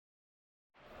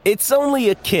It's only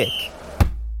a kick,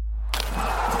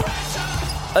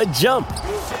 a jump,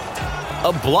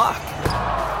 a block.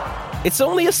 It's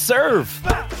only a serve.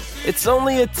 It's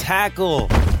only a tackle,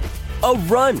 a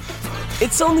run.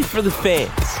 It's only for the fans.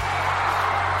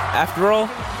 After all,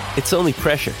 it's only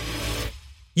pressure.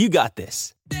 You got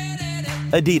this.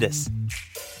 Adidas.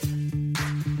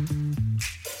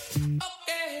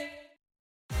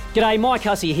 G'day, Mike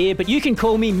Hussey here, but you can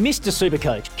call me Mr.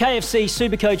 Supercoach. KFC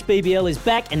Supercoach BBL is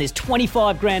back and there's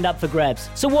 25 grand up for grabs.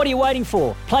 So what are you waiting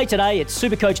for? Play today at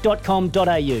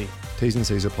supercoach.com.au. T's and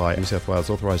C's apply. New South Wales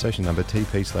authorisation number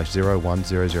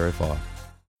TP/01005.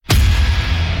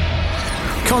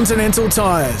 Continental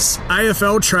Tires,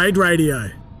 AFL Trade Radio.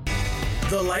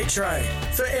 The Late Trade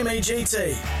for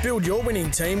MEGT. Build your winning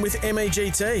team with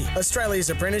MEGT, Australia's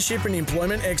apprenticeship and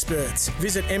employment experts.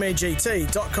 Visit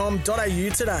MEGT.com.au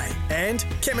today. And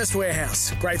Chemist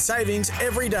Warehouse. Great savings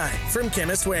every day from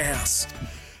Chemist Warehouse.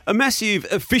 A massive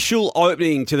official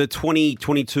opening to the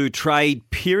 2022 trade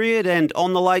period, and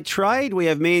on the Late Trade we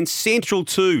have man central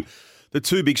to the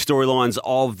two big storylines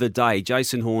of the day.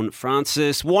 Jason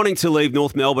Horne-Francis wanting to leave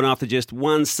North Melbourne after just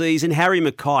one season. Harry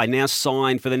Mackay now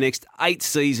signed for the next 8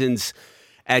 seasons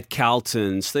at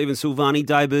Carlton. Stephen Silvani,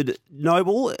 David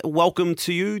Noble, welcome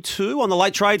to you too on the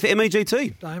Late Trade for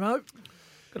MEGT. Damo.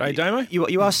 G'day, Damo.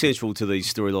 You are central to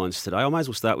these storylines today. I may as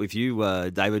well start with you,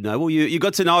 David Noble. You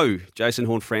got to know Jason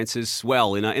Horne-Francis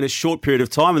well in a short period of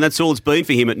time, and that's all it's been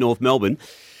for him at North Melbourne.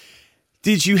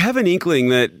 Did you have an inkling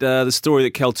that the story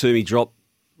that Cal Toomey dropped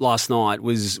last night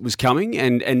was coming?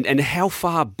 And how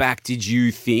far back did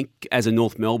you think, as a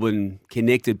North Melbourne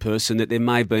connected person, that there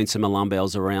may have been some alarm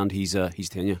bells around his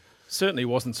tenure? Certainly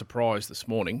wasn't surprised this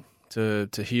morning to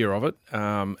hear of it.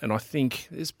 And I think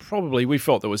we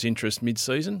felt there was interest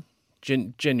mid-season,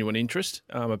 genuine interest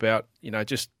about,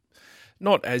 just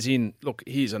not as in, look,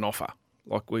 here's an offer.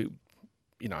 But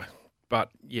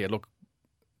yeah, look,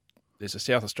 there's a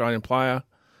South Australian player.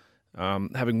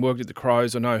 Having worked at the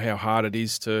Crows, I know how hard it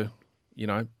is to,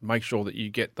 make sure that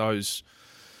you get those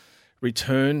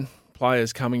return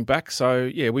players coming back. So,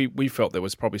 yeah, we felt there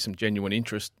was probably some genuine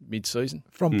interest mid-season.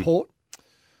 From Port?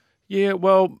 Yeah,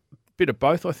 well, bit of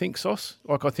both, I think, Sauce.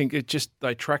 Like, I think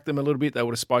they tracked them a little bit. They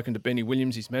would have spoken to Benny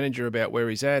Williams, his manager, about where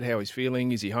he's at, how he's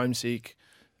feeling, is he homesick?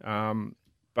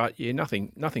 But yeah,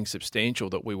 nothing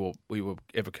substantial that we were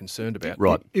ever concerned about.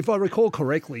 Right. If I recall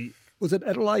correctly, was it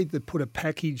Adelaide that put a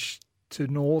package to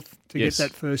North to get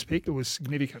that first pick? It was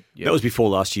significant. Yep. That was before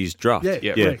last year's draft.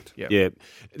 Yeah, correct. Yeah.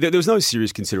 There was no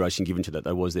serious consideration given to that,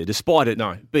 though, was there? Despite it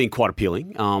being quite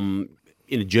appealing,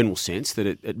 in a general sense, that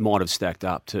it might have stacked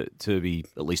up to be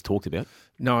at least talked about.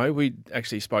 No, we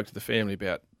actually spoke to the family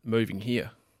about moving here.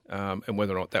 And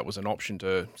whether or not that was an option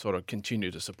to sort of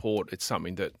continue to support. It's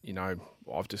something that,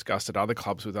 I've discussed at other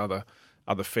clubs with other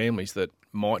families that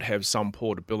might have some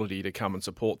portability to come and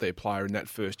support their player in that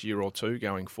first year or two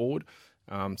going forward.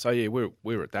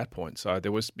 We're at that point. So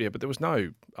there was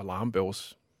no alarm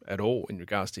bells at all in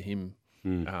regards to him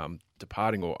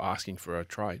departing or asking for a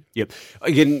trade. Yep.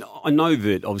 Again, I know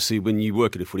that obviously when you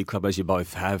work at a footy club, as you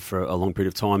both have for a long period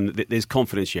of time, there's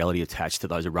confidentiality attached to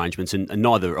those arrangements, and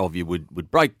neither of you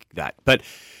would break that. But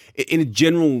in a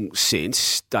general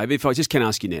sense, Dave, if I just can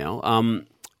ask you now,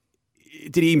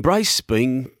 did he embrace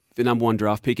being the number one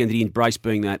draft pick, and did he embrace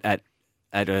being that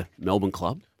at a Melbourne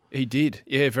club? He did,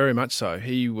 yeah, very much so.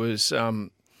 He was a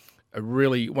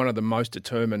really one of the most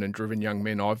determined and driven young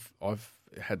men I've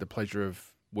had the pleasure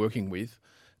of working with.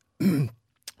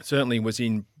 Certainly was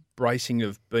embracing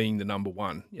of being the number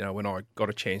one. When I got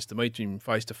a chance to meet him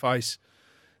face to face,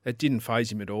 it didn't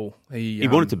faze him at all. He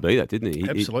wanted to be that, didn't he?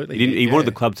 Absolutely. He wanted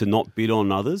the club to not bid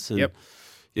on others. And, Yep.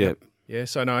 Yeah. Yeah,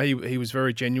 so no, he was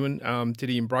very genuine. Did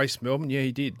he embrace Melbourne? Yeah,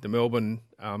 he did. The Melbourne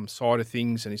side of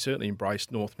things, and he certainly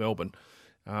embraced North Melbourne.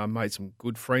 Made some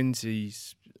good friends.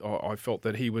 I felt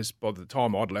that he was, by the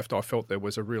time I'd left, I felt there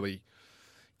was a really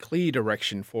clear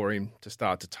direction for him to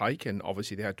start to take, and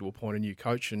obviously they had to appoint a new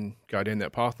coach and go down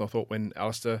that path. And I thought when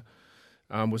Alistair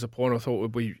was appointed, I thought it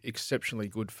would be exceptionally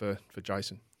good for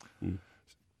Jason.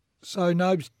 So,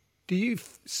 Nobes, do you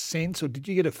sense or did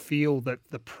you get a feel that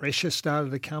the pressure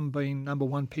started to come being number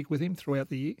one pick with him throughout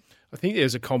the year? I think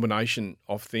there's a combination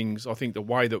of things. I think the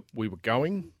way that we were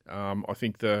going, I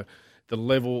think the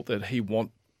level that he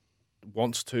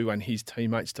wants to and his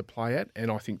teammates to play at, and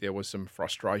I think there was some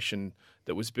frustration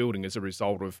that was building as a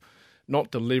result of not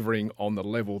delivering on the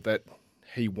level that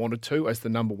he wanted to as the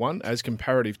number one, as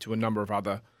comparative to a number of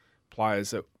other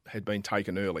players that had been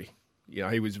taken early.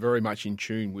 He was very much in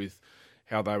tune with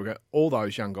how they were going. All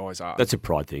those young guys are. That's a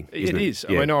pride thing, isn't it? It is.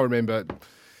 Yeah. I mean, I remember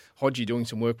Hodgie doing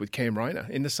some work with Cam Rayner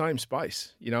in the same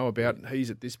space, about he's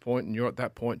at this point and you're at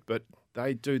that point, but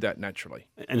they do that naturally.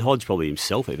 And Hodge probably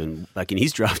himself, even back in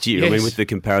his draft year, I mean, with the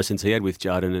comparisons he had with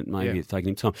Jardine, it maybe it's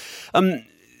taken him time.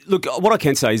 Look, what I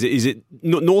can say is that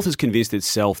North has convinced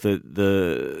itself that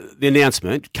the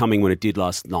announcement coming when it did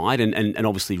last night and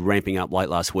obviously ramping up late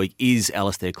last week is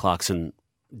Alistair Clarkson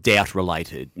doubt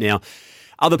related. Now,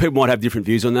 other people might have different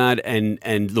views on that,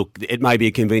 and look, it may be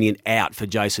a convenient out for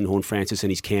Jason Horne-Francis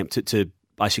and his camp to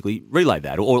basically relay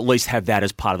that, or at least have that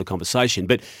as part of the conversation.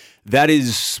 But that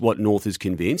is what North is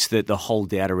convinced, that the whole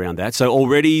doubt around that. So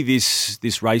already this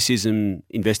racism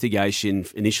investigation,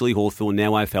 initially Hawthorn,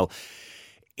 now AFL,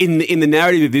 in the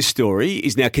narrative of this story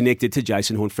is now connected to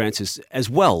Jason Horne-Francis as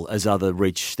well as other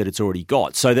reach that it's already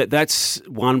got. So that's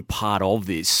one part of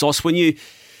this. Sauce, when you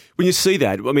see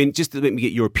that, I mean, just let me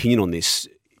get your opinion on this.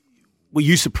 Were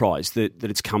you surprised that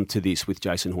it's come to this with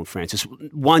Jason Horne-Francis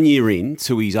 1 year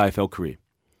into his AFL career?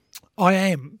 I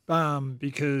am,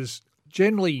 because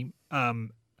generally,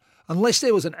 unless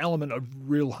there was an element of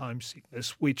real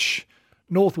homesickness, which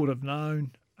North would have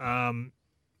known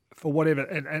for whatever,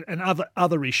 and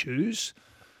other issues,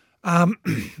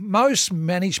 most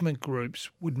management groups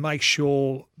would make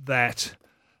sure that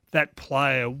that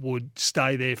player would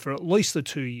stay there for at least the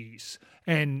 2 years.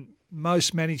 And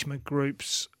most management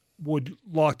groups would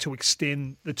like to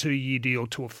extend the 2-year deal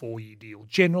to a 4-year deal.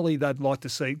 Generally, they'd like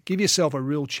to give yourself a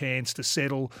real chance to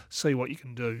settle, see what you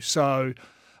can do. So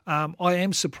I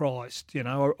am surprised,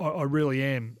 I really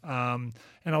am. And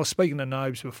I was speaking to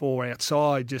Nobes before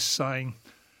outside, just saying,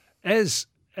 as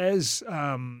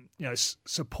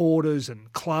supporters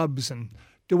and clubs, and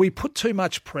do we put too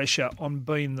much pressure on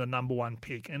being the number 1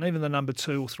 pick and even the number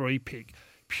 2 or 3 pick,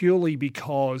 purely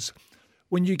because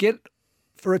when you get,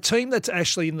 for a team that's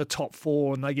actually in the top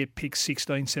 4 and they get picked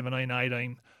 16, 17,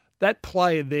 18, that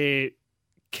player there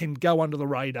can go under the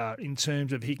radar in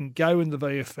terms of he can go in the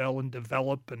VFL and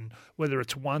develop, and whether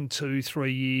it's 1, 2,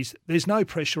 3 years, there's no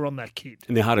pressure on that kid.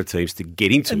 And they're harder teams to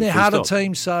get into. And they're harder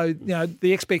teams, so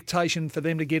the expectation for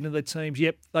them to get into the teams,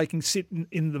 they can sit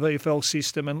in the VFL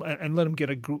system and let them get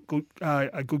a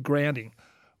good grounding.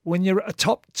 When you're a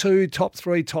top 2, top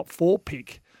 3, top 4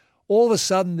 pick, all of a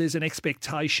sudden there's an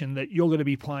expectation that you're going to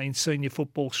be playing senior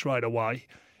football straight away.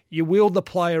 You wheel the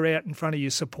player out in front of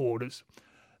your supporters.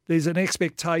 There's an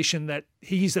expectation that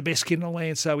he's the best kid in the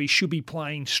land, so he should be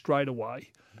playing straight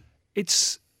away.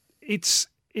 It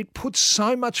puts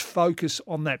so much focus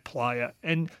on that player,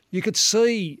 and you could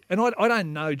see, and I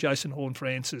don't know Jason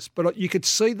Horne-Francis, but you could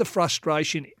see the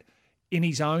frustration in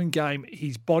his own game,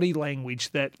 his body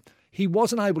language, that he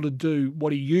wasn't able to do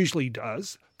what he usually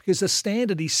does because the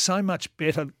standard is so much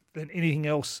better than anything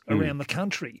else around the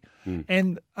country,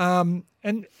 and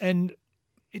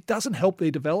it doesn't help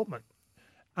their development.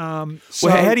 Well,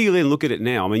 how do you then look at it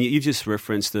now? I mean, you've just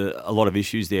referenced a lot of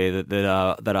issues there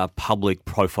that are public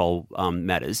profile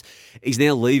matters. He's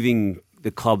now leaving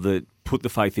the club that put the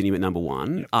faith in him at number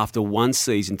 1 after one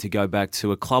season to go back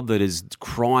to a club that is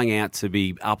crying out to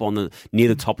be up on near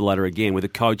the top of the ladder again, with a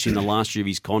coach in the last year of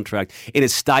his contract in a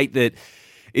state that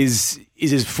is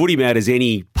as footy mad as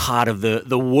any part of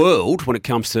the world when it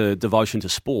comes to devotion to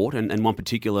sport and one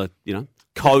particular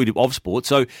code of sport.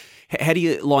 So how do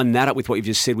you line that up with what you've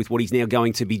just said, with what he's now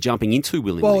going to be jumping into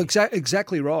willingly? Well,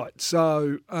 exactly right.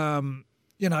 So,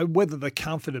 whether the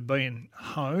comfort of being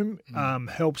home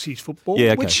helps his football,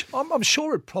 which I'm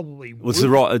sure it probably would. Well,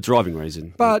 it's a driving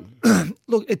reason. But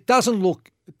look, it doesn't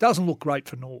look great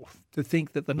for North to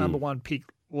think that the number 1 pick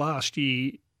last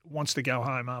year wants to go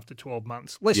home after 12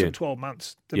 months, less than 12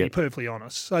 months, to be perfectly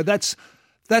honest. So that's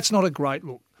not a great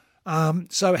look.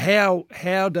 So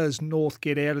how does North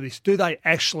get out of this? Do they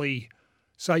actually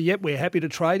say, yep, we're happy to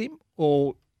trade him,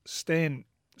 or stand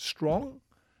strong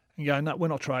and go, no, we're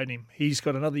not trading him. He's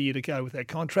got another year to go with that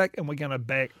contract, and we're going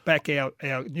to back our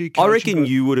new coach. I reckon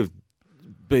you would have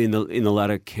been in the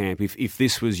latter camp if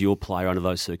this was your player under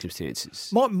those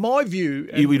circumstances. My view...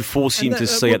 You would force him to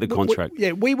see out the contract.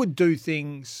 We would do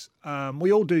things...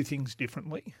 we all do things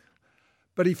differently.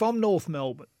 But if I'm North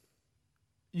Melbourne,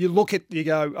 you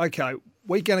go, okay,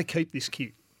 we're going to keep this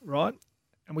kid, right?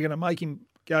 And we're going to make him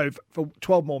go for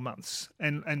 12 more months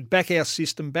and back our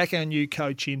system, back our new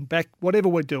coach in, back whatever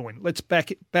we're doing. Let's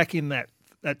back in that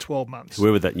 12 months.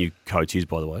 Whoever that new coach is,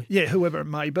 by the way. Yeah, whoever it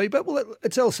may be. But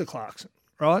it's Elsa Clarkson,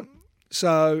 right?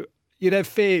 So you'd have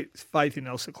fair faith in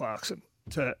Elsa Clarkson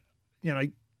to,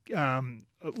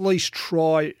 at least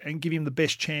try and give him the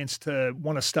best chance to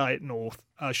want to stay at North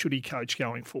should he coach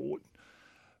going forward.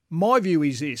 My view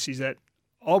is that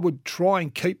I would try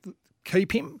and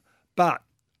keep him, but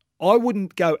I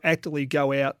wouldn't actively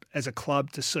go out as a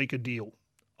club to seek a deal.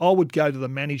 I would go to the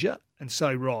manager and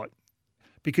say, right,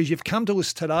 because you've come to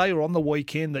us today or on the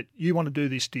weekend that you want to do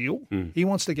this deal. He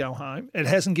wants to go home. It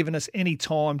hasn't given us any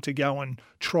time to go and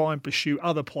try and pursue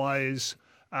other players,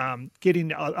 get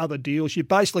in other deals. You've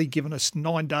basically given us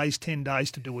 9 days, 10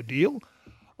 days to do a deal.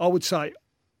 I would say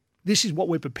this is what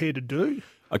we're prepared to do.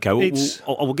 Okay,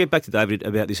 we'll get back to David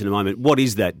about this in a moment. What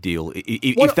is that deal?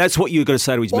 If that's what you're going to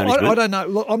say to his management, I don't know.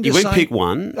 Look, I'm just you saying, pick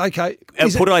one. Okay,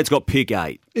 Port Adelaide's got pick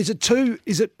 8. Is it two?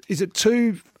 Is it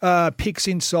two picks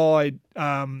inside?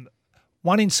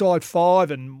 One inside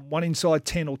 5 and one inside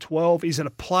 10 or 12. Is it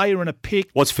a player and a pick?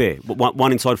 What's fair?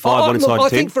 One inside 5, one inside 10. I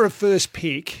think for a first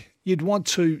pick, you'd want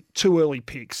two early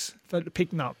picks for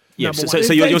pick number. Yeah, so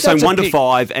you're saying 1 to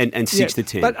 5 and 6 to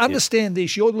 10. But understand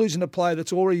this: you're losing a player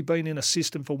that's already been in a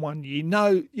system for 1 year.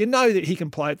 You know that he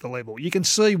can play at the level. You can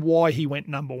see why he went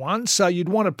number 1. So you'd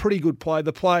want a pretty good player.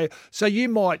 The player. So you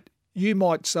might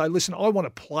say, listen, I want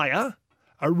a player,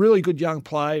 a really good young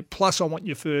player. Plus, I want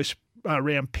your first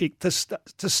round pick to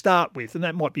start with, and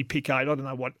that might be pick 8. I don't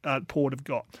know what Port have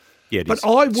got. Yeah, but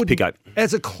I wouldn't,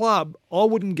 as a club, I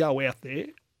wouldn't go out there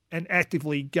and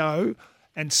actively go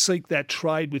and seek that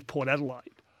trade with Port Adelaide.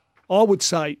 I would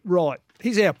say, right,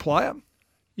 he's our player.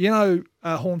 You know,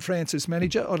 Horne-Francis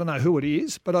manager, I don't know who it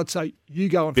is, but I'd say you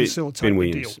go and facilitate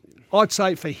the deal. I'd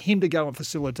say for him to go and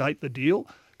facilitate the deal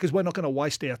because we're not going to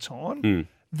waste our time.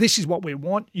 This is what we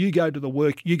want. You go to the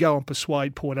work. You go and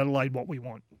persuade Port Adelaide what we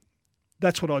want.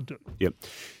 That's what I'd do. Yep.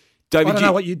 David, I don't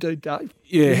know what you do, Dave.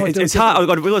 Yeah, it's hard.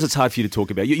 I realise it's hard for you to talk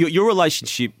about. Your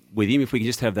relationship with him, if we can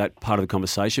just have that part of the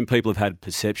conversation. People have had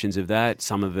perceptions of that.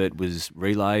 Some of it was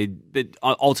relayed. But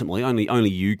ultimately, only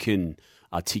you can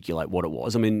articulate what it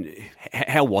was. I mean,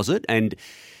 how was it? And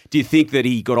do you think that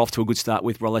he got off to a good start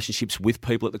with relationships with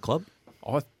people at the club?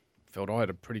 I felt I had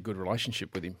a pretty good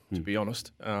relationship with him, to be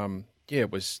honest. It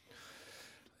was,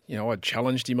 I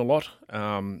challenged him a lot.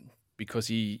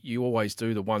 Because you always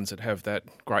do the ones that have that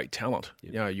great talent.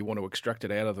 Yep. You want to extract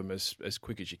it out of them as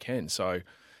quick as you can. So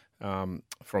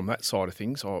from that side of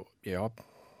things, I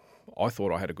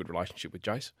thought I had a good relationship with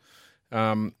Jace.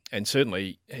 And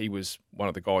certainly he was one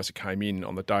of the guys that came in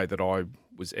on the day that I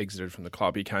was exited from the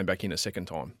club. He came back in a second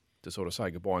time to sort of say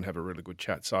goodbye and have a really good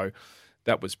chat. So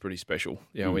that was pretty special,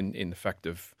 in the fact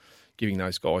of giving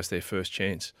those guys their first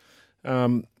chance.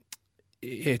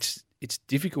 It's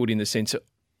difficult in the sense that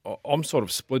I'm sort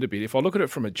of split a bit. If I look at it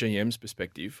from a GM's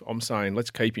perspective, I'm saying let's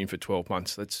keep him for 12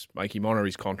 months. Let's make him honour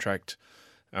his contract.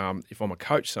 If I'm a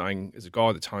coach saying, as a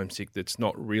guy that's homesick that's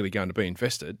not really going to be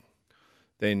invested,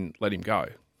 then let him go.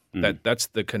 That's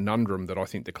the conundrum that I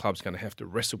think the club's going to have to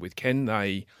wrestle with. Can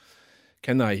they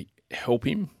help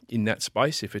him in that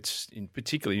space? If it's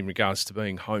particularly in regards to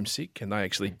being homesick, can they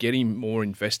actually get him more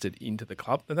invested into the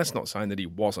club? And that's not saying that he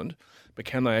wasn't, but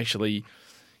can they actually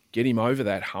get him over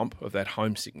that hump of that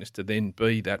homesickness to then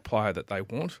be that player that they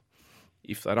want?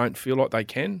 If they don't feel like they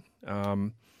can,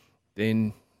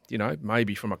 then,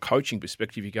 maybe from a coaching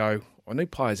perspective, you go, I need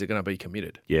players that are going to be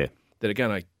committed. Yeah. That are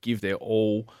going to give their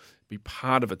all, be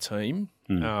part of a team.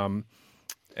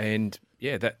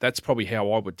 That's probably how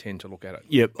I would tend to look at it.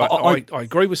 Yeah. But I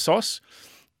agree with Sauce.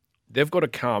 They've got to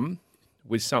come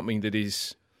with something that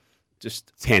is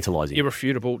just tantalising,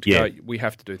 irrefutable. Go, we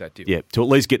have to do that deal. Yeah, to at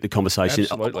least get the conversation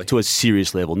to a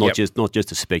serious level, not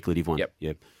just a speculative one.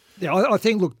 Yep. Yeah, I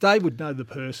think. Look, Dave would know the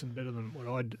person better than what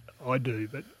I do,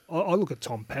 but I look at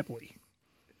Tom Papley,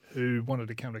 who wanted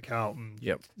to come to Carlton.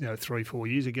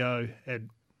 3-4 years ago, had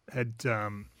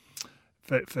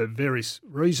for various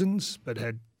reasons, but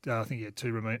had I think he had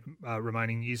 2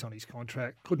 remaining years on his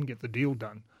contract. Couldn't get the deal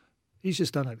done. He's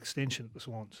just done an extension at the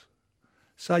Swans.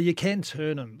 So you can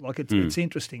turn them. Like it's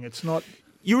interesting. It's not.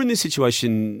 You were in this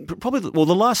situation probably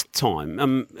the last time,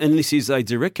 and this is a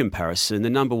direct comparison. The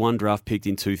number 1 draft picked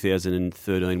in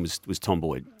 2013 was Tom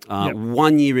Boyd.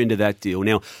 1 year into that deal.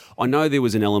 Now, I know there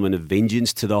was an element of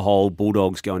vengeance to the whole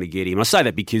Bulldogs going to get him. I say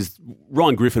that because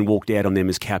Ryan Griffin walked out on them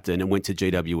as captain and went to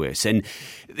GWS, and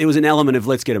there was an element of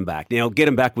let's get him back. Now, get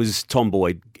him back was Tom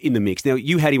Boyd in the mix. Now,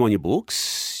 you had him on your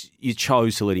books. You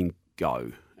chose to let him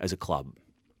go as a club.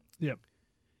 Yep.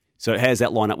 So how's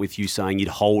that line up with you saying you'd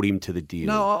hold him to the deal?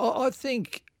 No, I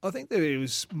think that it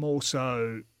was more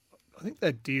so. I think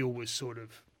that deal was sort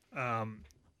of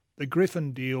the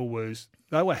Griffin deal was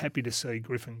they were happy to see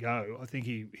Griffin go. I think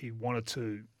he wanted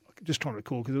to. Just trying to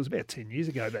recall because it was about 10 years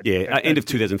ago. End of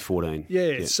 2014.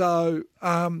 Yeah. So,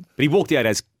 but he walked out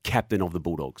as captain of the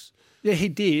Bulldogs. Yeah, he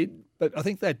did. But I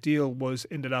think that deal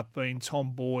ended up being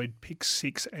Tom Boyd, pick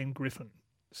 6, and Griffin.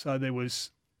 So there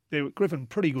was Griffin,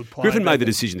 pretty good player. Griffin made the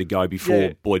decision to go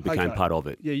before Boyd became part of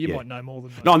it. Yeah, you might know more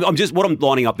than that. No, I'm just what I'm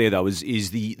lining up there though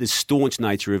is the staunch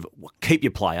nature of keep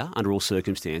your player under all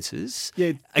circumstances.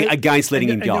 Yeah, against letting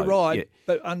him go. You're right, Yeah.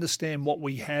 but understand what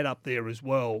we had up there as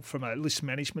well from a list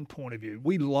management point of view.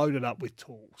 We loaded up with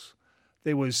tools.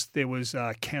 There was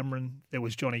Cameron, there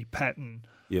was Johnny Patton.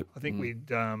 Yep. I think we'd.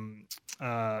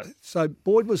 So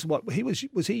Boyd was what?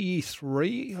 Was he year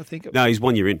 3? I think. No, he's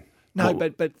 1 year in. No,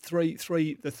 but three,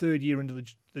 the third year into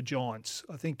the Giants.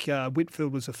 I think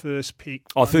Whitfield was the first pick.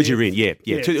 Oh, third year in, yeah.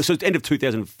 So end of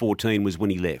 2014 was when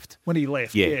he left. When he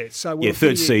left, yeah. So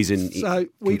third season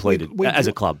completed as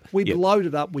a club. We'd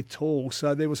loaded up with tools,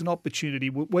 so there was an opportunity.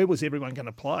 Where was everyone going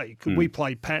to play? Could we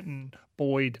play Patton,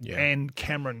 Boyd, and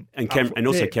Cameron? And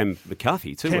also Cam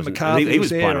McCarthy too. Cam McCarthy he was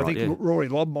there. playing I think Rory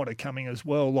Lobb might have coming as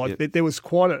well. There was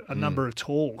quite a number of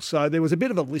tools. So there was a bit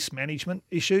of a list management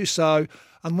issue. So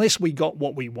unless we got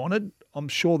what we wanted, I'm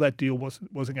sure that deal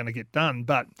wasn't going to get done.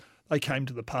 But they came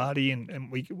to the party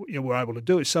and we were able to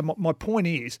do it. So my point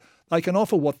is they can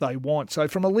offer what they want. So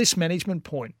from a list management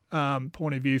point of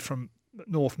view from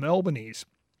North Melbourne is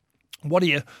what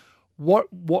is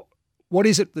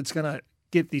it that's going to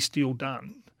get this deal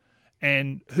done?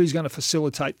 And who's going to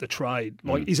facilitate the trade?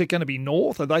 Like, is it going to be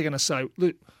North? Are they going to say,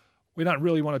 look, we don't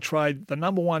really want to trade the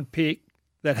number 1 pick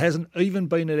that hasn't even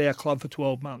been at our club for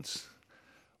 12 months?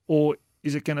 Or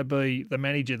is it going to be the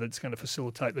manager that's going to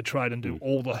facilitate the trade and do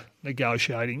all the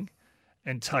negotiating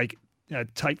and take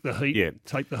the heat? Yeah.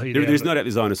 Take the heat. There's no doubt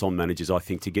there's onus on managers, I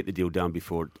think, to get the deal done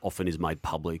before it often is made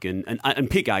public. And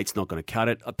pick 8's not going to cut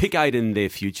it. Pick 8 and their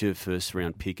future first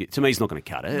round pick, to me, is not going to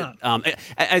cut it. No.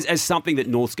 As something that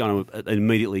North's going to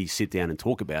immediately sit down and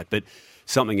talk about, but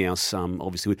something else,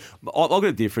 obviously. I've got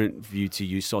a different view to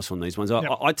you, Sauce, on these ones.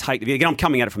 I take the view, again, I'm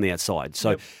coming at it from the outside.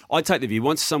 So I take the view,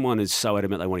 once someone is so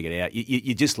adamant they want to get out,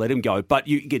 you just let them go. But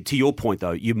you get to your point,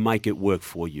 though, you make it work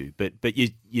for you. But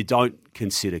you don't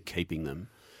consider keeping them.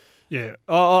 Yeah,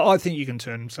 I think you can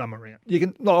turn some around. You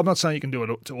can. No, I'm not saying you can do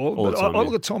it to all but I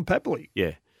look at Tom Papley.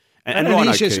 Yeah. And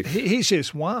he's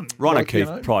just one. Ryan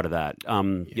O'Keefe, prior to that,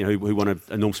 who won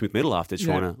a Norm Smith medal after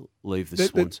trying to leave the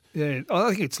Swans. I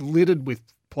think it's littered with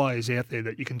players out there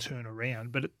that you can turn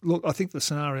around. But look, I think the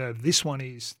scenario of this one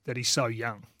is that he's so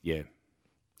young. Yeah.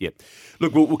 Yeah.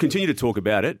 Look, we'll continue to talk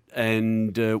about it.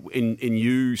 And in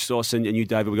you, Sauce, and you,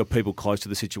 David, we've got people close to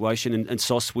the situation. And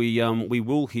Sauce, we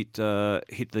will hit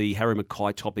the Harry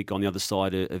Mackay topic on the other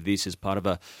side of this as part of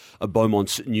a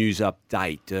Beaumont's news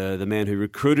update. The man who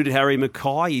recruited Harry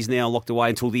Mackay is now locked away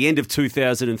until the end of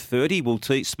 2030. We'll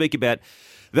speak about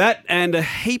that and a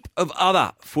heap of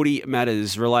other footy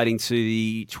matters relating to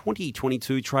the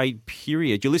 2022 trade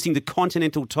period. You're listening to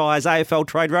Continental Tires AFL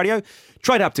Trade Radio.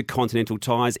 Trade up to Continental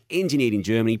Tires, engineered in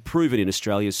Germany, proven in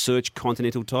Australia. Search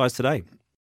Continental Tires today.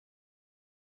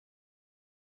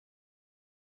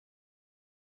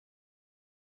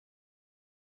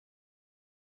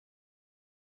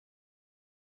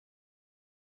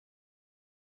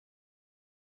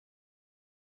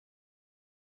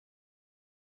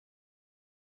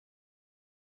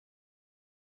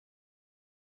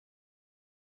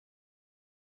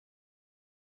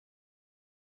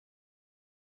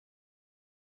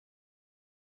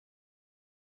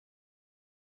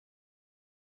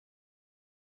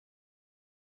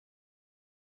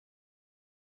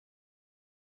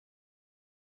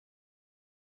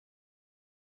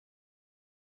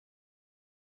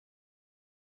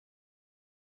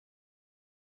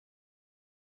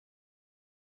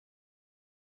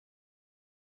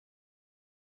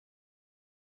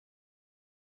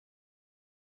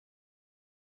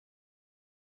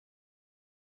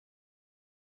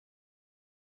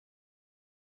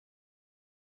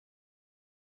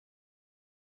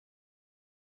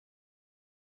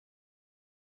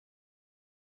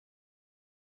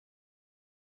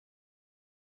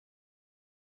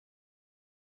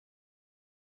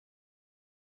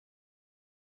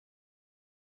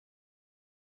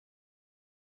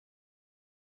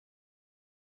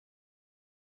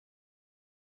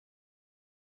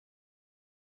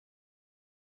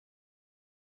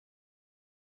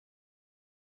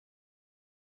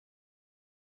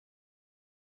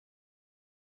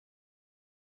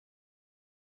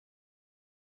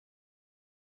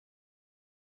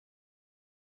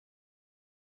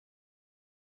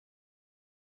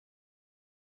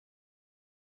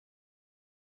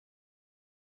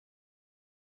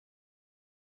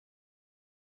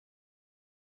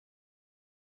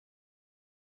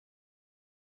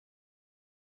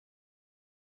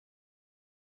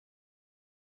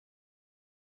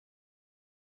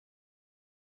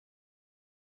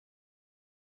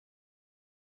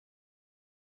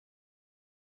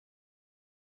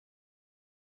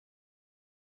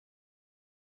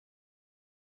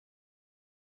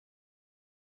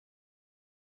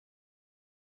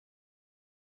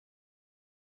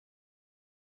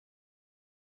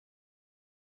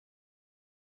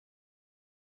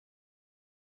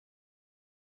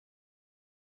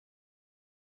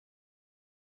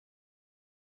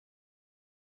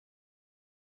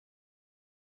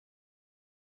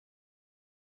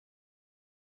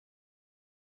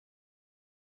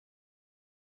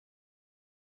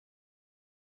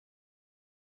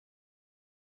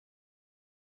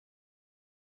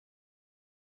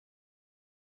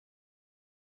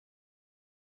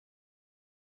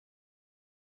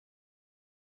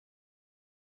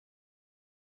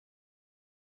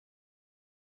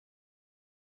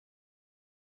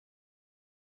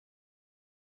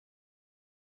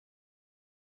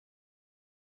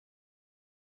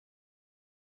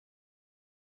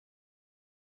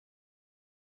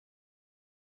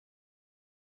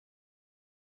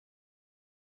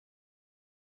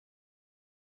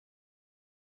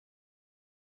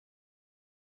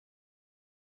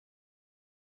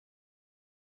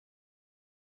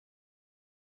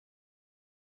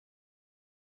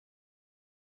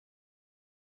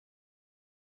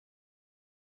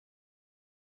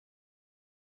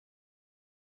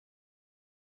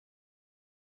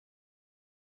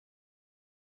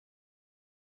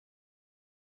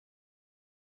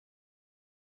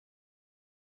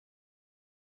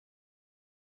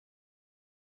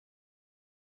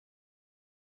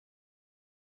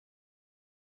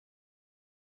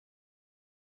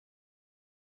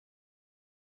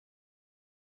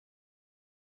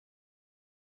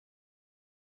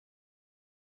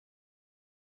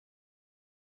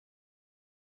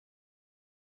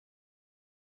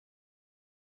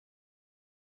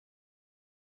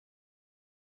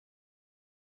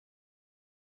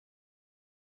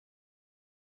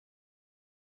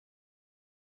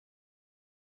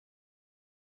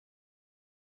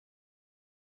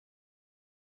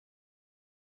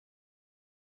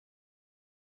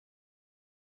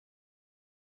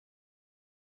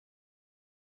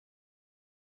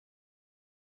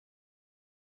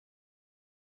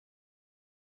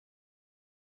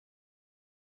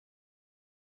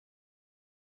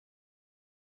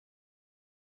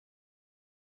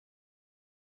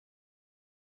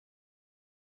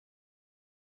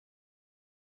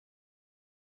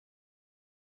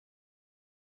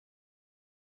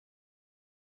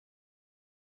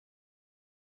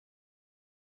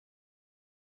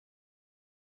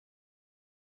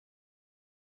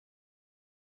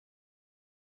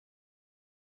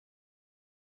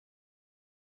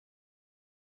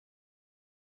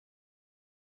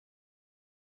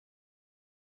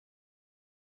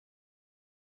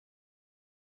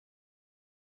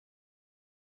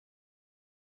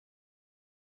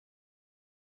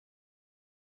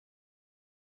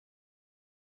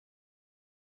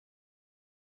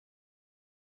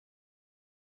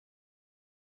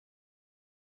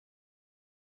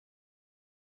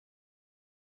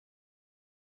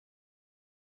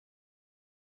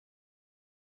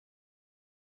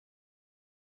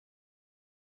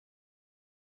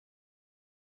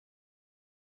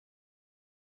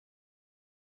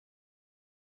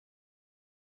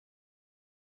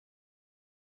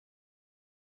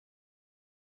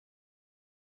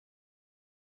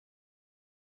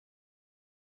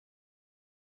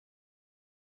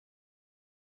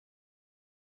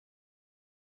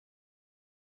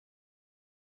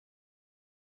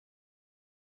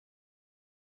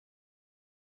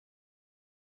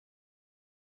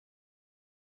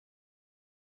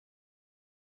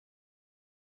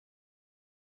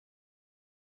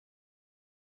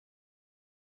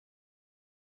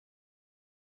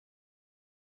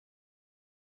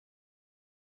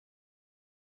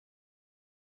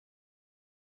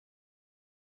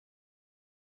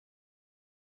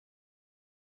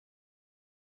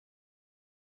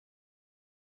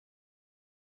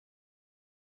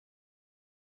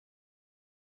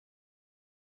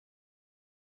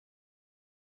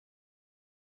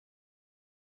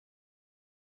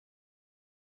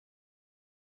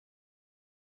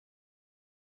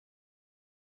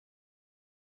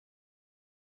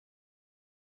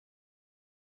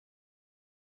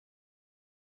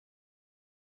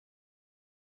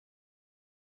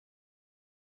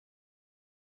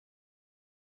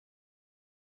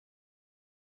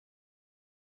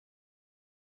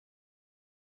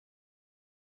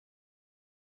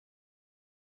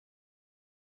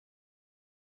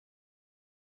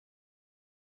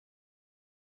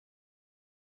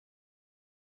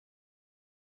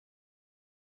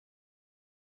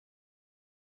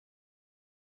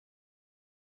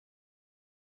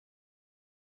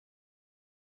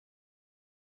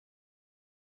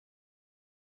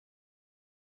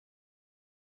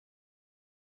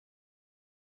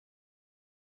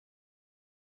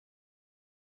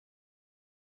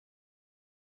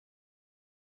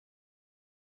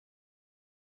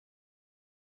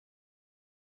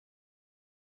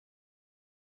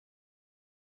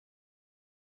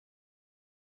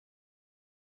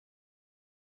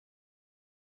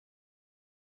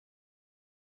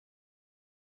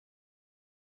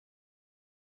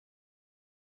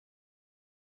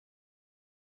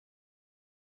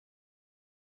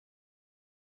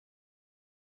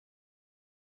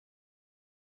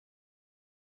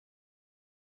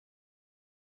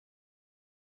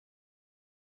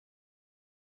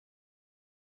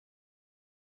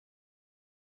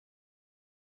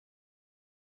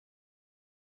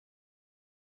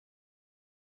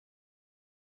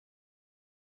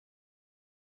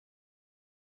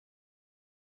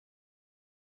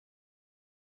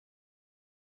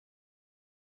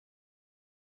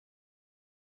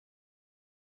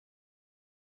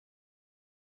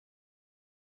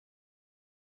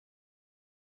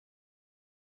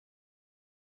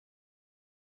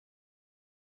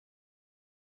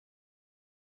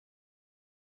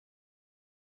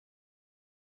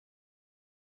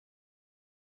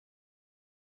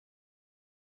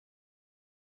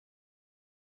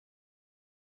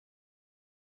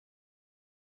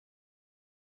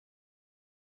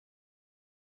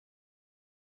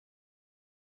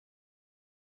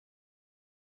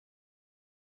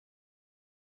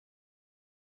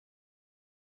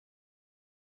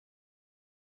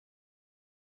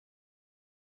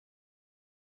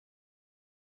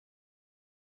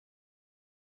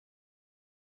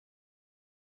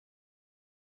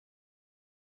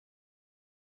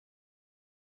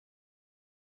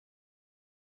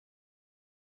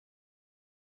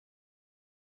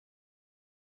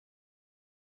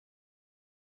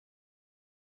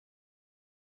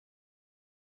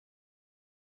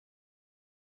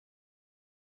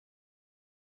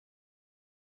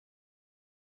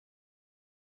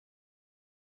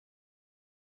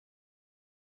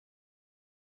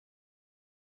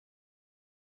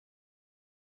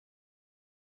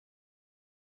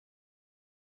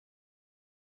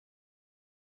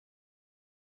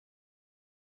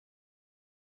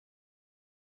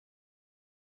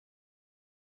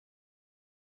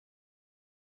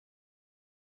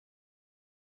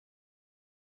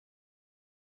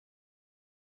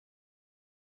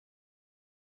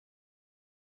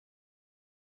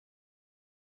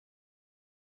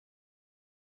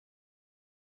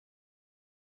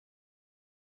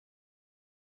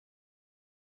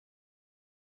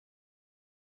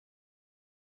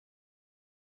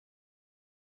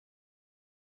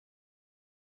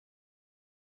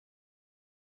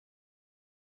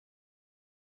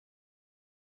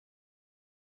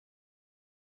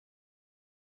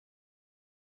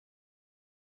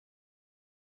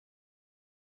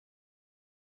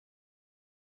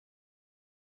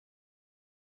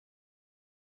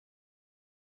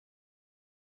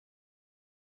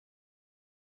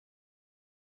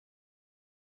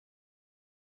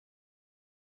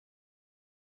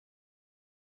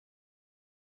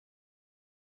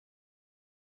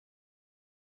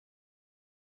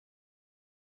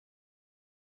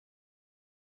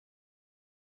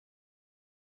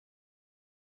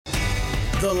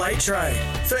 The Late Trade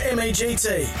for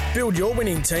MEGT. Build your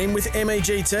winning team with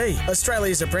MEGT,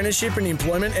 Australia's apprenticeship and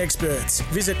employment experts.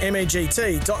 Visit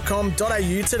MEGT.com.au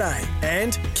today.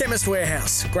 And Chemist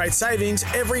Warehouse. Great savings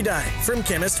every day from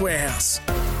Chemist Warehouse.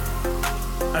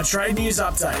 A trade news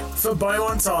update for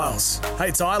Beaumont Tiles.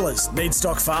 Hey Tilers, need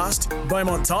stock fast?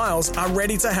 Beaumont Tiles are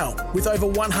ready to help with over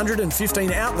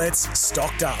 115 outlets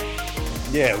stocked up.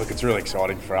 Yeah, look, it's really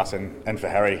exciting for us and for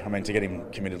Harry. I mean, to get him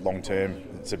committed long term,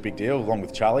 it's a big deal, along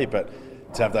with Charlie, but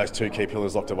to have those two key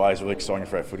pillars locked away is really exciting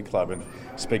for our footy club and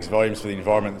speaks volumes for the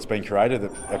environment that's been created,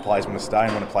 that our players want to stay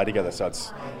and want to play together. So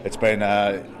it's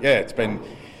been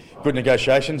good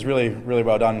negotiations, really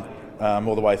well done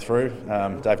all the way through.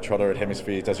 Dave Trotter at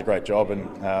Hemisphere does a great job, and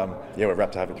we're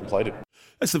wrapped to have it completed.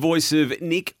 That's the voice of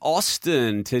Nick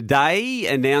Austin today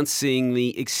announcing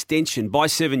the extension by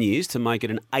 7 years to make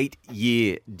it an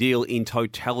 8-year deal in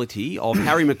totality of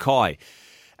Harry Mackay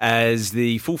as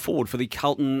the full forward for the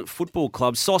Carlton Football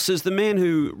Club. Sauce, is the man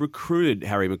who recruited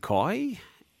Harry Mackay.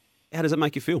 How does it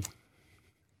make you feel?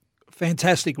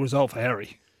 Fantastic result for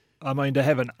Harry. I mean, to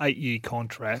have an 8-year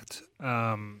contract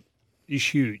is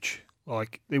huge.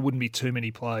 Like, there wouldn't be too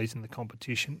many players in the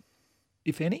competition,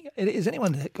 if any. Has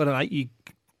anyone got an 8-year?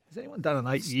 Has anyone done an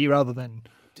 8-year other than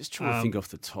just trying to think off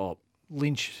the top?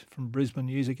 Lynch from Brisbane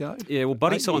years ago. Yeah, well,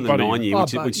 Buddy signed the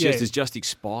 9-year, which just has just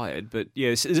expired. But yeah,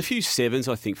 there's a few sevens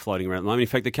I think floating around at the moment. In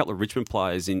fact, a couple of Richmond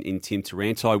players in Tim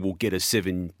Taranto will get a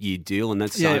 7-year deal, and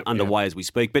that's underway as we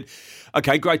speak. But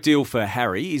okay, great deal for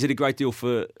Harry. Is it a great deal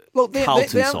for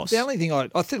Carlton, Sauce? The only thing I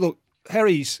think, look,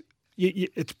 Harry's.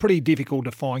 It's pretty difficult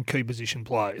to find key position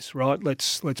players, right?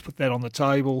 Let's put that on the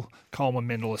table. Coleman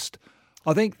medalist.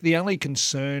 I think the only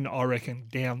concern, I reckon,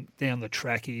 down the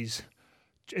track is,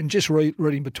 and just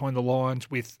reading between the lines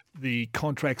with the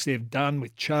contracts they've done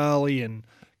with Charlie and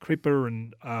Cripper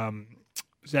and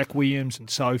Zach Williams and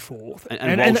so forth,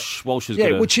 and Walsh is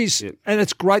good, and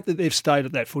it's great that they've stayed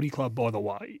at that footy club. By the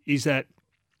way, is that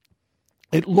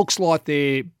it looks like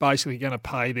they're basically going to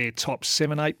pay their top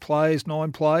 7, 8 players,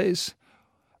 9 players,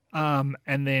 and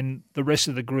then the rest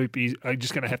of the group are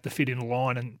just going to have to fit in a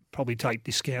line and probably take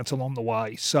discounts along the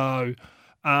way. So,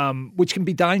 which can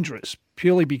be dangerous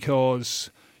purely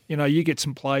because, you get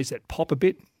some plays that pop a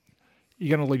bit.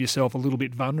 You're going to leave yourself a little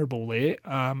bit vulnerable there,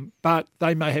 but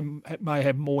they may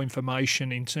have more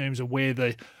information in terms of where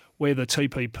the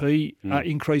TPP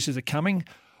increases are coming.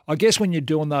 I guess when you're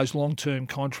doing those long-term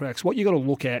contracts, what you've got to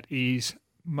look at is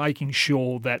making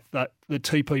sure that the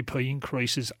TPP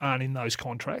increases aren't in those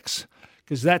contracts,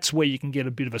 because that's where you can get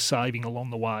a bit of a saving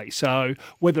along the way. So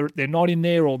whether they're not in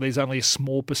there or there's only a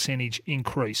small percentage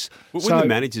increase. But wouldn't the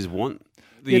managers want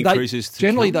the increases to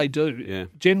generally come? They do. Yeah.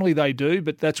 Generally they do,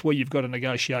 but that's where you've got to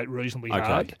negotiate reasonably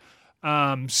hard.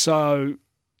 So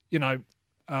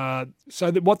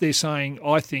what they're saying,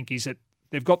 I think, is that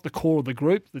they've got the core of the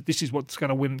group, that this is what's going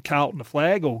to win Carlton the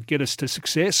flag or get us to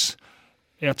success.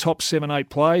 Our top 7, 8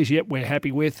 players, we're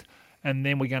happy with. And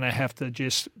then we're going to have to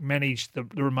just manage the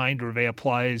remainder of our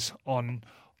players on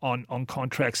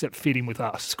contracts that fit in with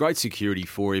us. It's great security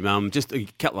for him. Just a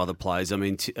couple of other players. I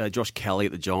mean, Josh Kelly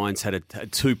at the Giants had a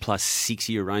 2 plus 6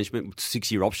 year arrangement,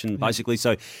 6-year option basically.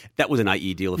 So that was an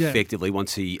 8-year deal effectively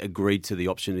once he agreed to the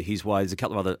option his way. There's a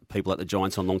couple of other people at the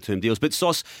Giants on long-term deals. But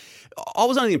Sauce, I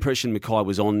was under the impression Mackay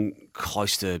was on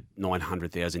close to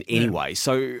 900,000 anyway.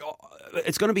 So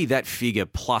it's going to be that figure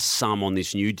plus some on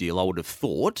this new deal, I would have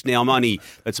thought. Now,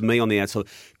 that's me on the outside.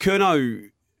 Curnow,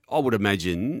 I would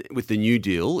imagine, with the new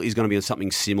deal, is going to be on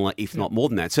something similar, if not more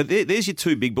than that. So there's your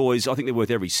two big boys. I think they're worth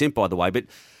every cent, by the way, but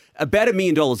about $1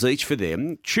 million each for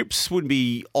them. Trips would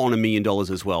be on $1 million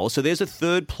as well. So there's a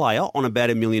third player on about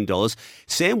 $1 million.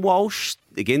 Sam Walsh,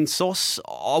 again, Sauce,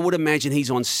 I would imagine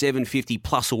he's on 750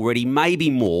 plus already, maybe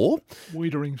more.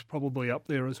 Wiedering's probably up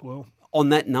there as well. On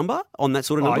that number? On that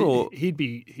sort of number? Or? He'd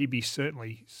be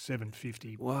certainly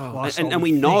 750 plus. And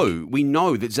we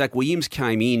know that Zach Williams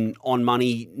came in on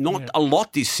money not a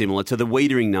lot dissimilar to the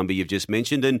Wiedering number you've just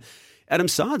mentioned, and Adam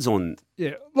Sard's on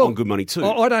good money too.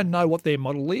 I don't know what their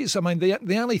model is. I mean,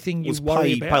 the only thing you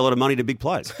worry about... Pay a lot of money to big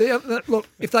players. Look,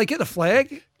 if they get a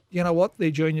flag, you know what?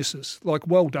 They're geniuses. Like,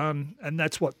 well done, and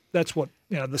that's what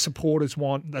the supporters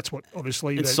want. That's what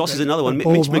obviously. And Sauce is another one. Mitch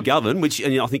McGovern, which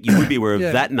I think you would be aware of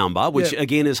that number, which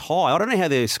again is high. I don't know how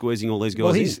they're squeezing all these guys.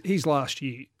 Well, he's last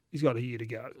year. He's got a year to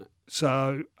go.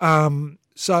 So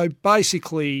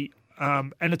basically,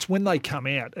 and it's when they come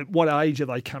out. At what age are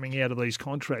they coming out of these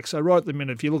contracts? So right at the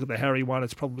minute, if you look at the Harry one,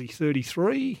 it's probably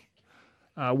 33.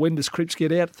 When does Cripps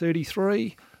get out?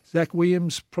 33. Zach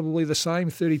Williams, probably the same,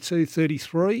 32,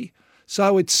 33.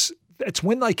 So it's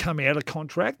when they come out of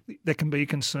contract that can be a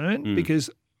concern because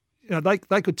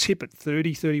they could tip at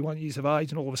 30, 31 years of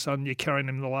age, and all of a sudden you're carrying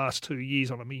them the last 2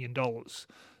 years on $1 million.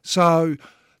 So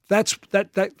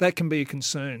that can be a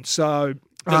concern. So.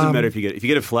 It doesn't matter if you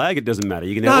get a flag. It doesn't matter.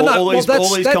 You can have all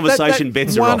these conversation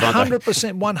bets are off, aren't they?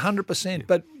 100%.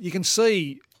 But you can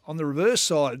see on the reverse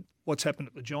side what's happened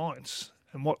at the Giants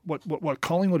and what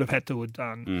Collingwood have had to have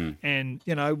done. And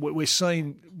we're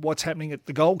seeing what's happening at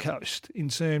the Gold Coast in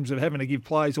terms of having to give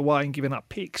players away and giving up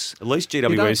picks. At least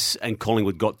GWS and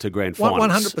Collingwood got to grand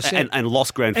finals 100%. and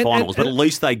lost grand finals, but at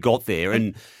least they got there.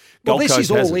 And Gold this Coast is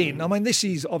all hasn't. in. I mean, this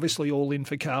is obviously all in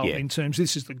for Carlton in terms.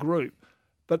 This is the group.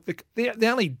 But the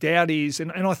only doubt is,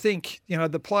 and I think,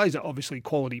 the players are obviously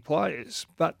quality players,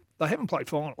 but they haven't played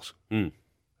finals. They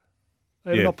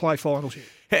have not played finals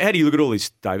yet. How do you look at all this,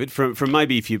 David? From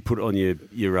maybe if you put on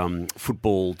your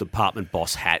football department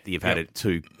boss hat that you've had at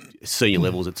two senior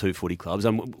levels at two footy clubs.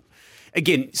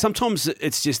 Again, sometimes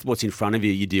it's just what's in front of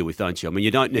you deal with, don't you? I mean,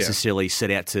 you don't necessarily set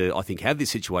out to, I think, have this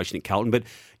situation at Carlton, but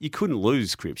you couldn't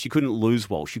lose Cripps, you couldn't lose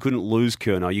Walsh, you couldn't lose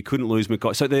Curnow, you couldn't lose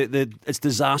McKay. So it's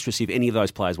disastrous if any of those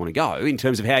players want to go in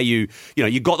terms of how you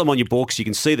got them on your books, you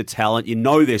can see the talent, they're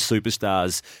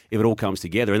superstars if it all comes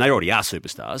together, and they already are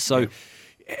superstars. So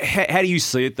how do you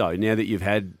see it, though, now that you've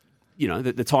had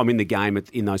the time in the game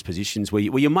in those positions where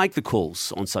you make the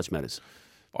calls on such matters?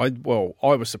 I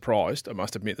was surprised, I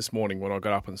must admit, this morning when I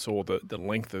got up and saw the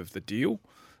length of the deal.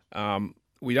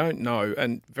 We don't know,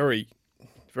 and very,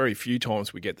 very few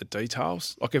times we get the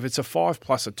details. Like if it's a 5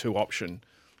 plus a 2 option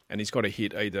and he's got to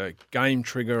hit either game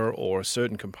trigger or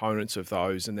certain components of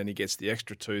those, and then he gets the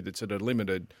extra 2 that's at a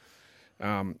limited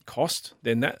cost,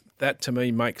 then that to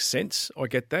me makes sense. I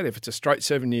get that. If it's a straight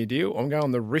 7-year deal, I'm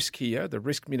going the risk here, the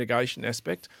risk mitigation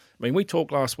aspect. I mean, we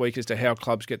talked last week as to how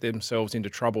clubs get themselves into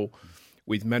trouble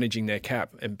with managing their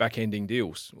cap and back-ending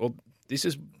deals. Well, this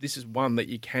is one that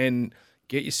you can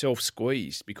get yourself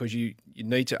squeezed because you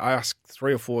need to ask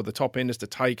 3 or 4 of the top enders to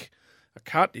take a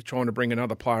cut. You're trying to bring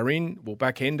another player in, we'll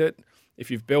back-end it.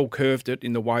 If you've bell-curved it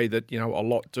in the way that a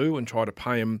lot do and try to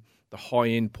pay them the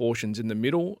high-end portions in the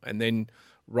middle and then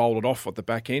roll it off at the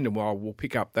back end, and we'll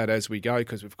pick up that as we go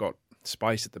because we've got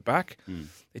space at the back.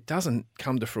 It doesn't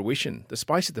come to fruition. The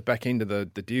space at the back end of the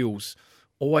deals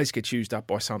always gets used up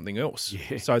by something else.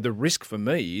 Yeah. So the risk for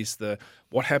me is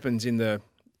what happens in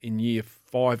year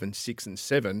 5 and 6 and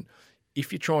 7.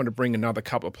 If you're trying to bring another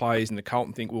couple of players in the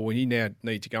Carlton think, well, we now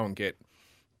need to go and get,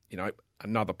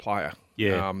 another player.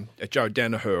 Yeah. Joe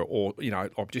Danaher, or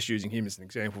I'm just using him as an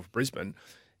example for Brisbane.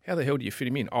 How the hell do you fit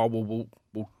him in? Oh, well,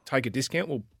 we'll take a discount.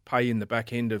 We'll pay in the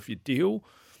back end of your deal.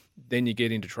 Then you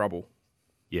get into trouble.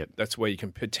 Yeah, that's where you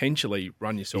can potentially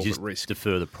run yourself at risk.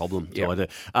 Defer the problem. Yep.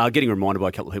 Getting reminded by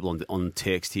a couple of people on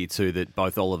text here too that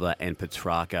both Oliver and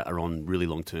Petrarca are on really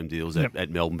long-term deals at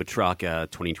Melbourne. Petrarca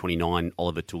 2029,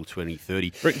 Oliver till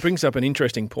 2030. Brings up an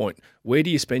interesting point. Where do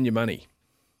you spend your money?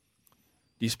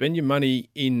 Do you spend your money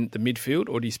in the midfield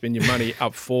or do you spend your money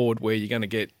up forward where you're going to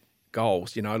get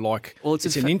goals?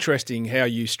 It's an interesting how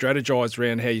you strategise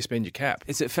around how you spend your cap.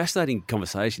 It's a fascinating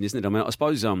conversation, isn't it? I mean, I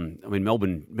suppose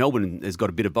Melbourne has got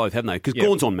a bit of both, haven't they? Because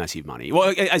Gawn's on massive money.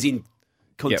 Well, as in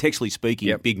contextually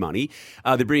speaking, big money.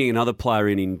 They're bringing another player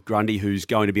in Grundy who's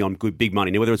going to be on good big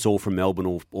money. Now, whether it's all from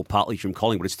Melbourne or partly from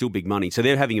Collingwood, it's still big money. So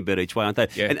they're having a bet each way, aren't they?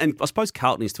 Yeah. And I suppose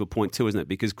Carlton is to a point too, isn't it?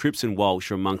 Because Cripps and Walsh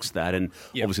are amongst that, and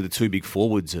obviously the two big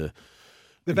forwards are.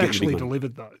 They've actually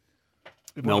delivered though.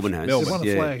 Melbourne has. They've won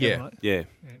a flag,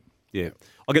 Yeah.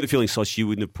 I get the feeling, Sos, you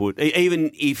wouldn't have put,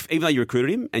 even though you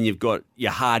recruited him and you've got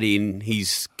your heart in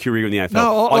his career in the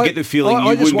AFL, I get the feeling you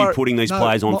wouldn't be putting these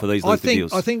players on for these length of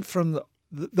deals. I think from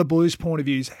the Blues' point of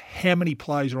view is how many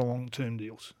players are on long-term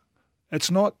deals. It's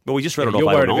not. Well, we just read it off. You're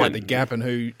worried overnight. about the gap and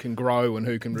who can grow and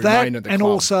who can remain at the club. And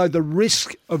also the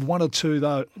risk of 1 or 2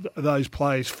 of those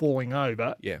players falling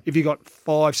over. Yeah. If you got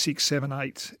 5, 6, 7,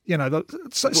 8,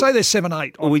 say there's 7,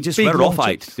 8. Well, we just read it off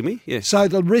 8, didn't we? Yeah. So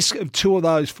the risk of 2 of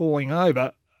those falling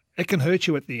over, it can hurt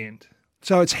you at the end.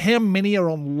 So it's how many are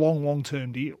on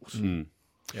long-term deals. Mm.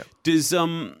 Yep.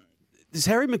 Does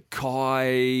Harry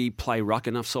McKay play ruck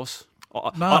enough, Sauce?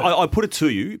 No. I put it to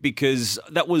you because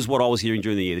that was what I was hearing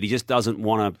during the year, that he just doesn't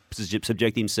want to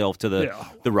subject himself to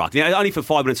the ruck. Now, only for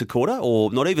 5 minutes a quarter, or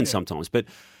not even sometimes, but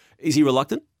is he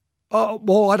reluctant?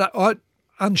 Well, I'm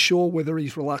unsure whether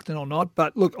he's reluctant or not,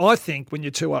 but look, I think when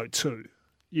you're 202,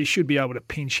 you should be able to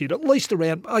pinch hit at least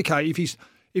around, okay,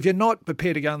 if you're not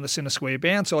prepared to go in the centre square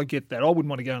bounce, I get that. I wouldn't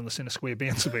want to go in the centre square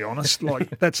bounce, to be honest.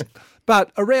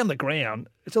 But around the ground,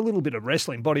 it's a little bit of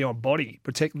wrestling, body on body,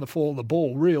 protecting the fall of the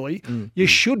ball. Really, you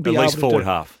should be at able least to forward do.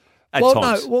 half at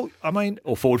times.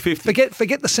 Or forward 50.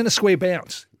 Forget the centre square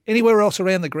bounce. Anywhere else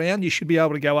around the ground, you should be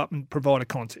able to go up and provide a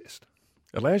contest.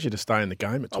 allows you to stay in the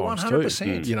game at times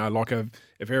 100%. too. You know, like a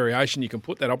variation, you can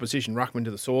put that opposition ruckman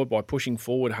to the sword by pushing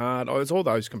forward hard. Oh, it's all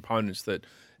those components that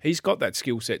he's got that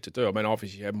skill set to do. I mean,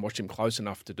 obviously you haven't watched him close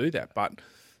enough to do that, but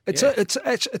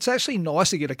it's actually nice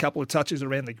to get a couple of touches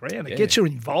around the ground. It gets you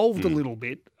involved a little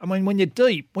bit. I mean, when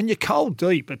you're cold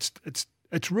deep, it's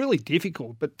really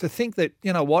difficult. But to think that,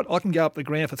 you know what, I can go up the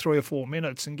ground for 3 or 4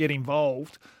 minutes and get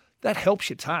involved, that helps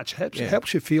you touch,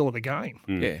 helps you feel the game.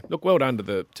 Yeah, look, well done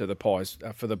to the Pies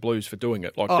for the Blues for doing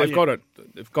it. Like they've got it.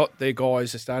 They've got their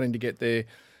guys are starting to get their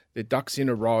ducks in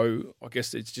a row. I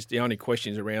guess it's just the only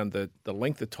question is around the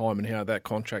length of time and how that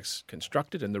contract's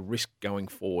constructed and the risk going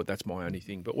forward. That's my only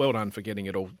thing. But well done for getting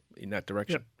it all in that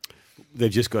direction. Yep.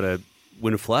 They've just got to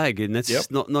win a flag, and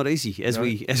that's not easy, as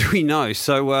we know.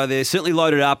 So they're certainly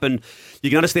loaded up, and you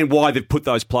can understand why they've put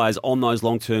those players on those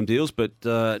long-term deals. But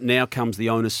now comes the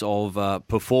onus of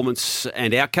performance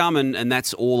and outcome, and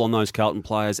that's all on those Carlton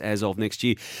players as of next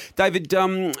year. David,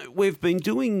 we've been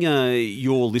doing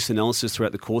your list analysis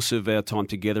throughout the course of our time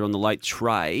together on the late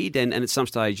trade, and at some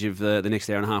stage of the next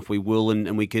hour and a half we will,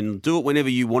 and we can do it whenever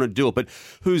you want to do it. But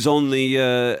who's on the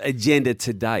agenda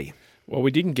today? Well,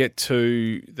 we didn't get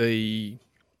to the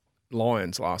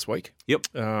Lions last week. Yep.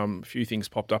 A few things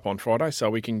popped up on Friday, so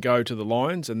we can go to the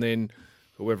Lions and then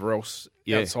whoever else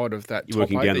outside of that top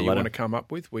 8 that you want to come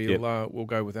up with, we'll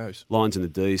go with those. Lions and the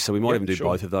D's, so we might even do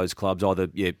both of those clubs, either,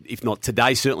 if not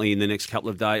today, certainly in the next couple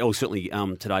of days, or certainly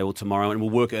today or tomorrow, and we'll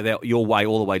work it out your way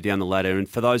all the way down the ladder. And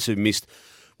for those who missed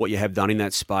what you have done in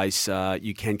that space,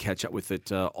 you can catch up with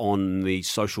it on the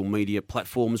social media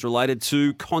platforms related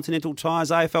to Continental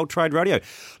Tires AFL Trade Radio.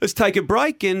 Let's take a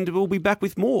break and we'll be back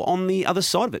with more on the other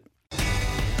side of it.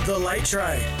 The Late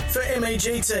Trade for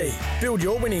MEGT. Build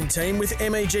your winning team with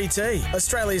MEGT,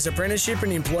 Australia's apprenticeship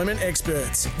and employment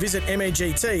experts. Visit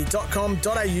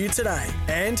MEGT.com.au today.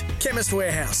 And Chemist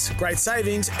Warehouse. Great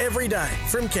savings every day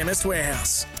from Chemist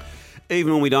Warehouse.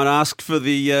 Even when we don't ask for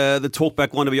the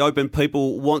talkback line to be open,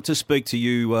 people want to speak to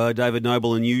you, David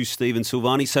Noble, and you, Stephen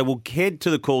Silvani. So we'll head to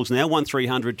the calls now,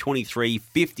 1300 23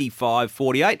 55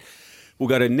 48. We'll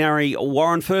go to Narry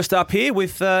Warren first up here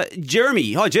with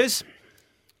Jeremy. Hi, Jez.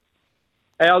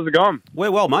 Hey, how's it going?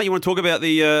 We're well, mate. You want to talk about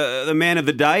the man of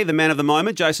the day, the man of the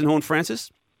moment, Jason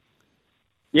Horne-Francis?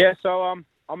 Yeah, so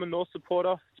I'm a North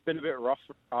supporter. It's been a bit rough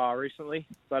recently.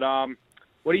 But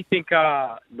what do you think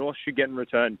North should get in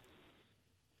return?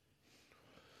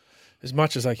 As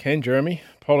much as I can, Jeremy.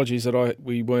 Apologies that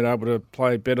we weren't able to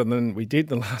play better than we did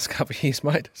the last couple of years,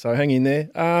 mate. So hang in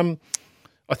there.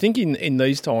 I think in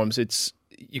these times,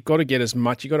 you've got to get as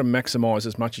much, you've got to maximise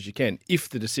as much as you can if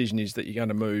the decision is that you're going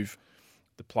to move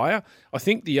the player. I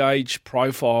think the age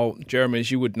profile, Jeremy, as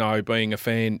you would know, being a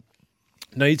fan,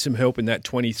 needs some help in that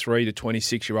 23 to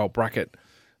 26-year-old bracket.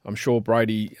 I'm sure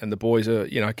Brady and the boys are,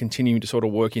 continuing to sort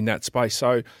of work in that space.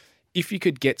 So if you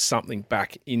could get something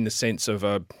back in the sense of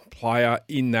a player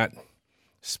in that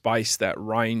space, that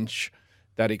range,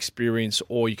 that experience,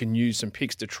 or you can use some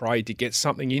picks to trade to get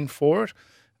something in for it.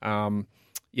 I've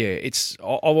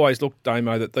always looked,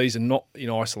 Damo, that these are not in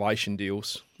isolation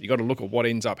deals. You got to look at what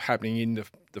ends up happening in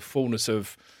the fullness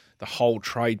of the whole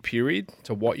trade period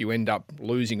to what you end up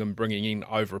losing and bringing in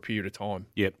over a period of time.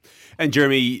 Yep. And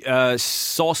Jeremy,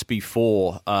 Sauce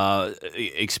before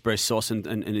expressed Sauce, and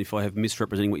if I have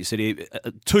misrepresenting what you said here,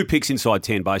 2 picks inside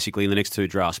 10 basically in the next 2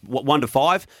 drafts, 1 to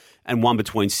 5 and 1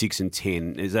 between 6 and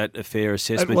 10. Is that a fair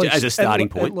assessment as a starting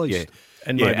point? At least. Yeah.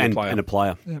 And a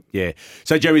player. Yep. Yeah.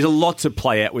 So, Jeremy, there's a lot to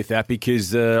play out with that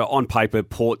because on paper,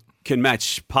 Port can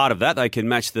match part of that. They can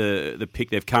match the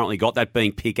pick they've currently got, that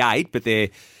being pick 8, but they're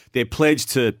pledged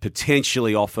to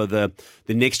potentially offer the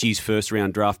next year's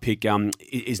first-round draft pick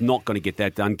is not going to get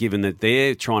that done, given that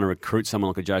they're trying to recruit someone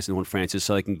like a Jason Horne-Francis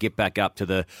so they can get back up to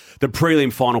the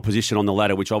prelim final position on the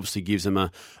ladder, which obviously gives them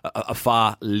a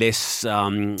far less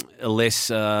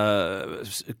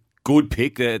good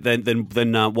pick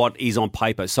than what is on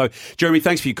paper. So, Jeremy,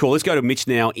 thanks for your call. Let's go to Mitch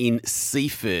now in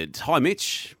Seaford. Hi,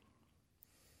 Mitch.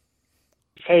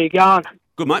 How you going?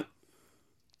 Good, mate.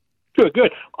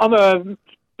 Good. I'm a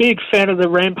big fan of the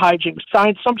rampaging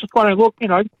Saints. I'm just wondering, look,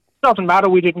 it doesn't matter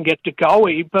we didn't get De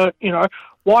Goey, but,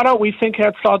 why don't we think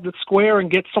outside the square and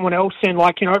get someone else in,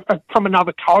 like, from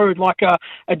another code, like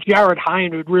a Jared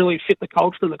Hayne who'd really fit the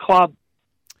culture of the club?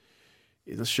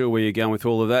 Not sure where you're going with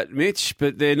all of that, Mitch,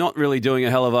 but they're not really doing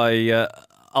a hell of a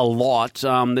lot.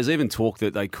 There's even talk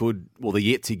that they're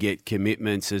yet to get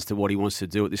commitments as to what he wants to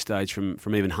do at this stage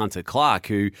from even Hunter Clark,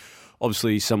 who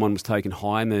obviously someone was taken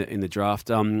high in the draft.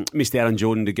 Missed out on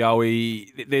Jordan De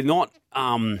Goey. They're not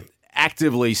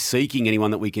actively seeking anyone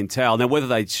that we can tell. Now, whether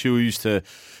they choose to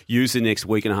use the next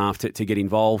week and a half to get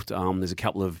involved, there's a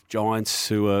couple of Giants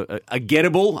who are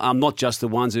gettable, not just the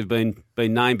ones who've been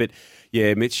named, but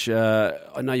yeah, Mitch,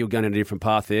 I know you're going down a different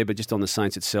path there, but just on the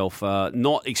Saints itself,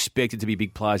 not expected to be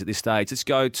big players at this stage. Let's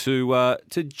go to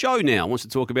Joe now. Wants to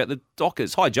talk about the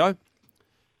Dockers. Hi, Joe.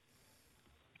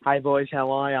 Hey, boys. How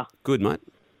are you? Good, mate.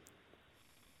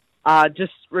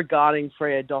 Just regarding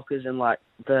Freo Dockers and, like,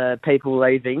 the people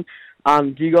leaving,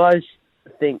 do you guys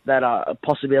think that a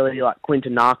possibility like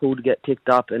Quinton Narkle to get picked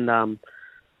up and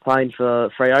playing for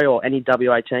Freo or any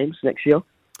WA teams next year?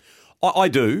 I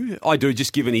do,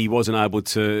 just given he wasn't able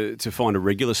to find a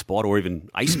regular spot or even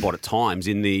a spot at times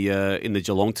in the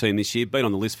Geelong team this year. Been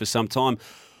on the list for some time.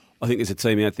 I think there's a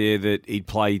team out there that he'd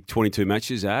play 22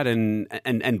 matches at, and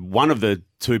one of the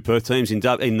two Perth teams in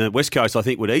the West Coast I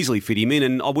think would easily fit him in,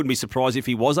 and I wouldn't be surprised if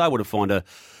he was able to find a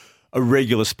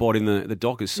regular spot in the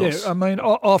Dockers. Sauce. Yeah, I mean,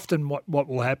 often what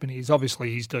will happen is obviously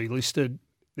he's delisted.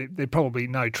 There probably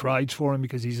no trades for him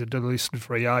because he's a delisted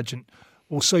free agent.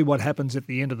 We'll see what happens at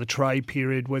the end of the trade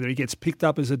period, whether he gets picked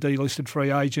up as a delisted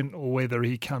free agent or whether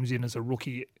he comes in as a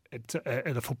rookie at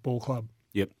a football club.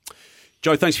 Yep.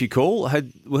 Joe, thanks for your call.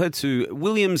 We'll head to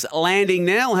Williams Landing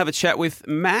now. We'll have a chat with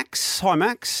Max. Hi,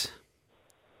 Max.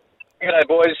 G'day,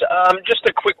 boys. Just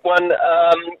a quick one.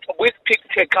 With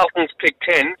Carlton's pick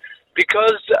 10,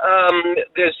 because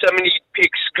there's so many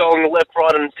picks going left,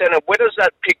 right and centre, where does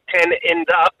that pick 10 end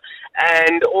up?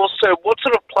 And also, what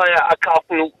sort of player are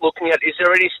Carlton looking at? Is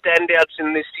there any standouts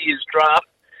in this year's draft?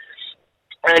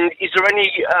 And is there any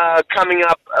coming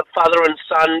up father and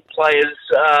son players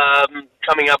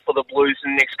coming up for the Blues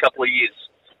in the next couple of years?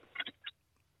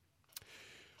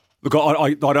 Look,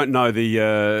 I don't know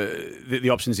the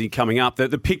options in coming up.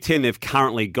 The pick 10 they've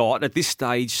currently got at this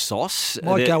stage, Sauce.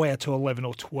 Might go out to 11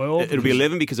 or 12. It'll be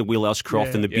 11 because of Will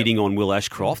Ashcroft and the bidding on Will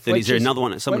Ashcroft. Then is there another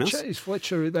one? Someone else? Is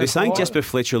Fletcher They're saying Jasper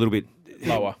Fletcher a little bit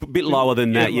lower, a bit lower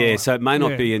than that. Yeah, so it may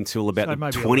not be until about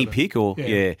the 20 pick or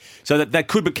So that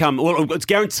could become. Well, it's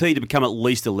guaranteed to become at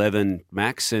least 11,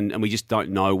 Max, and we just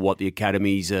don't know what the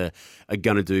academies are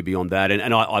going to do beyond that.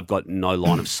 And I've got no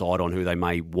line of sight on who they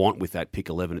may want with that pick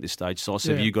 11 at this stage. Sauce,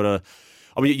 have you got a?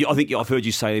 I mean, I think I've heard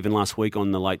you say even last week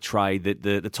on the late trade that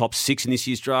the top 6 in this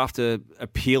year's draft are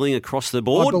appealing across the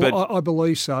board. I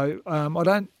believe so. I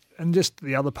don't. And just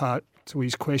the other part to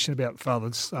his question about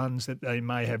father's sons that they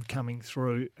may have coming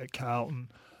through at Carlton.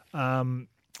 I'm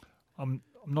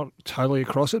not totally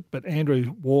across it, but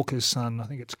Andrew Walker's son, I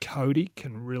think it's Cody,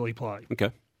 can really play. Okay.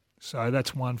 So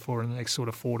that's one for in the next sort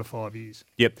of 4 to 5 years.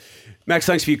 Yep. Max,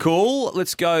 thanks for your call.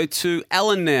 Let's go to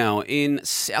Alan now in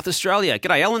South Australia.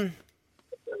 G'day, Alan.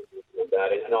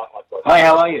 Hi,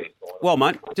 how are you? Well,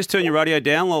 mate, just turn your radio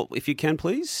down, if you can,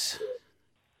 please.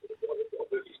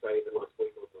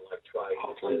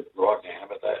 Right now, how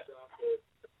about that?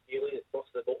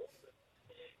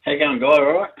 How you going, Guy?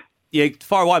 All right? Yeah,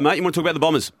 fire away, mate. You want to talk about the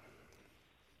Bombers?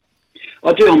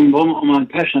 I do. I'm a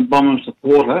passionate Bombers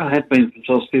supporter. I have been since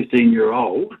I was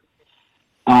 15-year-old.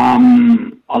 I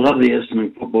love the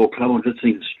Essendon Football Club. I just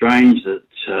think it's strange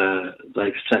that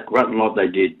they've sacked Rutten like they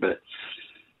did. But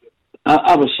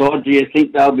other side, do you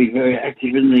think they'll be very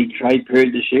active in the trade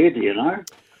period this year? Do you know?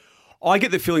 I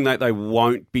get the feeling that they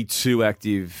won't be too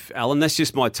active, Alan. That's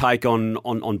just my take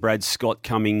on Brad Scott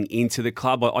coming into the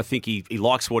club. I think he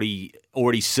likes what he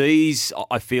already sees.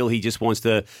 I feel he just wants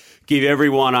to give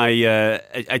everyone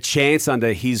a chance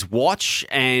under his watch,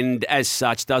 and as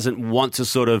such doesn't want to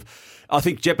sort of, I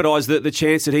think, jeopardise the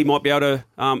chance that he might be able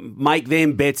to make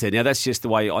them better. Now, that's just the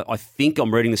way I think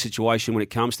I'm reading the situation when it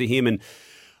comes to him. And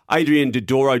Adrian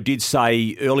Dodoro did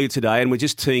say earlier today, and we're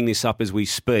just teeing this up as we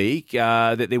speak,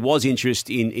 that there was interest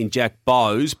in Jack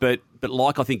Bowes, but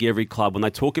like I think every club, when they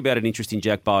talk about an interest in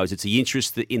Jack Bowes, it's the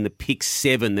interest in the pick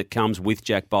 7 that comes with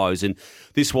Jack Bowes. And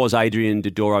this was Adrian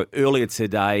Dodoro earlier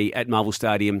today at Marvel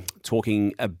Stadium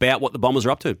talking about what the Bombers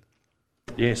are up to.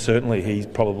 Yeah, certainly. He's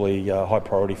probably a high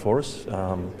priority for us.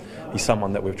 He's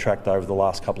someone that we've tracked over the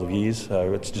last couple of years,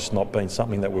 so it's just not been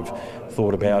something that we've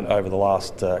thought about over the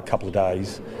last couple of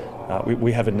days.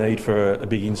 We have a need for a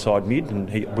big inside mid, and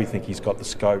we think he's got the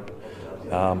scope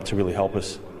to really help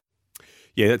us.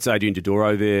 Yeah, that's Adrian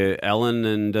Dodoro there, Alan.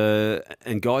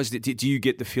 And guys, do you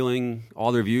get the feeling,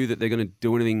 either of you, that they're going to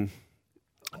do anything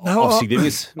of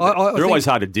significance? They're always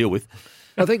hard to deal with.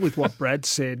 I think with what Brad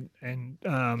said and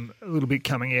a little bit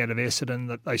coming out of Essendon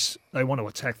that they want to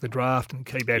attack the draft and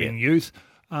keep adding youth.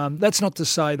 That's not to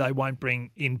say they won't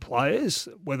bring in players,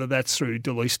 whether that's through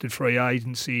delisted free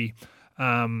agency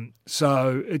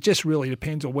So it just really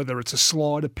depends on whether it's a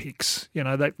slider picks.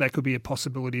 That could be a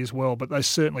possibility as well. But they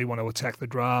certainly want to attack the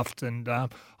draft, and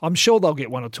I'm sure they'll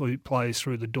get one or two players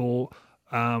through the door,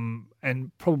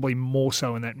 and probably more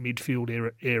so in that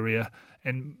midfield area.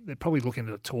 And they're probably looking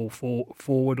at a tall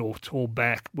forward or tall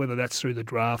back, whether that's through the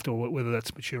draft or whether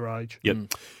that's mature age.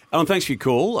 Yep. Alan, thanks for your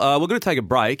call. We're going to take a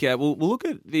break. We'll look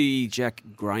at the Jack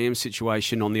Graham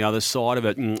situation on the other side of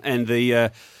it, and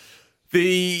the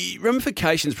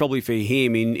ramifications probably for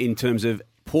him in terms of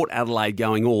Port Adelaide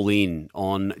going all in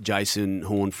on Jason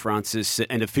Horne-Francis,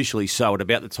 and officially so at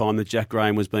about the time that Jack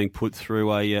Graham was being put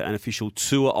through an official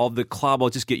tour of the club. I'll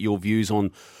just get your views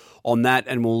on that,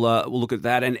 and we'll look at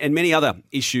that and many other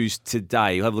issues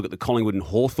today. We'll have a look at the Collingwood and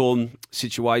Hawthorn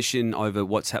situation over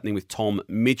what's happening with Tom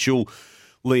Mitchell.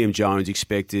 Liam Jones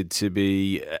expected to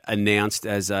be announced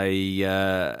as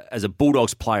a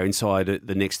Bulldogs player inside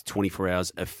the next 24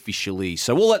 hours officially.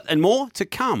 So all that and more to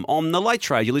come on The Late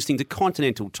Trade. You're listening to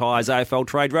Continental Tires, AFL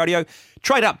Trade Radio.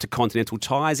 Trade up to Continental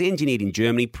Tires, engineered in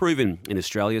Germany, proven in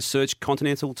Australia. Search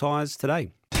Continental Tires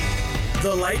today.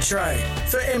 The Late Trade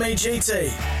for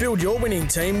MEGT. Build your winning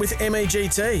team with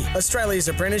MEGT, Australia's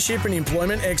apprenticeship and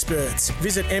employment experts.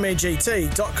 Visit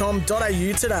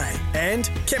MEGT.com.au today. And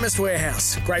Chemist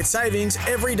Warehouse. Great savings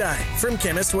every day from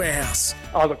Chemist Warehouse.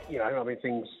 Oh, look,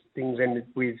 things ended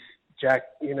with Jack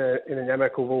in an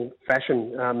amicable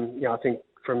fashion. I think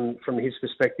from his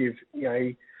perspective,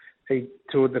 he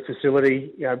toured the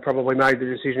facility, probably made the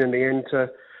decision in the end to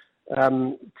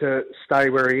stay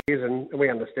where he is, and we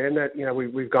understand that.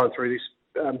 We've gone through this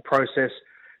process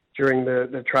during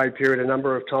the trade period a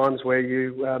number of times where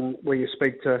you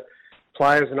speak to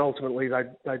players and ultimately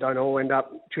they don't all end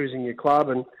up choosing your club,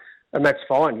 and that's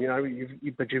fine.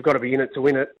 But you've got to be in it to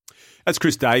win it. That's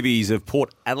Chris Davies of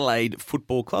Port Adelaide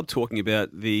Football Club talking about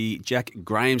the Jack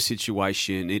Graham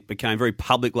situation. It became very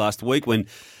public last week when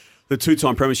the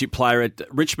two-time premiership player at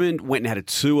Richmond went and had a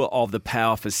tour of the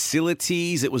Power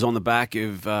facilities. It was on the back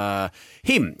of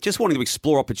him just wanting to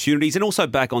explore opportunities, and also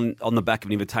back on the back of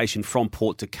an invitation from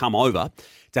Port to come over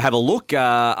to have a look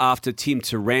after Tim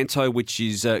Taranto, which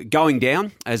is going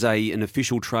down as an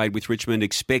official trade with Richmond.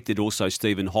 Expected also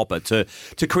Stephen Hopper to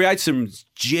create some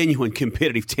genuine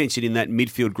competitive tension in that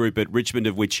midfield group at Richmond,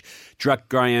 of which Jack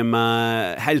Graham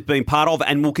has been part of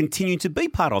and will continue to be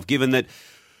part of, given that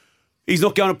he's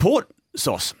not going to Port,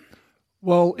 Sauce.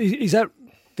 Well, did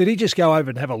he just go over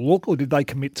and have a look, or did they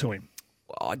commit to him?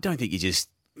 Well, I don't think you just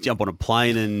jump on a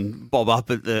plane and bob up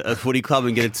at a footy club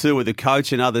and get a tour with the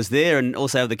coach and others there, and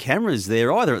also have the cameras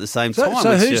there either at the same time.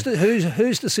 So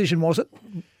whose decision was it?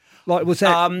 Like, was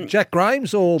that Jack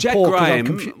Graham's or Jack Paul?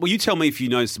 Graham? Well, you tell me if you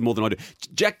know more than I do.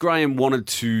 Jack Graham wanted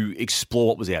to explore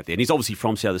what was out there, and he's obviously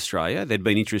from South Australia. There'd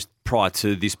been interest prior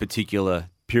to this particular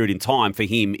period in time for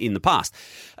him in the past.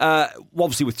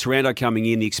 Obviously, with Taranto coming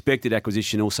in, the expected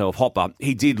acquisition also of Hopper,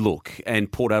 he did look,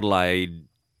 and Port Adelaide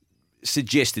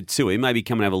suggested to him, maybe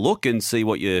come and have a look and see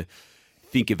what you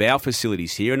think of our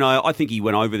facilities here. And I think he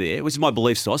went over there, which is my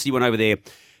belief, Sauce. He went over there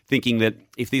thinking that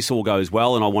if this all goes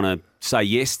well and I want to say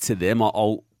yes to them,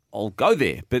 I'll go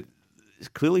there. But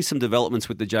clearly some developments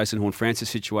with the Jason Horne-Francis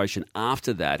situation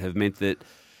after that have meant that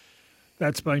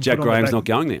that's been Jack Graham's not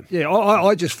going there. Yeah,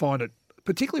 I just find it,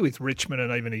 particularly with Richmond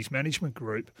and even his management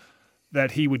group,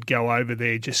 that he would go over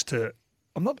there just to.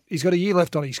 He's got a year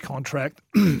left on his contract.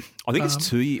 I think it's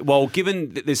 2 years. Well,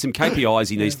 given that there's some KPIs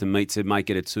he needs to meet to make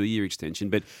it a 2-year extension,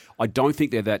 but I don't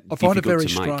think they're that difficult to make. I find it very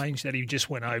strange that he just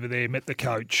went over there, met the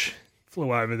coach,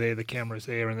 flew over there, the camera's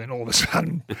there, and then all of a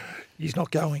sudden he's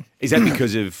not going. Is that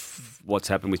because of what's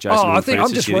happened with Jason Horne-Francis? I think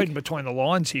I'm just reading between the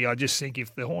lines here. I just think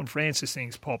if the Horne-Francis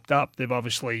thing's popped up, they've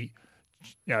obviously,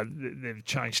 they've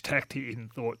changed tact here and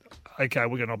thought, okay,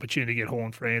 we've got an opportunity to get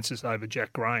Horne-Francis over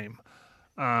Jack Graham.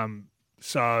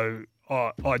 So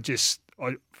I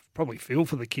probably feel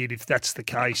for the kid if that's the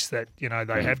case, that they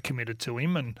have committed to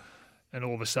him and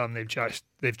all of a sudden they've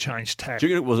changed tact. Do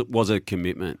you think it was a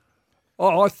commitment?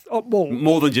 Well,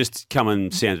 more than just come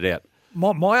and sound it out.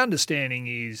 My understanding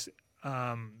is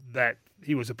that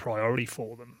he was a priority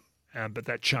for them, but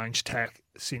that changed tack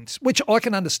since, which I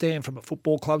can understand from a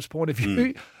football club's point of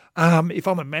view. If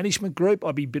I'm a management group,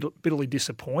 I'd be bitterly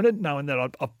disappointed knowing that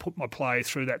I've put my player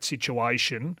through that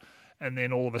situation. And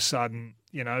then all of a sudden,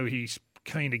 he's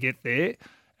keen to get there,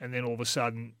 and then all of a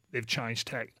sudden they've changed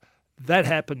tack. That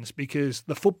happens because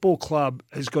the football club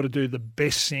has got to do the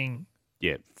best thing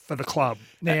for the club.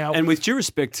 Now, and with due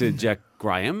respect to Jack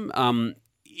Graham,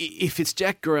 if it's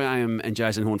Jack Graham and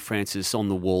Jason Horne-Francis on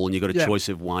the wall and you've got a choice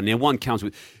of one, now one comes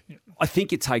with... I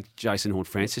think you take Jason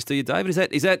Horne-Francis, do you, David?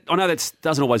 Is that? I know that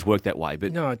doesn't always work that way,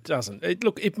 but no, it doesn't.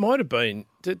 It might have been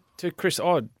to Chris.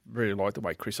 I really like the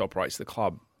way Chris operates the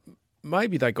club.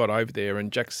 Maybe they got over there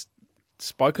and Jack's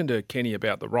spoken to Kenny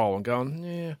about the role and going,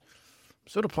 yeah, I'm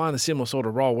sort of playing a similar sort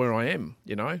of role where I am.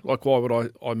 Like why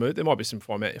would I move? There might be some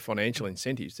financial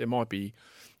incentives. There might be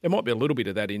a little bit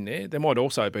of that in there. There might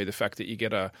also be the fact that you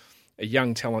get a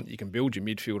young talent you can build your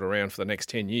midfield around for the next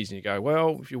 10 years, and you go,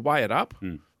 well, if you weigh it up.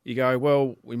 You go,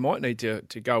 well, we might need to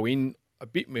go in a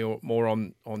bit more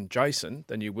on Jason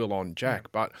than you will on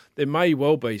Jack. But there may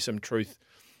well be some truth,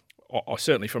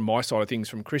 certainly from my side of things,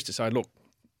 from Chris to say, look,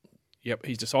 yep,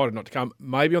 he's decided not to come.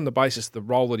 Maybe on the basis of the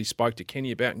role that he spoke to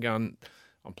Kenny about and going,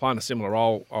 I'm playing a similar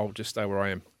role, I'll just stay where I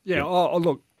am. Yeah,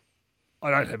 look, I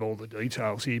don't have all the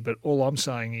details here, but all I'm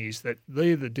saying is that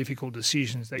they're the difficult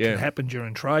decisions that can happen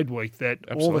during trade week, that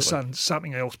all of a sudden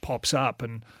something else pops up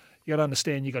and you got to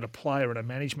understand you've got a player and a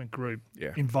management group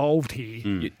involved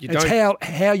here. It's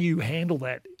how you handle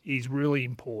that is really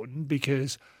important,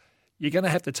 because you're going to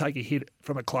have to take a hit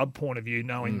from a club point of view,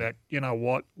 knowing that, you know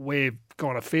what, we've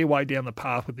gone a fair way down the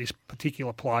path with this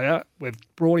particular player. We've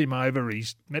brought him over.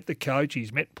 He's met the coach.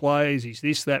 He's met players. He's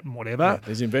this, that, and whatever. Yeah,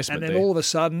 there's investment and then all of a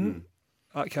sudden,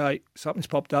 okay, something's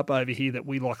popped up over here that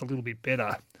we like a little bit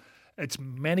better. It's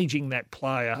managing that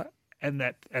player and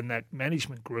that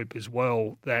management group as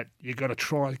well, that you've got to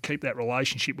try and keep that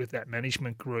relationship with that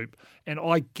management group. And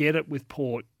I get it with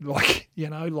Port. Like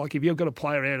if you've got a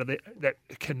player out of there that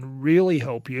can really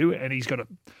help you and he's got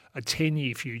a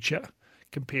 10-year future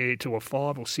compared to a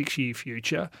 5 or 6 year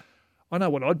future, I know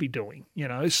what I'd be doing,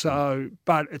 So,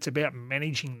 but it's about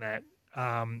managing that.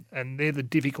 And they're the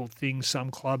difficult things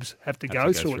some clubs have to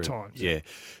go through at times. Yeah.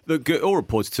 Look, all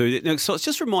reports too. Now, so let's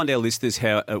just remind our listeners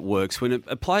how it works. When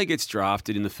a player gets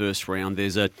drafted in the first round,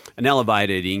 there's an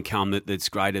elevated income that's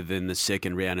greater than the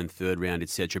second round and third round,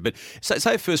 etc. But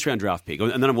say a first round draft pick, and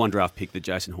the number one draft pick that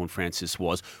Jason Horne-Francis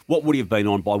was, what would he have been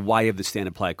on by way of the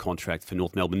standard player contract for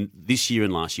North Melbourne this year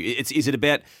and last year? Is it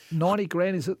about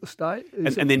 $90,000? Is it the state?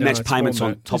 And then match payments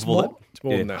on top of all that? It's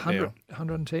more than that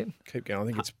 110? Keep going. I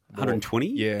think it's 120?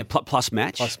 Yeah. Plus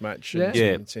match? Plus match.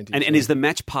 Yeah. And is the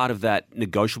match part of that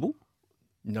negotiable?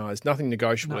 No, there's nothing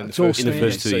negotiable in the first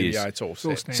 2 years. Yeah, it's all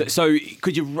set. So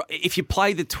could you, if you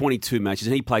play the 22 matches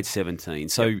and he played 17,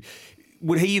 so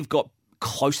would he have got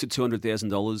close to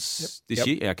 $200,000 this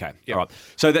year? Okay. All right.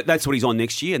 So that's what he's on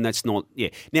next year, and that's not. Yeah.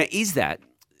 Now, is that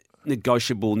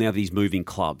negotiable now that he's moving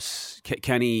clubs?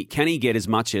 Can he get as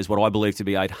much as what I believe to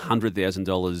be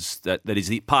 $800,000 that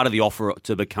is part of the offer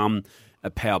to become a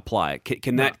power player?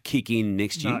 Can that kick in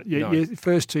next year? No. Your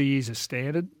first 2 years are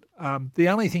standard. The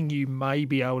only thing you may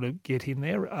be able to get in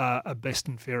there are best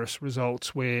and fairest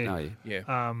results where,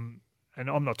 and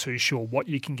I'm not too sure what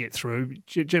you can get through.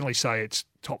 Generally say it's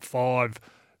top 5.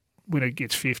 When it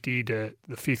gets 50 to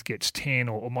the 5th gets 10,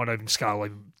 or might even scale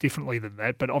even differently than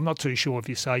that. But I'm not too sure if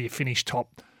you say you finish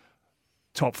top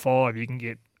 5, you can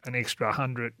get an extra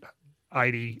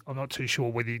 180. I'm not too sure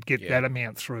whether you'd get that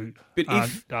amount through,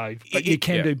 Dave. But you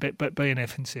can do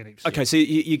B&F incentives. Okay, so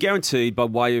you're guaranteed by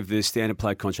way of the standard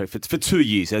player contract for 2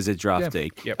 years as a draftee.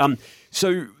 Yep.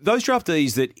 So those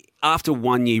draftees that after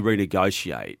 1 year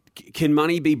renegotiate, can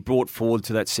money be brought forward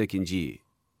to that second year?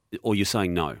 Or you're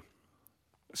saying no?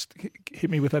 Hit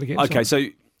me with that again. Okay,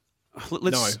 sorry. so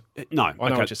let's... No. I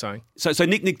know what you're saying. So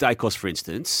Nick Dacos, for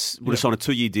instance, would have signed a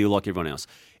 2-year deal like everyone else.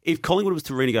 If Collingwood was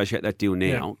to renegotiate that deal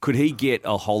now, could he get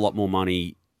a whole lot more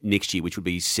money next year, which would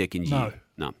be his second year?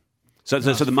 No. So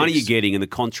the money you're getting and the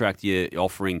contract you're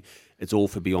offering, it's all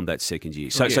for beyond that second year.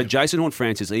 So Jason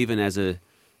Horne-Francis, even as a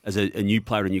new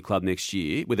player at a new club next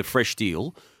year, with a fresh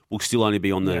deal, will still only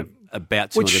be on the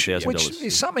about $200,000. Which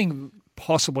is something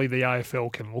possibly the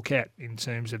AFL can look at in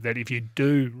terms of that. If you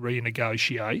do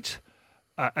renegotiate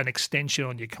an extension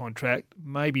on your contract,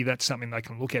 maybe that's something they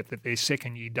can look at, that their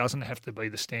second year doesn't have to be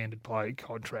the standard player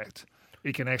contract.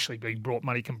 It can actually be brought,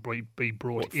 money can be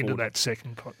brought into that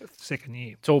second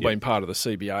year. It's all been part of the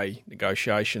CBA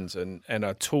negotiations and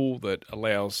a tool that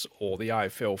allows, or the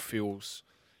AFL feels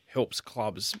helps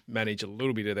clubs manage a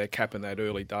little bit of their cap in that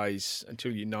early days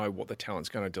until you know what the talent's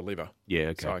going to deliver. Yeah,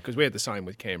 okay. So, because we had the same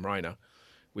with Cam Rayner,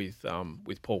 with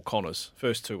Paul Connors.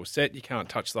 First 2 were set, you can't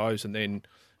touch those, and then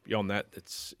beyond that,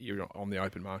 you're on the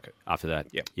open market. After that,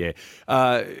 yeah.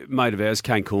 Mate of ours,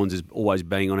 Kane Corns, is always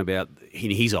banging on about,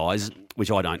 in his eyes,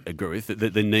 which I don't agree with,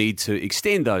 the need to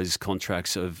extend those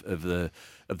contracts of the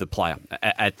player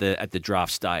at the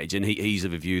draft stage, and he's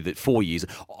of a view that 4 years.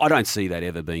 I don't see that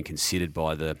ever being considered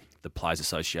by the Players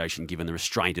Association, given the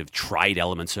restraint of trade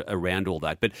elements around all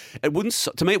that. But it wouldn't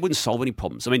solve any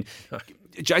problems. I mean,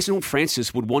 Jason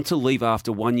Horne-Francis would want to leave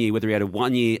after 1 year, whether he had a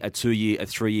 1 year, a 2 year, a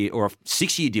 3 year, or a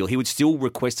 6 year deal. He would still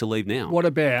request to leave now. What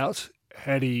about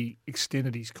had he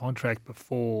extended his contract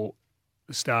before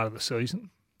the start of the season?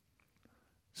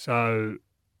 So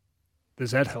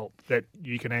does that help that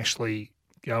you can actually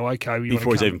go, okay,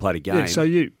 before he's even played a game? Yeah, so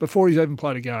before he's even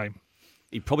played a game.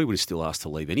 He probably would have still asked to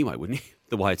leave anyway, wouldn't he?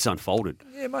 The way it's unfolded.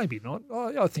 Yeah, maybe not.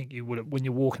 I think you would have, when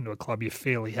you walk into a club, you're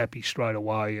fairly happy straight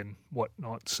away and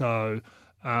whatnot. So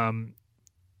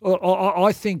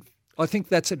I think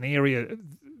that's an area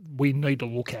we need to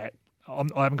look at. I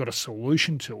haven't got a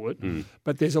solution to it,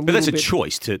 but there's a little bit. But that's a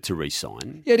choice to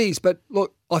re-sign. Yeah, it is, but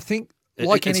look, I think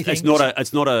anything, it's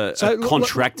not a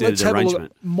contracted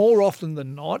arrangement. More often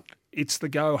than not, it's the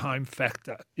go-home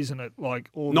factor, isn't it? Like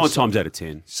 9 times out of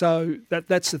 10. So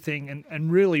that's the thing,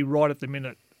 and really right at the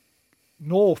minute,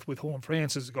 North with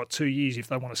Horne-Francis has got 2 years if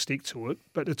they want to stick to it,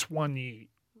 but it's 1 year,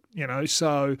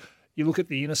 So you look at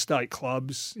the interstate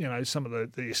clubs, some of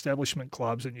the establishment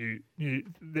clubs, and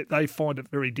they find it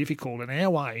very difficult. And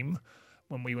our aim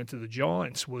when we went to the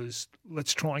Giants was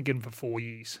let's try and get them for 4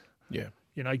 years. Yeah.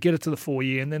 Get it to the 4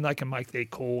 year, and then they can make their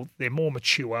call. They're more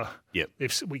mature. Yep.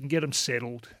 We can get them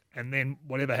settled, and then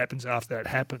whatever happens after that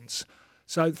happens.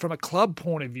 So from a club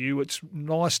point of view, it's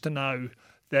nice to know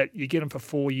that you get them for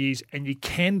 4 years and you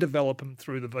can develop them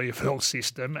through the VFL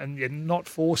system, and you're not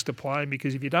forced to play them,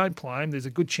 because if you don't play them, there's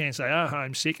a good chance they are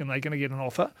homesick and they're going to get an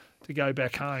offer to go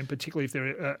back home, particularly if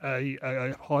they're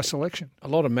a high selection. A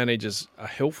lot of managers are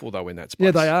helpful, though, in that space.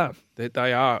 Yeah, they are.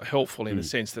 They are helpful in the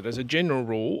sense that, as a general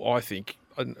rule, I think,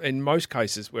 in most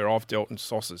cases where I've dealt in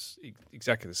sauces,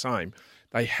 exactly the same,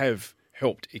 they have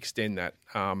helped extend that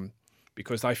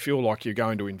because they feel like you're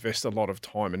going to invest a lot of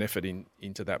time and effort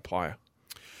into that player.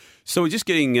 So we're just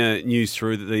getting news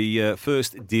through that the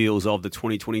first deals of the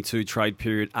 2022 trade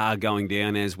period are going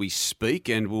down as we speak,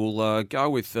 and we'll go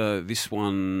with this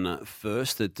one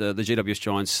first, that the GWS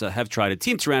Giants have traded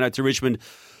Tim Taranto to Richmond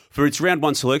for its round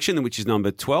 1 selection, which is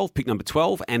pick number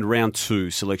 12, and round 2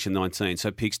 selection 19.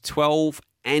 So picks 12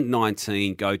 and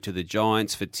 19 go to the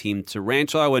Giants for Tim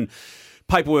Taranto, and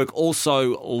paperwork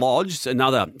also lodged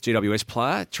another GWS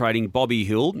player trading Bobby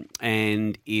Hill,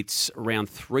 and it's round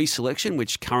 3 selection,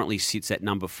 which currently sits at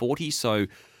number 40. So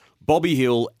Bobby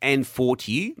Hill and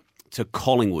 40 to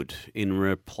Collingwood in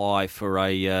reply for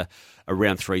a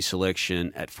round 3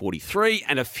 selection at 43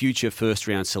 and a future first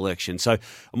round selection. So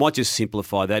I might just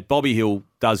simplify that. Bobby Hill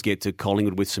does get to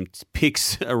Collingwood with some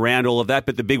picks around all of that,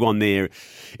 but the big one there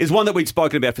is one that we'd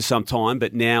spoken about for some time,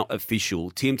 but now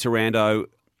official. Tim Taranto,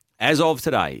 as of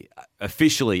today,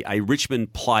 officially a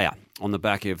Richmond player on the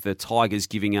back of the Tigers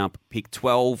giving up pick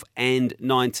 12 and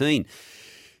 19.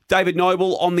 David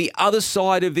Noble, on the other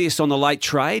side of this, on the late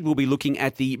trade, we'll be looking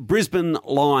at the Brisbane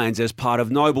Lions as part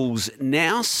of Noble's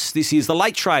Nous. This is the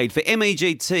late trade for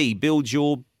MEGT. Build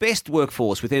your best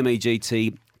workforce with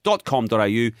MEGT.com.au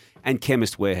and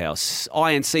Chemist Warehouse.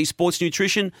 INC Sports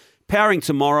Nutrition, powering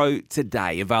tomorrow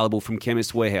today. Available from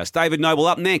Chemist Warehouse. David Noble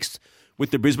up next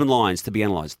with the Brisbane Lions to be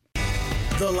analysed.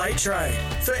 The Late Trade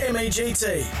for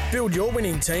MEGT. Build your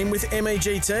winning team with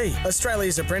MEGT,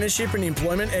 Australia's apprenticeship and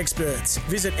employment experts.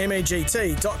 Visit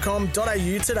MEGT.com.au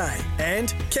today.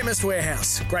 And Chemist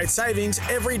Warehouse. Great savings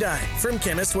every day from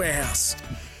Chemist Warehouse.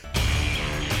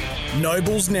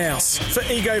 Noble's Nous for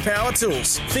Ego Power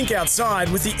Tools. Think outside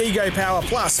with the Ego Power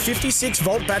Plus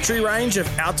 56-volt battery range of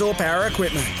outdoor power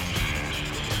equipment.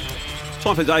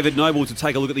 Time for David Noble to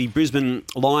take a look at the Brisbane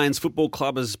Lions Football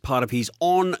Club as part of his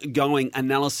ongoing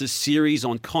analysis series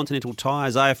on Continental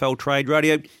Tires AFL Trade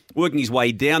Radio. Working his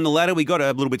way down the ladder. We got a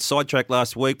little bit sidetracked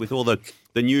last week with all the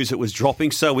news that was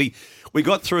dropping. So we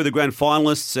got through the grand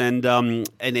finalists and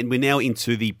then we're now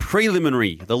into the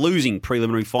losing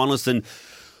preliminary finalists. And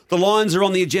the Lions are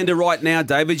on the agenda right now,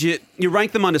 David. You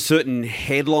rank them under certain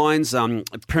headlines.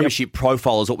 Premiership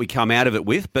profile is what we come out of it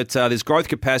with. But there's growth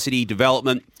capacity,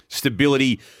 development,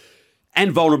 stability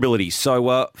and vulnerability.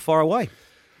 So far away.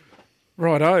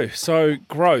 Righto. So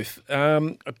growth,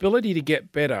 ability to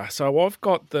get better. So I've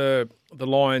got the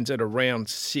Lions at around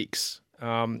 6.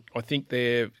 I think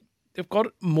they've got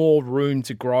more room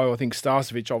to grow. I think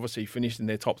Starcevic obviously finished in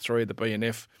their top 3 of the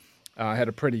BNF. Had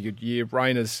a pretty good year.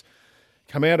 Rayner's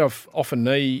come out off a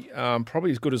knee,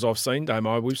 probably as good as I've seen,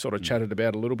 Damo. We've sort of chatted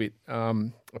about a little bit.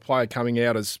 A player coming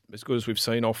out as good as we've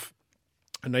seen off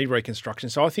a knee reconstruction.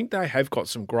 So I think they have got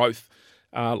some growth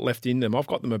left in them. I've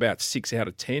got them about 6 out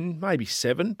of 10, maybe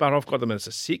 7, but I've got them as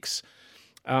a 6.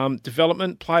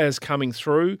 Development, players coming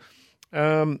through.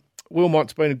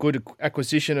 Wilmot's been a good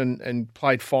acquisition and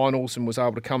played finals and was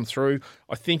able to come through.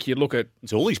 I think you look at...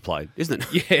 It's all he's played, isn't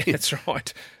it? Yeah, that's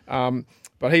right.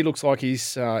 But he looks like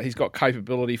he's got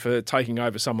capability for taking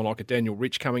over someone like a Daniel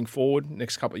Rich coming forward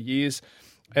next couple of years.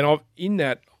 And in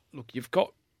that, look,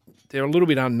 they're a little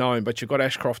bit unknown, but you've got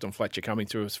Ashcroft and Fletcher coming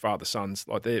through as father sons.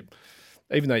 Like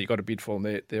even though you've got a bid for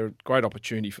them, they're a great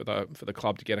opportunity for the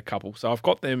club to get a couple. So I've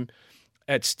got them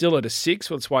still at a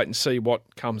 6. Let's wait and see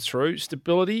what comes through.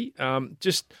 Stability,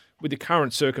 just with the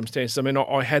current circumstances, I mean,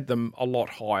 I had them a lot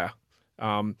higher.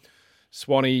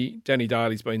 Swanee, Danny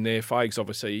Daly's been there. Fags,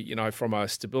 obviously, from a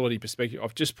stability perspective,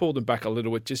 I've just pulled them back a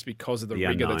little bit just because of the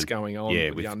rigour that's going on.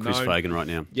 Yeah, with Chris Fagan right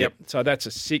now. Yep. So that's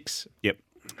a 6. Yep.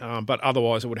 But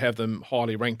otherwise, I would have them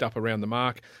highly ranked up around the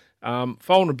mark.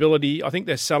 Vulnerability, I think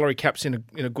their salary cap's in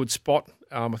a good spot.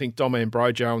 I think Dom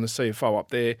Ambrogio and the CFO up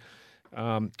there.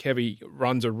 Kevy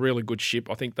runs a really good ship.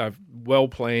 I think they've well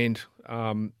planned.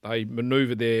 They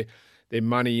manoeuvre their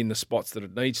money in the spots that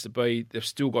it needs to be. They've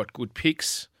still got good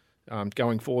picks.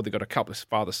 Going forward, they've got a couple of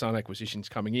father-son acquisitions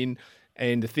coming in.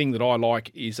 And the thing that I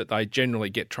like is that they generally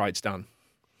get trades done.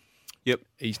 Yep.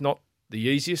 He's not the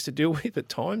easiest to deal with at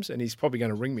times, and he's probably going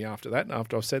to ring me after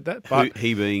I've said that. But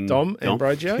he being Dom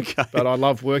Ambrogio. Okay. But I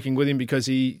love working with him because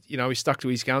he's stuck to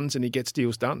his guns and he gets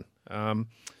deals done.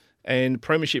 And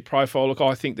premiership profile, look,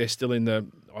 I think they're still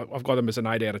I've got them as an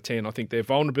 8 out of 10. I think their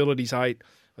vulnerability's 8.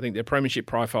 I think their premiership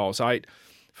profile's 8.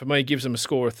 For me, it gives them a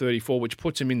score of 34, which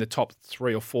puts them in the top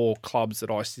 3 or 4 clubs that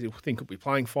I still think will be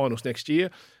playing finals next year.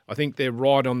 I think they're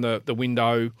right on the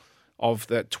window of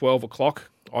that 12 o'clock.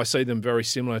 I see them very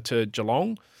similar to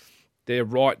Geelong. They're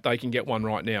right. They can get one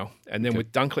right now. And then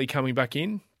with Dunkley coming back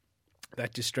in,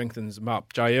 that just strengthens them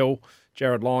up. JL,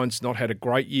 Jared Lyons, not had a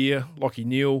great year. Lockie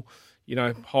Neal,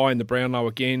 high in the Brownlow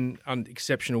again,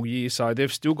 exceptional year. So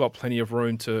they've still got plenty of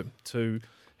room to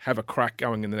have a crack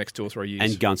going in the next 2 or 3 years.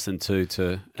 And Gunston too,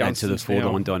 to add to the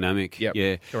forward dynamic. Yep,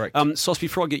 yeah, correct. Sauce,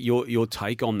 before I get your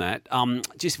take on that,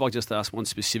 if I just ask one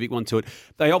specific one to it,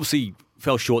 they obviously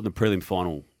fell short in the prelim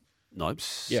final.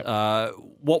 Nopes. Yep.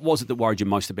 What was it that worried you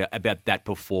most about that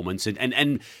performance?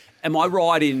 And am I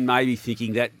right in maybe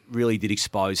thinking that really did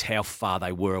expose how far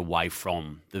they were away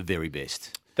from the very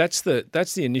best? That's the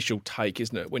initial take,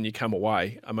 isn't it, when you come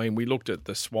away? I mean, we looked at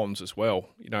the Swans as well,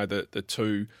 the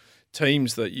two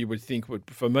teams that you would think would,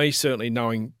 for me, certainly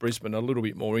knowing Brisbane a little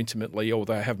bit more intimately,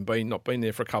 although they haven't not been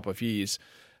there for a couple of years,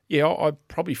 I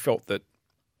probably felt that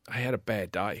they had a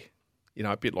bad day.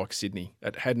 A bit like Sydney.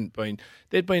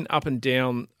 They'd been up and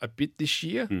down a bit this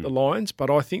year, the Lions,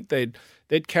 but I think they'd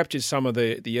captured some of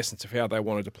the essence of how they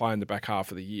wanted to play in the back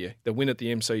half of the year. The win at the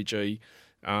MCG,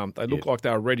 they looked like they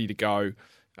were ready to go,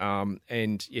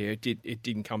 it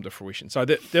didn't come to fruition. So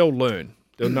they'll learn.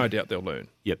 There's no doubt they'll learn.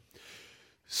 Yep.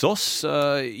 Sauce,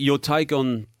 your take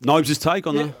on Nobes' take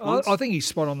on the Lions? I think he's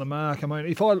spot on the mark. I mean,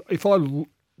 if I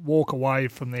walk away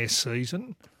from their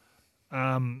season,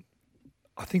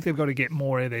 I think they've got to get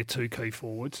more out of their 2 key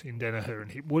forwards in Danaher and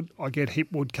Hipwood. I get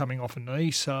Hipwood coming off a knee,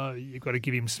 so you've got to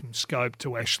give him some scope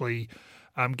to actually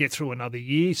get through another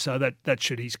year. So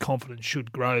his confidence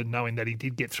should grow, knowing that he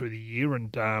did get through the year,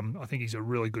 and I think he's a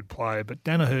really good player. But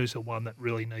Danaher's the one that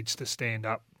really needs to stand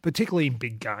up, particularly in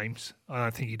big games. I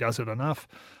don't think he does it enough.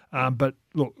 But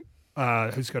look,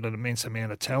 he's got an immense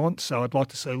amount of talent, so I'd like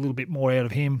to see a little bit more out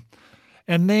of him.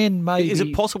 And then maybe... Is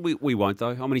it possible we won't, though?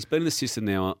 I mean, he's been in the system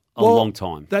now a long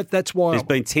time. That's why... He's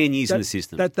been 10 years in the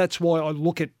system. That's why I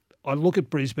look at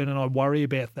Brisbane and I worry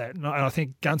about that. And I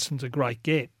think Gunston's a great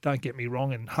get, don't get me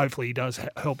wrong, and hopefully he does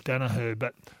help Danaher,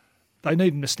 but they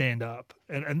need him to stand up.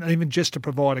 And even just to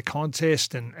provide a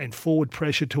contest and forward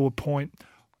pressure to a point.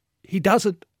 He does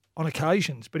it on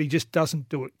occasions, but he just doesn't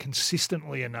do it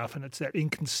consistently enough, and it's that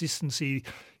inconsistency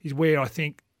is where I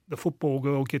think the football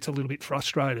girl gets a little bit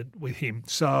frustrated with him.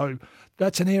 So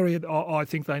that's an area that I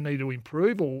think they need to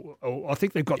improve, or I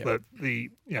think they've got they've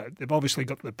obviously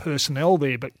got the personnel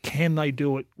there, but can they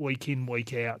do it week in,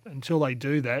 week out? Until they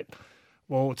do that,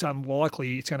 well, it's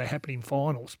unlikely it's going to happen in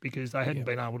finals because they hadn't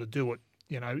been able to do it,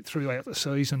 throughout the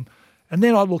season. And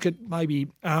then I look at maybe,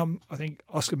 I think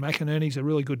Oscar McInerney's a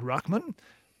really good ruckman,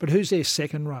 but who's their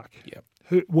second ruck?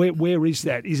 Yep. Where is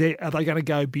that? Are they going to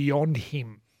go beyond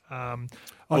him?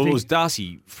 It was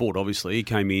Darcy Ford, obviously. He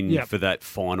came in for that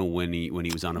final when he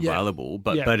was unavailable.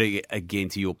 But again,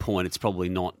 to your point, it's probably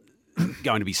not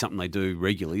going to be something they do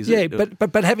regularly, is it? Yeah,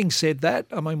 but having said that,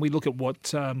 I mean, we look at what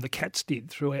the Cats did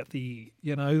throughout the,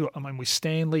 with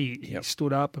Stanley, he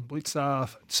stood up and blitzed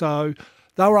off. So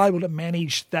they were able to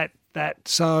manage that.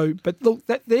 So, but look,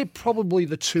 they're probably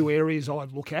the 2 areas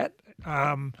I'd look at.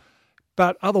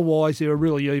 But otherwise, they're a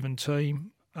really even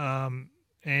team.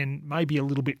 and maybe a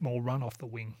little bit more run off the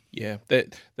wing. Yeah, the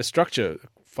structure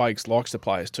Fages likes to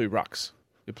play is 2 rucks.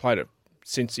 We played it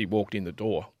since he walked in the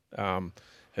door.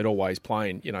 Had always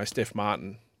playing, Steph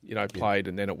Martin, played,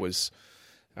 and then it was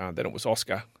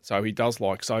Oscar. So he does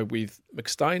like. So with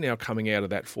McStay now coming out of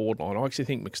that forward line, I actually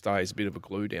think McStay is a bit of a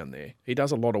glue down there. He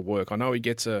does a lot of work. I know he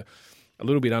gets a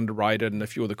little bit underrated, and a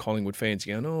few of the Collingwood fans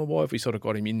are going, oh, why have we sort of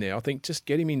got him in there? I think just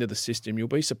get him into the system. You'll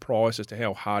be surprised as to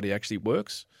how hard he actually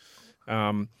works.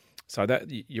 So that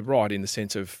you're right in the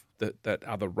sense of that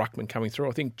other ruckman coming through.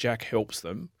 I think Jack helps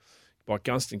them by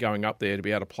Gunston going up there to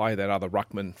be able to play that other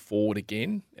ruckman forward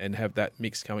again and have that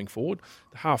mix coming forward.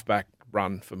 The halfback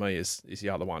run for me is the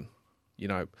other one.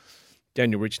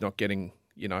 Daniel Rich not getting,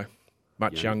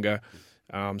 much younger.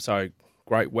 So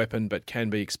great weapon, but can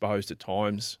be exposed at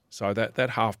times. So that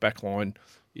half-back line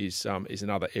is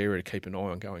another area to keep an eye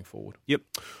on going forward. Yep.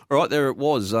 All right, there it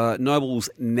was. Nobles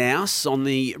Nous on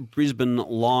the Brisbane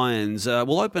Lions.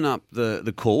 We'll open up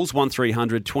the calls,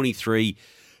 1300 23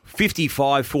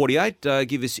 55 48.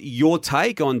 Give us your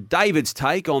take on David's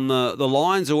take on the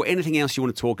Lions or anything else you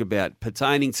want to talk about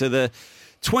pertaining to the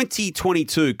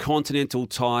 2022 Continental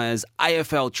Tires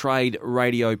AFL Trade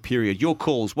Radio period. Your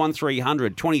calls,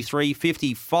 1300 23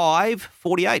 55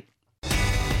 48.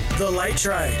 The Late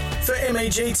Trade for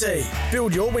MEGT.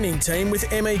 Build your winning team with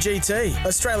MEGT,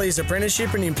 Australia's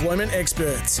apprenticeship and employment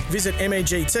experts. Visit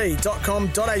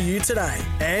MEGT.com.au today.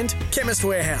 And Chemist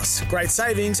Warehouse. Great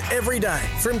savings every day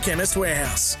from Chemist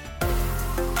Warehouse.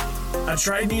 A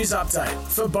trade news update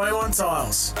for Beaumont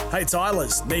Tiles. Hey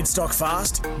Tilers, need stock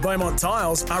fast? Beaumont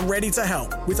Tiles are ready to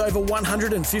help with over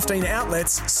 115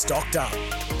 outlets stocked up.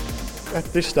 At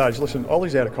this stage, listen,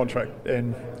 Ollie's out of contract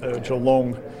and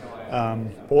Geelong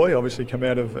boy obviously come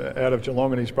out of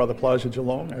Geelong and his brother plays at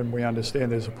Geelong, and we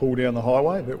understand there's a pull down the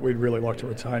highway, but we'd really like to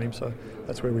retain him, so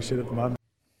that's where we sit at the moment.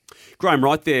 Graham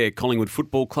Wright there, Collingwood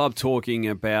Football Club, talking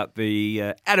about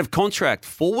the out-of-contract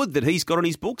forward that he's got on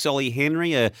his books, Ollie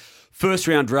Henry, a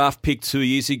first-round draft pick 2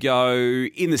 years ago,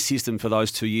 in the system for those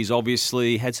 2 years,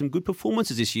 obviously. Had some good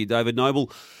performances this year, David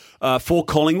Noble, for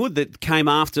Collingwood, that came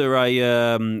after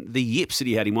the yips that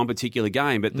he had in one particular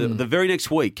game. But the very next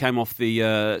week came off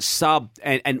the sub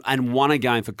and won a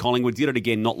game for Collingwood. Did it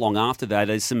again not long after that.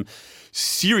 There's some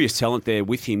serious talent there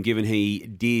with him, given he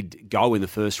did go in the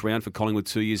first round for Collingwood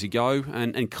 2 years ago,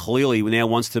 and clearly now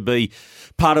wants to be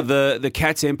part of the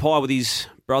Cats empire with his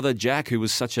brother Jack, who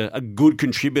was such a good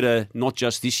contributor, not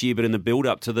just this year, but in the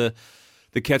build-up to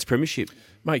the Cats premiership.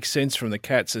 Makes sense from the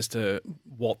Cats as to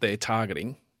what they're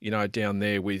targeting, down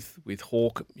there with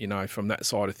Hawk, from that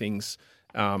side of things.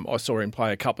 I saw him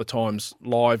play a couple of times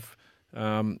live,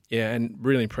 and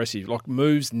really impressive. Like,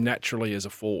 moves naturally as a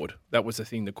forward. That was the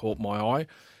thing that caught my eye.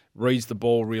 Reads the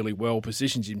ball really well,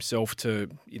 positions himself to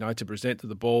present to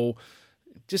the ball.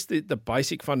 Just the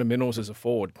basic fundamentals as a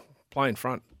forward, play in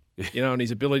front. And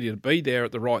his ability to be there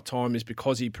at the right time is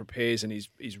because he prepares and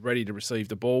he's ready to receive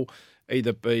the ball,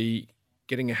 either be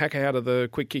getting a hack out of the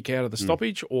quick kick out of the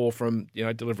stoppage or from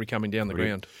delivery coming down the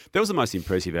ground. That was the most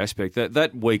impressive aspect,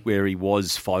 that week where he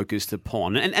was focused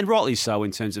upon, and rightly so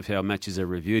in terms of how matches are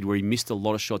reviewed, where he missed a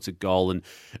lot of shots at goal and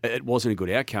it wasn't a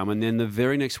good outcome. And then the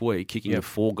very next week, kicking the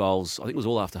 4 goals, I think it was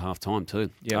all after half-time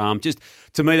too. Just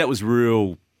to me, that was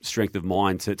real strength of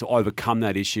mind to overcome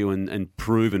that issue and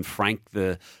prove and frank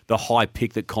the high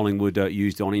pick that Collingwood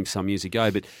used on him some years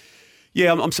ago. But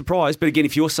yeah, I'm surprised. But again,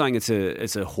 if you're saying it's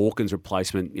a Hawkins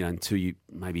replacement, until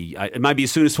maybe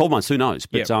as soon as 12 months, who knows?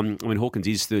 But Hawkins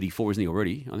is 34, isn't he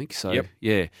already? I think so.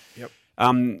 Yeah.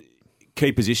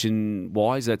 Key position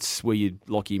wise, that's where you'd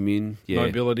lock him in. Yeah.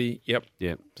 Mobility. Yep.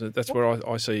 So that's where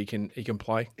I see he can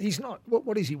play. He's not.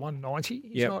 What is he?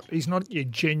 190. He's not your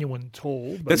genuine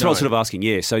tall. But that's what I was sort of asking.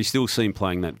 Yeah. So you still see him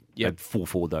playing that full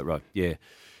forward that row. Yeah.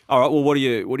 All right. Well, what do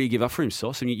you give up for him,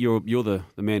 Sauce? I mean, you're the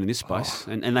man in this space,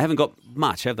 and they haven't got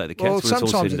much, have they? The Cats. Well, when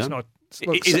sometimes it's not.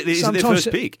 Look, is it their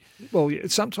first pick? Well,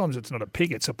 sometimes it's not a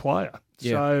pick; it's a player.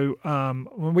 Yeah. So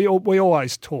we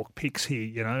always talk picks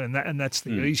here, and that's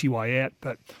the easy way out.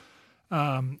 But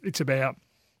it's about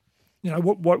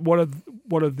what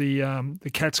have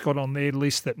the Cats got on their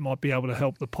list that might be able to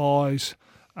help the Pies.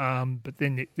 But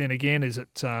then again, is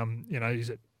it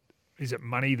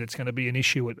money that's going to be an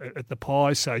issue at the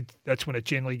Pies? So that's when it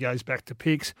generally goes back to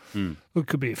picks. Look, it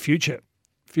could be a future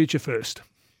first.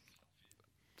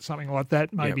 Something like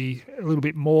that, maybe a little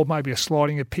bit more, maybe a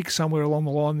sliding a pick somewhere along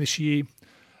the line this year.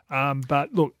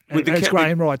 But look, as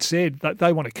Graham Wright said,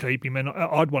 they want to keep him, and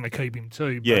I'd want to keep him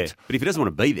too. Yeah, but if he doesn't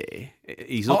want to be there,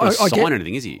 he's not going to sign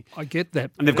anything, is he? I get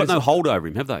that. And they've got no hold over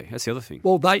him, have they? That's the other thing.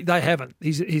 Well, they haven't.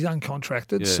 He's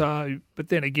uncontracted. Yeah. So, but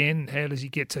then again, how does he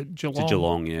get to Geelong? To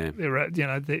Geelong, yeah.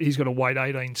 He's got to wait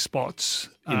 18 spots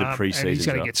in the pre-season, and he's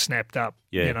going to get snapped up.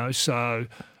 Yeah. So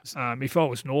if I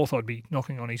was North, I'd be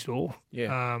knocking on his door.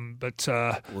 Yeah.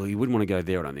 Well, you wouldn't want to go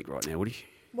there, I don't think, right now, would he?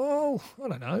 Well, I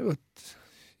don't know.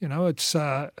 It's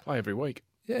play every week.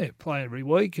 Yeah, play every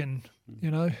week, and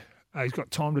he's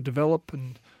got time to develop,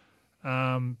 and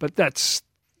but that's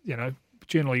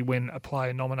generally when a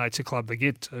player nominates a club they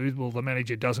get to, well, the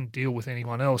manager doesn't deal with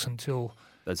anyone else until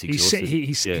he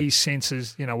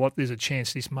senses there's a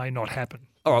chance this may not happen.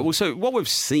 All right. Well, so what we've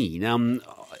seen,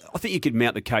 I think you could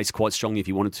mount the case quite strongly if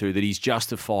you wanted to that he's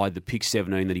justified the pick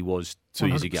 17 that he was 2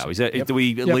 years ago. Is that? Yep. Do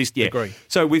we at least? Yeah. Agree.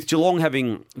 So with Geelong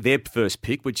having their first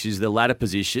pick, which is the ladder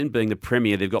position, being the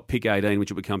premier, they've got pick 18,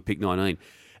 which will become pick 19.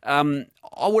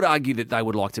 I would argue that they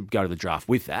would like to go to the draft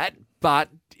with that, but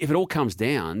if it all comes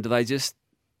down, do they just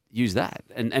use that?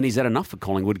 And is that enough for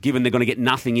Collingwood, given they're going to get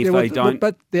nothing if they don't?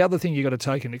 But the other thing you've got to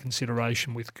take into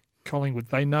consideration with Collingwood,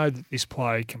 they know that this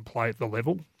player can play at the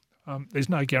level. There's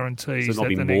no guarantees. So it's not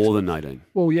be more than 18.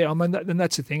 Well, yeah, I mean, and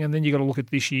that's the thing. And then you've got to look at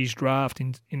this year's draft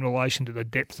in relation to the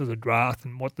depth of the draft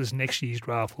and what does next year's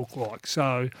draft look like.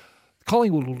 So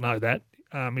Collingwood will know that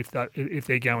if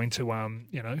they're going to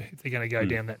if they're going to go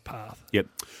down that path. Yep.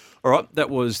 All right, that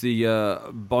was the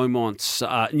Beaumont's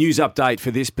news update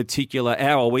for this particular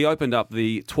hour. We opened up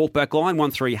the talkback line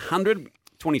 1300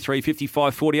 23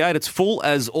 55 48. It's full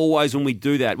as always when we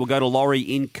do that. We'll go to Laurie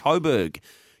in Coburg.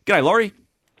 G'day, Laurie.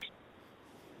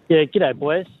 Yeah, g'day,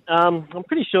 boys. I'm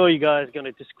pretty sure you guys are going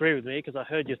to disagree with me because I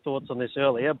heard your thoughts on this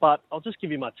earlier, but I'll just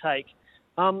give you my take.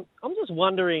 I'm just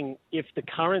wondering if the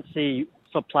currency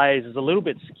for players is a little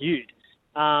bit skewed.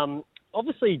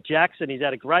 Obviously, Jackson, he's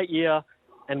had a great year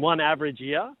and one average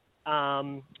year.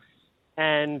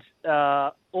 And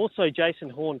also Jason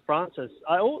Horne-Francis.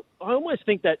 I almost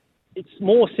think that it's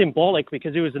more symbolic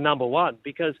because he was the number one.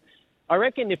 Because I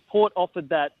reckon if Port offered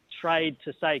that trade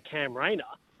to, say, Cam Rayner,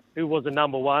 who was the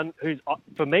number one, who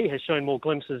for me has shown more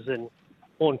glimpses than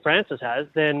Horne-Francis has,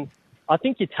 then I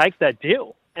think you take that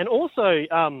deal. And also,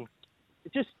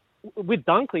 just with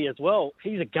Dunkley as well,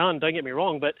 he's a gun, don't get me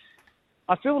wrong, but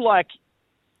I feel like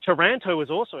Taranto was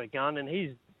also a gun, and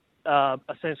he's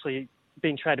essentially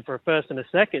been traded for a first and a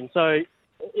second. So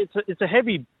it's a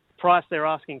heavy price they're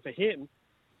asking for him.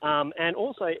 And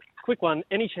also, quick one,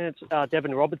 any chance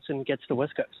Devin Robertson gets to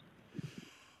West Coast?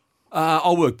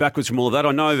 I'll work backwards from all of that.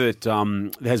 I know that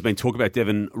there has been talk about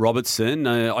Devin Robertson.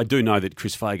 I do know that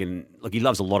Chris Fagan, he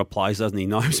loves a lot of players, doesn't he?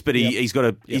 But he's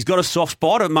got a soft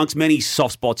spot amongst many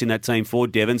soft spots in that team for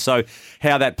Devin. So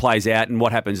how that plays out and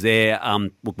what happens there,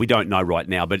 look, we don't know right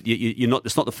now. But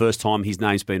it's not the first time his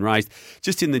name's been raised.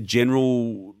 Just in the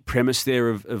general premise there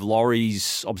of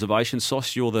Laurie's observation,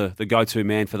 Sauce, you're the go-to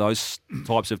man for those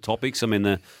types of topics. I mean,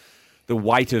 the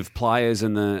weight of players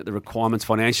and the requirements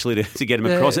financially to get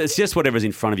them across. It's just whatever's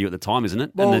in front of you at the time, isn't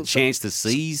it? And the chance to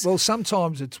seize. Well,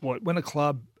 sometimes it's when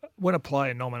a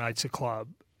player nominates a club,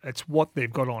 it's what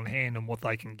they've got on hand and what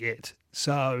they can get.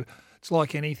 So it's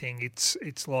like anything.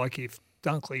 It's like if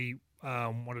Dunkley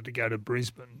wanted to go to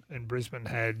Brisbane and Brisbane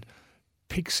had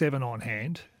pick 7 on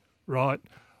hand, right?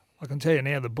 I can tell you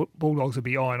now the Bulldogs will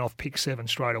be eyeing off pick 7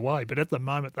 straight away, but at the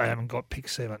moment they haven't got pick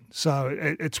 7. So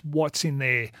it's what's in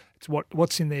there. It's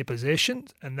what's in their possession,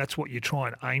 and that's what you try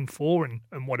and aim for,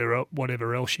 and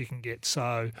whatever else you can get.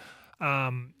 So,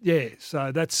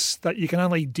 so that's that. You can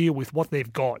only deal with what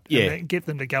they've got, and get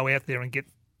them to go out there and get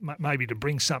maybe to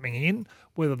bring something in.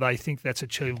 Whether they think that's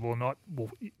achievable or not,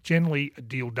 well, generally a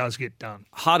deal does get done.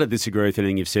 Hard to disagree with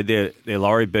anything you've said there,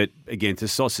 Laurie, but again, to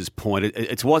Sauce's point,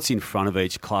 it's what's in front of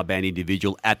each club and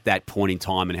individual at that point in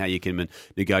time and how you can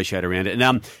negotiate around it.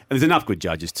 And there's enough good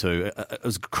judges too. It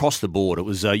was across the board. It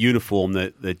was uniform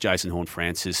that Jason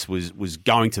Horne-Francis was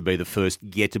going to be the first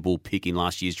gettable pick in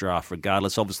last year's draft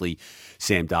regardless. Obviously,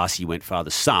 Sam Darcy went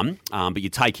father-son, but you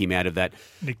take him out of that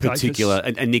particular...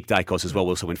 And Nick Dacos as well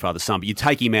also went father-son, but you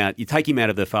take him out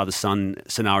of the father-son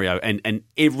scenario, and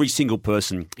every single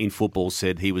person in football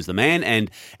said he was the man, and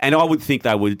I would think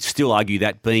they would still argue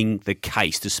that being the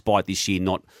case, despite this year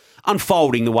not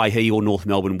unfolding the way he or North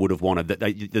Melbourne would have wanted,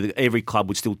 that every club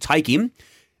would still take him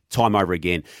time over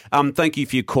again. Thank you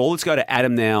for your call. Let's go to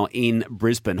Adam now in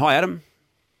Brisbane. Hi, Adam.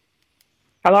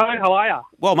 Hello, how are you?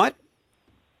 Well, mate.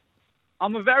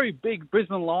 I'm a very big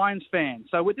Brisbane Lions fan.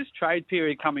 So with this trade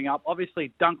period coming up,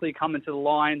 obviously Dunkley coming to the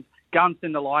Lions,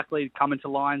 Gunston are likely to come into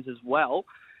Lions as well.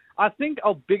 I think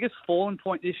our biggest falling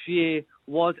point this year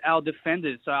was our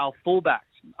defenders, so our fullbacks.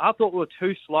 I thought we were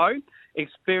too slow,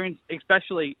 experienced,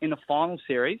 especially in the final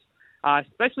series,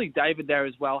 especially David there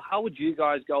as well. How would you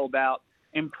guys go about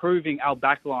improving our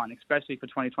back line, especially for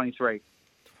 2023?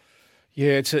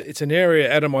 Yeah, it's an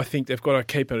area, Adam, I think they've got to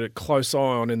keep a close eye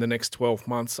on in the next 12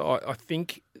 months. I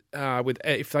think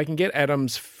if they can get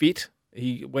Adams fit,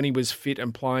 when he was fit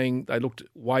and playing, they looked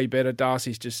way better.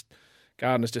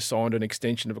 Gardner's just signed an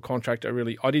extension of a contract.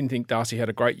 I didn't think Darcy had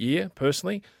a great year,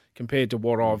 personally, compared to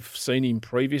what I've seen him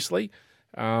previously.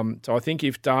 So I think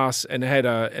if Darcy, and had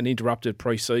an interrupted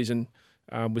pre-season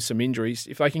with some injuries,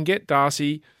 if they can get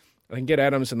Darcy, they can get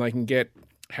Adams and they can get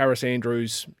Harris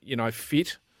Andrews,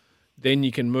 fit, then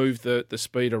you can move the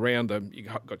speed around. You've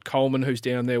got Coleman, who's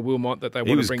down there, Wilmot, that they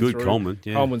want to bring through. He was good, Coleman.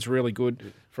 Yeah. Coleman's really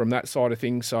good from that side of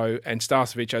things. So, and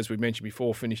Starcevic, as we mentioned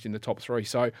before, finished in the top 3.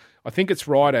 So I think it's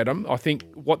right, Adam. I think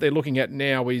what they're looking at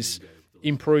now is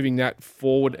improving that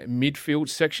forward midfield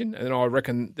section, and I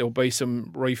reckon there'll be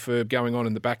some refurb going on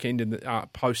in the back end in the,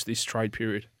 post this trade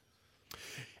period.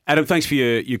 Adam, thanks for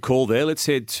your call there. Let's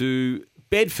head to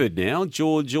Bedford now.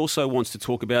 George also wants to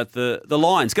talk about the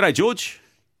Lions. G'day, George.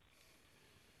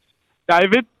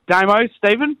 David, Damo,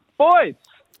 Stephen, boys.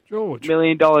 George. $1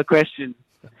 million question.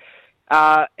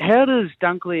 How does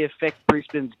Dunkley affect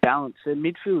Brisbane's balance? Their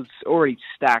midfield's already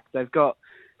stacked. They've got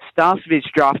Starcevic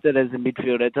drafted as a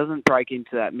midfielder. It doesn't break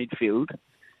into that midfield.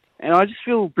 And I just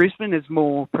feel Brisbane has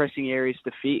more pressing areas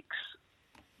to fix.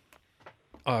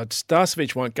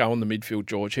 Starcevic won't go on the midfield,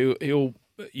 George.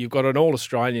 You've got an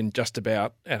All-Australian just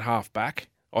about at half-back.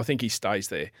 I think he stays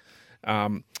there.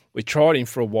 We tried him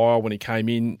for a while when he came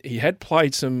in. He had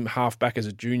played some half-back as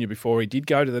a junior before. He did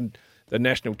go to the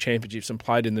national championships and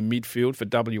played in the midfield for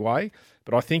WA,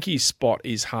 but I think his spot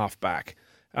is half-back.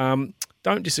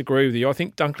 Don't disagree with you. I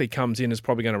think Dunkley comes in as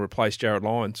probably going to replace Jared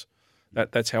Lyons.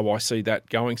 That's how I see that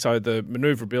going. So the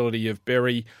manoeuvrability of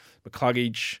Berry,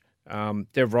 McCluggage,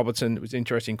 Dev Robertson, it was an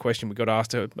interesting question we got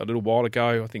asked a little while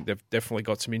ago. I think they've definitely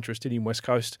got some interest in him, West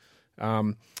Coast.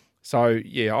 I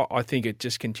think it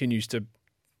just continues to...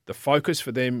 The focus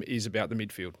for them is about the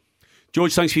midfield.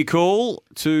 George, thanks for your call.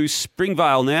 To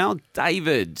Springvale now.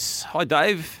 David. Hi,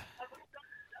 Dave.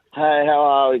 Hey, how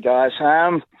are we, guys?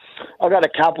 I've got a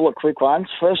couple of quick ones.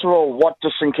 First of all, what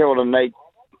does St Kilda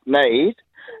need?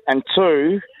 And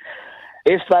two,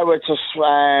 if they were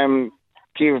to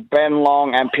give Ben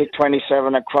Long and pick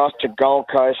 27 across to Gold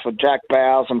Coast for Jack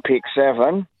Bowles and pick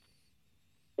 7,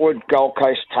 would Gold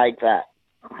Coast take that?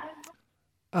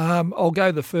 I'll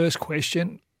go the first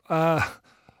question.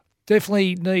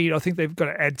 Definitely need, I think they've got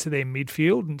to add to their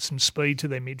midfield and some speed to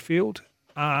their midfield.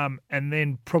 And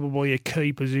then probably a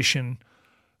key position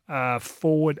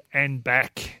forward and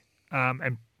back,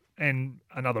 and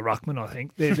another ruckman. I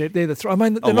think they're the. I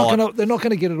mean, they're not going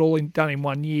to get it all done in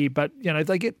 1 year, but if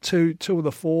they get two of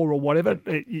the 4 or whatever,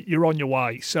 you're on your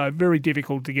way. So very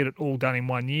difficult to get it all done in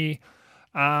 1 year.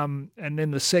 And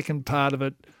then the second part of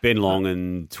it, Ben Long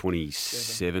and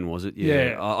 27 was it?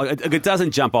 Yeah. It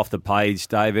doesn't jump off the page,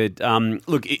 David.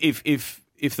 Look, if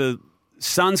the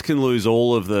Suns can lose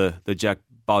all of the Jack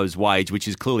Bowes wage, which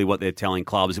is clearly what they're telling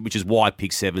clubs, which is why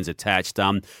pick 7's attached.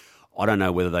 I don't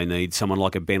know whether they need someone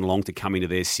like a Ben Long to come into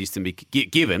their system,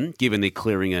 given they're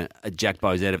clearing a Jack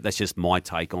Bowes out of. That's just my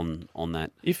take on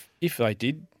that. If they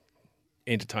did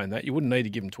entertain that, you wouldn't need to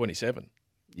give them 27.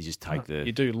 You just take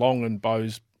You do Long and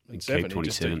Bowes and 7. Keep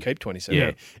 27. You just keep 27.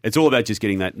 Yeah, it's all about just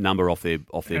getting that number off their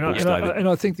books, David. And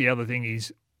I think the other thing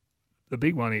is, the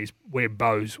big one is where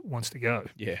Bowes wants to go.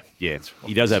 Yeah.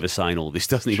 He does have a say in all this,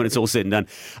 doesn't he, when it's all said and done.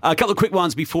 A couple of quick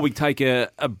ones before we take a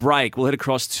break. We'll head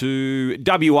across to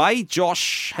WA.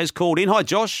 Josh has called in. Hi,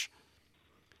 Josh.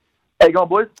 How you going,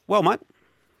 boys? Well, mate.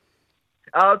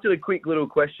 Just a quick little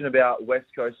question about West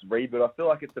Coast rebuild. I feel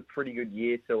like it's a pretty good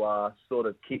year to sort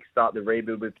of kickstart the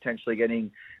rebuild with potentially getting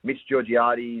Mitch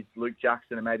Georgiades, Luke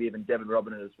Jackson, and maybe even Devin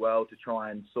Robinson as well to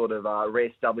try and sort of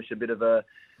re-establish a bit of a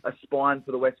spine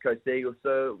for the West Coast Eagles.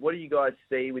 So what do you guys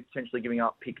see with potentially giving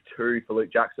up pick 2 for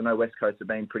Luke Jackson? I know West Coast have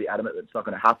been pretty adamant that it's not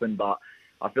going to happen, but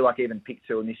I feel like even pick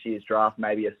 2 in this year's draft,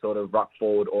 maybe a sort of ruck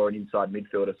forward or an inside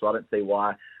midfielder. So I don't see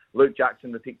why Luke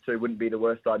Jackson, the pick 2, wouldn't be the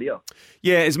worst idea.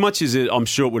 Yeah, as much as I'm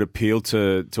sure it would appeal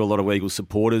to a lot of Eagles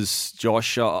supporters,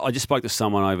 Josh, I just spoke to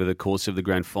someone over the course of the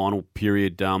grand final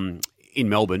period in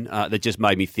Melbourne that just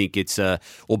made me think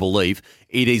or believe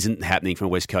it isn't happening from a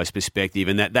West Coast perspective,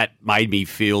 and that made me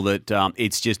feel that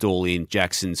it's just all in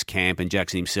Jackson's camp and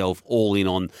Jackson himself, all in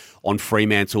on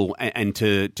Fremantle, and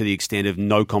to the extent of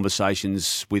no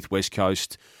conversations with West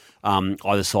Coast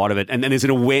either side of it. And then there's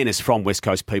an awareness from West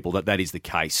Coast people that is the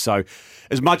case. So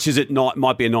as much as it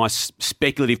might be a nice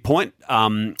speculative point,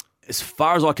 as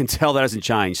far as I can tell, that hasn't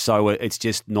changed. So it's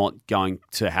just not going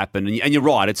to happen. And you're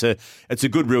right, it's a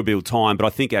good rebuild time, but I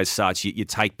think as such, you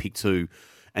take pick 2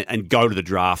 and go to the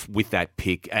draft with that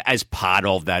pick as part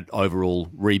of that overall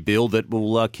rebuild that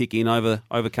will kick in over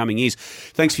coming years.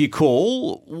 Thanks for your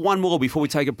call. One more before we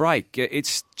take a break.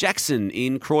 It's Jackson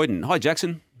in Croydon. Hi,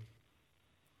 Jackson.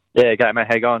 Yeah, okay, mate.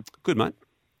 How you going? Good, mate.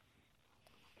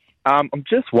 I'm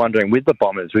just wondering, with the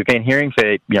Bombers, we've been hearing for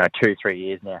 2-3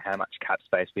 years now how much cap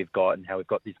space we've got and how we've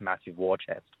got this massive war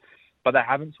chest, but they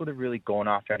haven't sort of really gone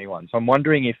after anyone. So I'm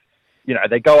wondering if,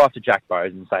 they go after Jack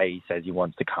Bowes and say he says he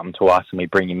wants to come to us and we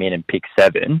bring him in and pick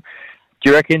 7. Do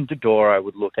you reckon Dodoro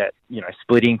would look at,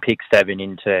 splitting pick 7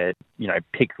 into,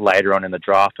 picks later on in the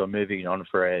draft, or moving on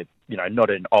for a, not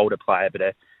an older player, but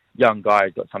a young guy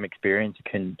who's got some experience who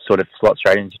can sort of slot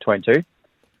straight into 22?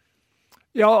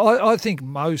 Yeah, I think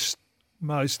most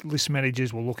list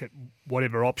managers will look at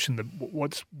whatever option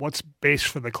what's best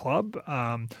for the club,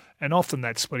 and often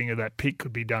that splitting of that pick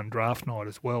could be done draft night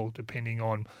as well, depending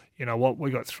on what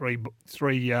we got three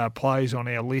players on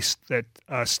our list that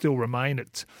still remain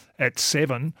at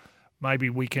 7. Maybe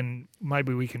we can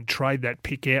trade that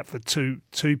pick out for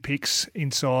two picks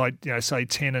inside, say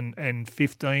 10 and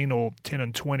 15 or 10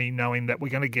 and 20, knowing that we're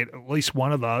going to get at least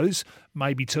one of those,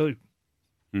 maybe 2.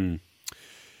 Mm.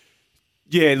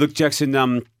 Yeah, look, Jackson,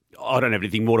 I don't have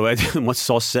anything more to add than what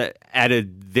Sauce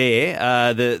added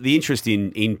there. The interest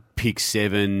in pick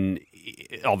 7,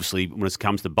 obviously, when it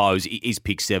comes to Bowes, is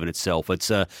pick 7 itself. It's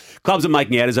clubs are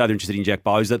making out as though they're interested in Jack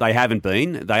Bowes, that they haven't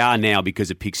been. They are now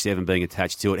because of pick 7 being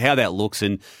attached to it. How that looks,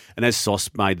 and as Sauce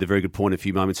made the very good point a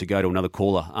few moments ago to another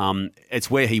caller, it's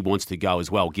where he wants to go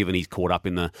as well, given he's caught up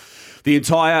in the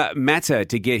entire matter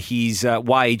to get his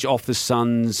wage off the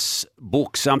Suns'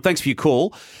 books. Thanks for your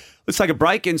call. Let's take a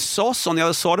break. And Sauce, on the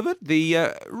other side of it,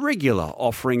 the regular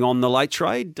offering on the late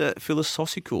trade,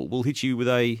 philosophical. We'll hit you with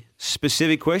a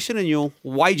specific question and you'll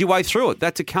wade your way through it.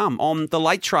 That to come on the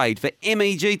late trade for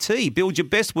MEGT. Build your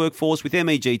best workforce with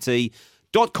MEGT.com.au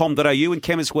and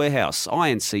Chemist Warehouse.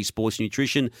 INC Sports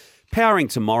Nutrition, powering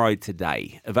tomorrow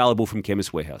today. Available from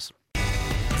Chemist Warehouse.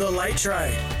 The Late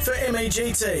Trade for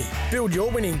MEGT. Build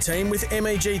your winning team with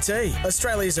MEGT,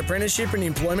 Australia's apprenticeship and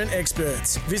employment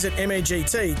experts. Visit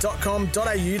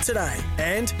MEGT.com.au today.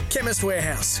 And Chemist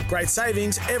Warehouse. Great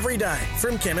savings every day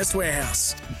from Chemist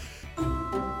Warehouse.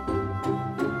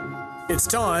 It's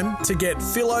time to get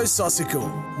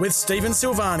philosophical with Stephen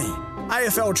Silvani.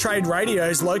 AFL Trade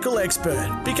Radio's local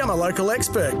expert. Become a local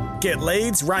expert. Get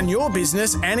leads, run your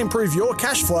business and improve your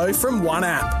cash flow from one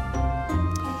app.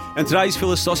 And today's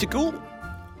philosophical,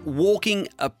 walking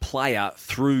a player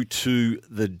through to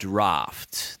the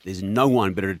draft. There's no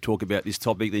one better to talk about this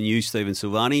topic than you, Stephen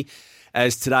Silvani.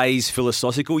 As today's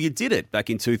philosophical, you did it back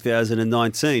in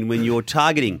 2019 when your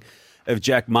targeting of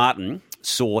Jack Martin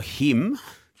saw him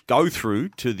go through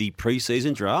to the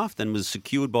pre-season draft and was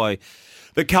secured by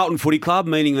the Carlton Footy Club,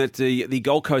 meaning that the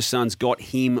Gold Coast Suns got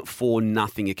him for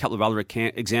nothing. A couple of other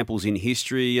examples in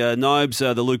history. Nobes,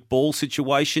 the Luke Ball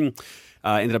situation.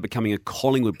 Ended up becoming a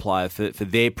Collingwood player for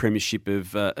their premiership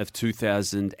of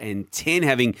 2010,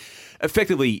 having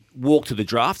effectively walked to the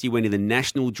draft. He went in the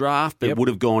national draft, but would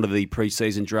have gone to the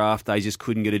pre-season draft. They just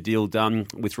couldn't get a deal done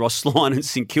with Ross Lyon and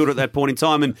St Kilda at that point in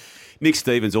time. And Nick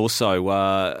Stevens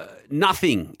also,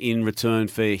 nothing in return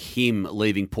for him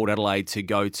leaving Port Adelaide to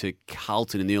go to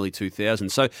Carlton in the early 2000s.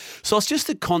 So it's just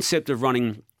the concept of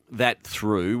running that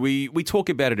through. We talk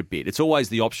about it a bit. It's always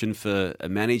the option for a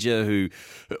manager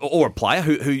or a player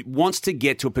who wants to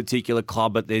get to a particular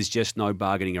club, but there's just no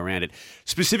bargaining around it.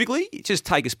 Specifically, just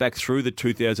take us back through the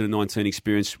 2019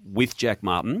 experience with Jack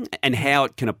Martin and how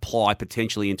it can apply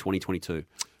potentially in 2022.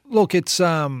 Look, it's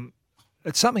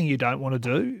something you don't want to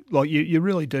do. Like you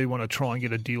really do want to try and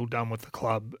get a deal done with the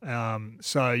club.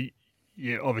 So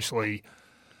you obviously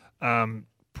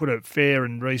put a fair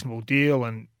and reasonable deal,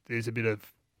 and there's a bit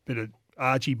of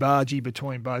argy-bargy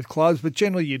between both clubs, but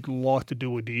generally you'd like to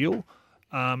do a deal.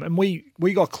 And we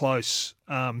got close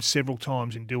several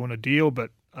times in doing a deal,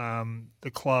 but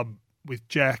the club with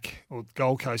Jack, or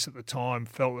Gold Coast at the time,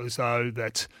 felt as though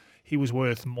that he was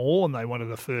worth more and they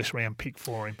wanted a first-round pick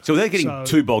for him. So they're getting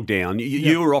too bogged down.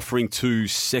 You were offering 2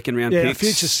 second-round picks?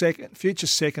 Yeah, future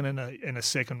second and a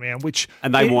second round, which...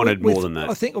 And they wanted more than that.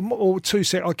 I think, or 2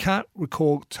 second. I can't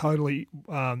recall totally...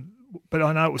 but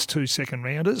I know it was 2 second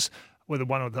rounders, whether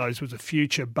one of those was a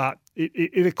future, but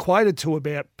it equated to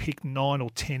about pick 9 or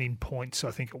 10 in points,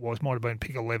 I think it was. Might have been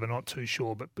pick 11, not too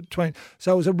sure. But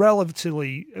so it was a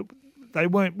relatively, we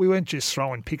weren't just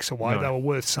throwing picks away, They were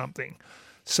worth something.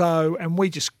 So, and we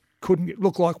just couldn't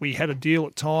look like we had a deal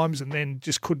at times and then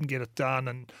just couldn't get it done.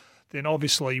 And then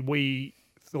obviously we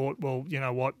thought, well, you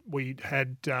know what, we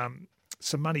had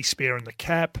some money spare in the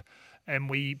cap, and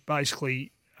we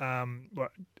basically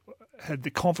had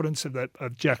the confidence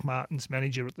of Jack Martin's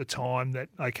manager at the time that,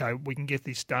 okay, we can get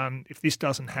this done. If this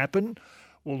doesn't happen,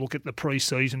 we'll look at the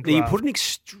pre-season draft. He put an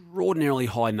extraordinarily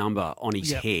high number on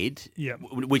his head,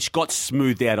 which got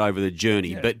smoothed out over the journey.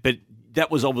 Yeah. But that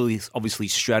was obviously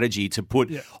strategy to put.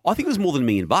 Yeah. I think it was more than $1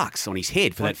 million on his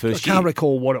head for that first year. I can't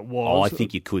recall what it was. Oh, I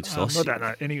think you could, Sauce. I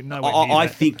don't know. I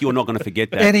think you're not going to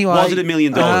forget that. Anyway, was it $1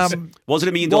 million? Was it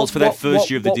 $1 million for that first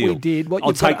year of the deal?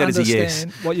 I'll take that as a yes.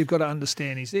 What you've got to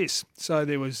understand is this. So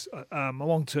there was a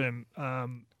long-term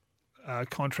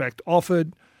contract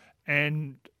offered,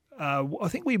 and I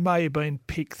think we may have been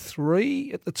pick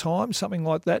 3 at the time, something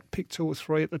like that, pick 2 or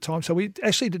 3 at the time. So we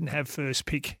actually didn't have first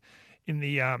pick in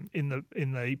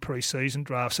the pre-season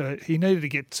draft. So he needed to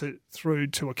get through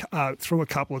a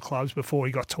couple of clubs before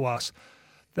he got to us.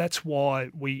 That's why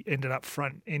we ended up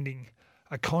front-ending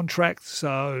a contract.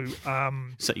 So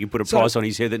you put a price on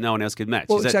his head that no one else could match.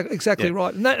 Well, exactly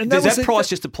right. And does that price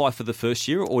just apply for the first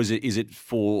year, or is it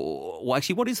for? Well,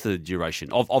 actually, what is the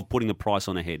duration of putting the price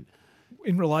on a head?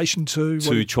 In relation to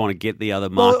trying to get the other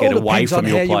market away from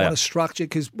your player. You want to structure,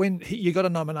 because you got to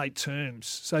nominate terms.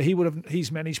 So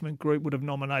his management group would have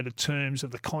nominated terms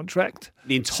of the contract.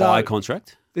 The entire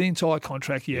contract? The entire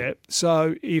contract, yeah.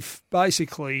 So if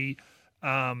basically,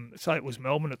 say it was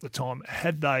Melbourne at the time,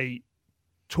 had they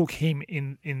took him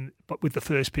but with the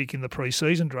first pick in the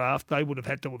pre-season draft, they would have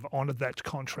had to have honoured that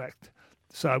contract.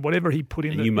 So whatever he put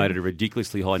in, and you made it a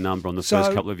ridiculously high number on the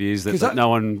first couple of years that no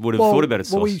one would have thought about it.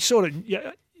 Well, we sort of,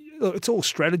 look, it's all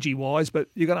strategy wise, but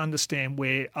you got to understand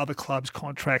where other clubs'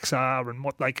 contracts are and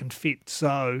what they can fit.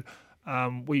 So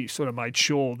we sort of made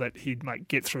sure that he'd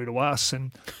get through to us,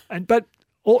 but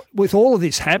with all of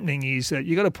this happening is that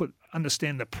you got to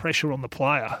understand the pressure on the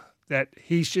player, that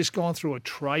he's just gone through a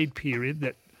trade period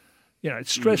that,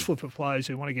 it's stressful for players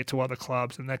who want to get to other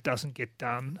clubs, and that doesn't get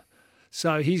done.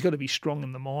 So he's got to be strong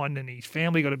in the mind, and his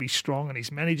family got to be strong, and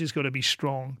his manager's got to be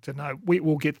strong to know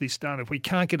we'll get this done. If we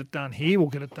can't get it done here, we'll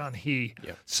get it done here.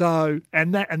 Yep. So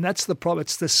and that's the problem.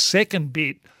 It's the second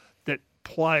bit that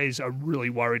players are really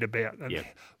worried about. And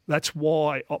that's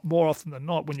why more often than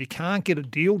not, when you can't get a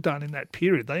deal done in that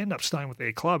period, they end up staying with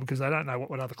their club because they don't know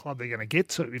what other club they're going to get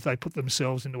to if they put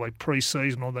themselves into a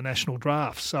pre-season or the national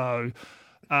draft. So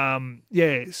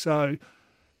so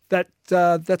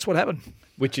that's what happened.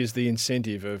 Which is the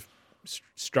incentive of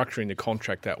structuring the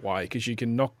contract that way, because you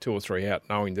can knock 2 or 3 out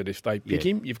knowing that if they pick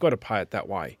him, you've got to pay it that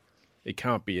way. It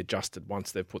can't be adjusted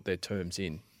once they've put their terms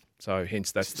in. So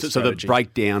hence that's the strategy. So the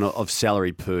breakdown of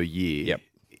salary per year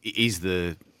is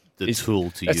the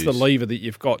tool to use. That's the lever that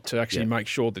you've got to actually make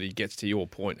sure that he gets to your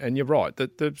point. And you're right.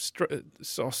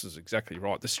 Sauce is exactly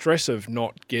right. The stress of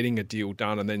not getting a deal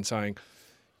done and then saying,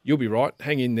 you'll be right,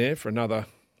 hang in there for another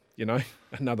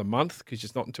month, because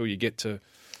it's not until you get to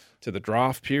the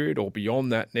draft period or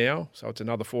beyond that now. So it's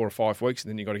another 4 or 5 weeks,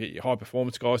 and then you've got to get your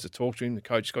high-performance guys to talk to him. The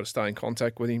coach's got to stay in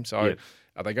contact with him. So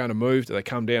are they going to move? Do they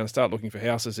come down and start looking for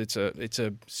houses? It's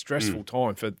a stressful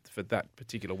time for that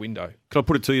particular window. Can I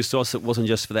put it to you, Sauce, it wasn't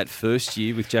just for that first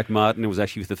year with Jack Martin. It was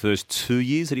actually with the first 2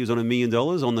 years that he was on $1 million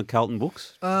on the Carlton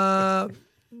books?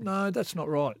 No, that's not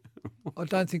right. I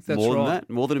don't think that's right. More than that?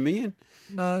 More than $1 million?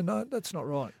 No, that's not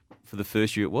right. For the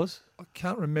first year it was? I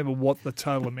can't remember what the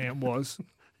total amount was.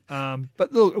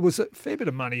 But look, it was a fair bit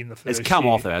of money in the first year. It's come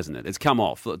off, though, hasn't it? It's come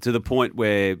off to the point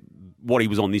where what he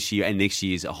was on this year and next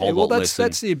year is a whole lot less.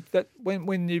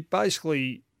 When you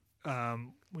basically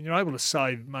when you're able to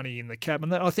save money in the cap,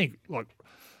 and I think like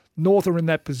North are in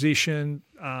that position,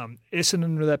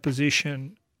 Essendon are in that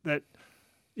position, that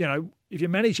if you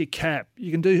manage your cap,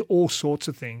 you can do all sorts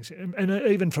of things, and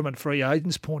even from a free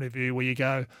agent's point of view, where you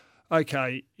go,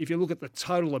 okay, if you look at the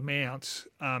total amount,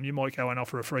 you might go and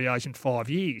offer a free agent 5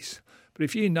 years. But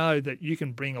if you know that you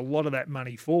can bring a lot of that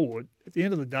money forward, at the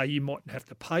end of the day, you mightn't have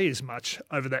to pay as much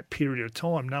over that period of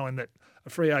time, knowing that a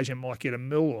free agent might get $1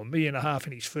 million or $1.5 million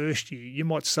in his first year. You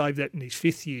might save that in his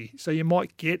 5th year. So you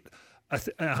might get a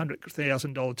 $100,000,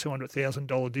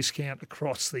 $200,000 discount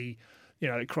across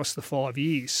the 5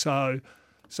 years. So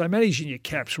managing your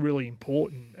cap's really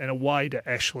important, and a way to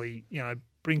actually,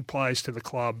 bring players to the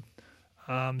club.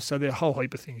 So there are a whole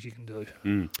heap of things you can do.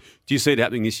 Do you see it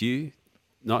happening this year,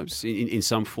 Nopes, in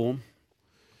some form?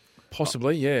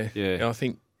 Possibly, yeah. I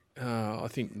think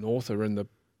North are in the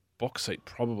box seat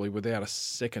probably without a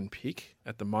second pick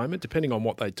at the moment, depending on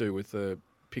what they do with the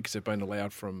picks that have been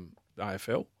allowed from the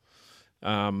AFL.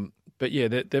 But yeah,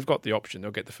 they've got the option.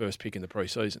 They'll get the first pick in the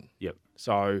pre-season. Yep.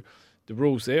 So the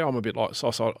rules there, I'm a bit like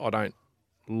Sauce. I don't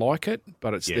like it,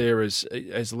 but it's there as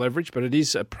leverage. But it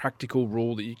is a practical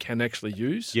rule that you can actually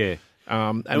use. Yeah.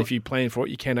 And if you plan for it,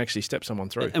 you can actually step someone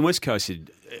through. And West Coast,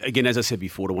 again, as I said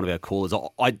before to one of our callers,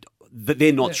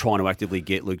 they're not trying to actively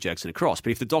get Luke Jackson across.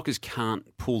 But if the Dockers can't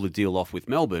pull the deal off with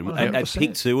Melbourne, at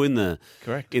pick 2 in the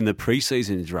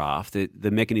pre-season draft,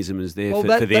 the mechanism is there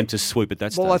for them to swoop at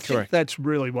that stage. Well, I think that's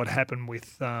really what happened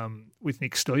with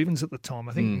Nick Stevens at the time.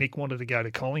 I think Nick wanted to go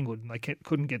to Collingwood and they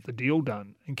couldn't get the deal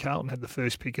done. And Carlton had the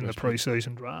first pick in the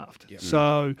pre-season draft. Yep.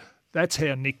 So that's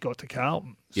how Nick got to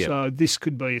Carlton. Yep. So this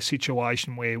could be a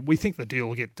situation where we think the deal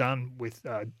will get done with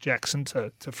Jackson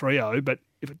to Freo, but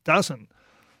if it doesn't,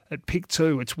 at pick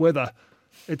 2, it's whether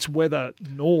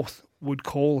North would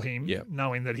call him,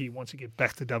 knowing that he wants to get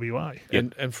back to WA.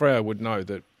 And Freo would know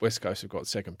that West Coast have got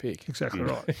second pick. Exactly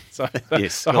right. So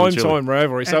it's a home time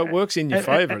rivalry. So it works in your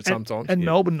favour sometimes. And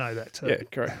Melbourne know that too. Yeah,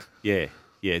 correct. Yeah.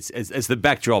 Yeah, it's the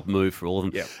backdrop move for all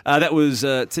of them. Yep. That was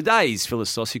today's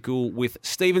Philosophical with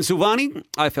Stephen Silvani,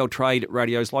 AFL Trade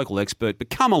Radio's local expert.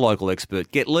 Become a local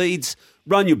expert. Get leads,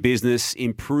 run your business,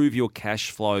 improve your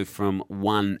cash flow from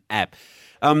one app.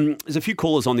 There's a few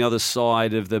callers on the other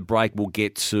side of the break we'll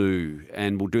get to,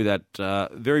 and we'll do that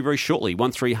very, very shortly.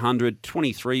 1300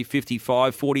 23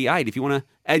 55 48 if you want to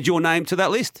add your name to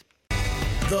that list.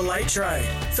 The Late Trade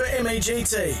for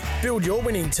MEGT. Build your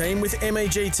winning team with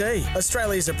MEGT,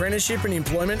 Australia's apprenticeship and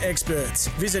employment experts.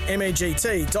 Visit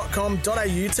MEGT.com.au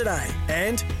today.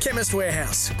 And Chemist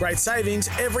Warehouse. Great savings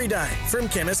every day from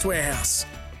Chemist Warehouse.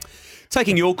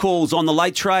 Taking your calls on the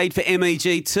Late Trade for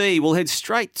MEGT, we'll head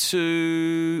straight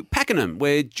to Pakenham,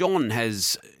 where John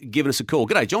has given us a call.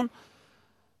 G'day, John.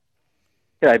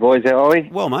 G'day, boys. How are we?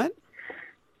 Well, mate.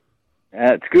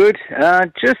 It's good.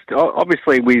 Just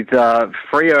obviously with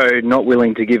Freo not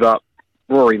willing to give up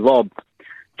Rory Lobb,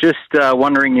 just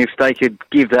wondering if they could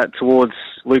give that towards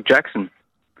Luke Jackson,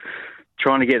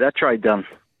 trying to get that trade done.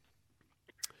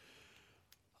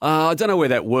 I don't know where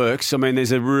that works. I mean,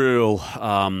 there's a real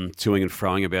toing and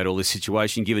froing about all this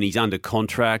situation, given he's under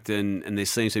contract and there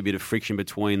seems to be a bit of friction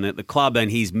between the club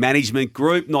and his management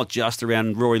group, not just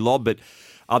around Rory Lobb, but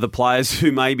other players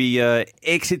who may be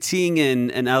exiting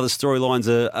and other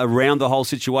storylines around the whole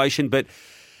situation. But,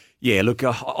 yeah, look,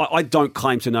 I don't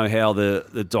claim to know how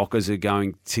the Dockers are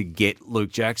going to get Luke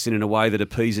Jackson in a way that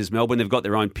appeases Melbourne. They've got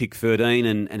their own pick 13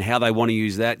 and how they want to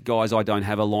use that. Guys, I don't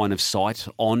have a line of sight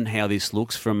on how this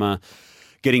looks from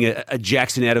getting a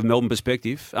Jackson out of Melbourne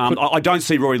perspective. I don't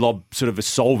see Rory Lobb sort of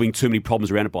solving too many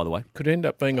problems around it, by the way. Could end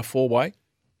up being a four-way.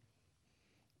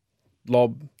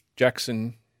 Lobb,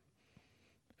 Jackson,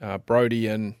 Brody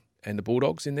and the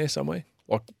Bulldogs in there somewhere?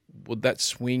 Like, would that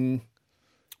swing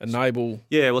enable...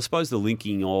 Yeah, well, I suppose the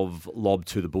linking of Lobb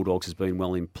to the Bulldogs has been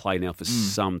well in play now for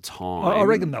some time. I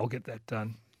reckon they'll get that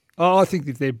done. I think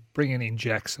if they're bringing in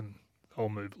Jackson, they'll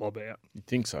move Lobb out. You'd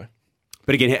think so.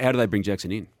 But again, how do they bring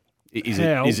Jackson in? Is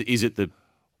it the...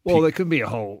 Well, there could be a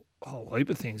whole heap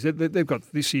of things. They've got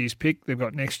this year's pick. They've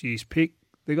got next year's pick.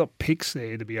 They've got picks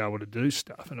there to be able to do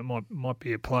stuff, and it might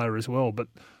be a player as well, but...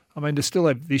 I mean, to still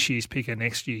have this year's pick and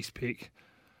next year's pick.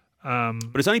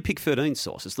 But it's only pick 13,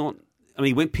 Sauce. It's not... I mean,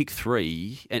 he went pick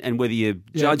 3, and whether you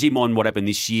judge him on what happened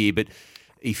this year, but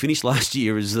he finished last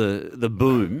year as the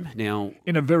boom. Now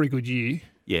in a very good year.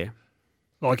 Yeah.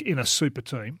 Like in a super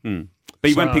team.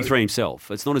 But he went pick 3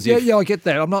 himself. It's not as if... Yeah, I get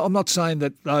that. I'm not saying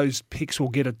that those picks will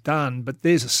get it done, but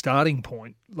there's a starting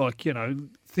point. Like,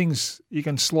 things... You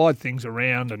can slide things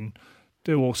around and...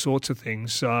 do all sorts of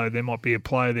things. So there might be a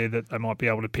player there that they might be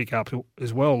able to pick up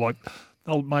as well. Like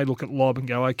they may look at Lobb and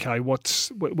go, okay,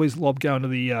 where's Lobb going to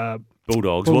the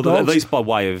Bulldogs? Well, at least by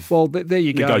way of there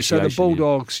you go. So the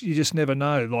Bulldogs, you just never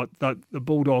know. Like the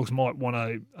Bulldogs might want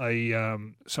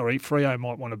Freo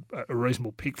might want a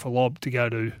reasonable pick for Lobb to go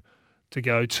to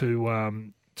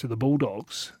the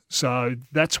Bulldogs. So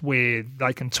that's where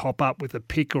they can top up with a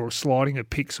pick or a sliding of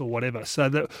picks or whatever.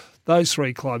 So those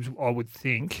three clubs, I would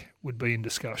think, would be in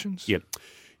discussions. Yep.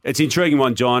 It's an intriguing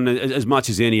one, John, as much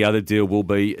as any other deal will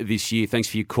be this year. Thanks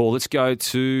for your call. Let's go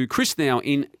to Chris now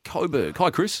in Coburg. Hi,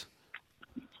 Chris.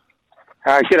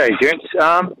 G'day, gents.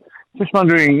 Just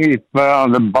wondering if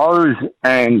the Bows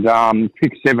and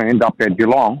pick 7 end up at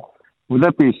Geelong, would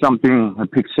that be something,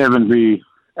 pick 7 be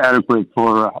adequate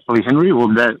for Lee Henry,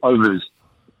 or that overs?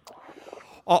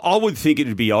 I would think it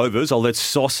would be overs. I'll let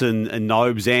Sauce and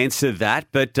Nobes answer that,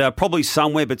 but probably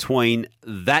somewhere between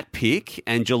that pick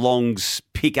and Geelong's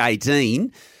pick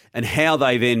 18, and how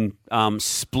they then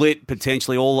split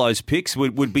potentially all those picks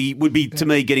would be to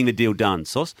me getting the deal done.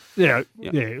 Sauce? Yeah.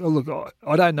 Well, look,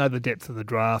 I don't know the depth of the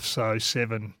draft, so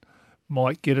 7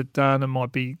 might get it done and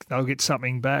they'll get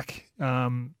something back.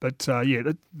 That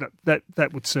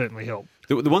would certainly help.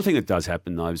 The one thing that does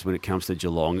happen, though, is when it comes to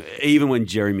Geelong, even when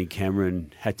Jeremy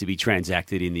Cameron had to be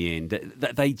transacted in the end,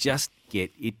 they just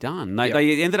get it done.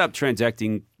 They ended up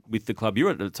transacting with the club you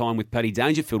were at the time with Paddy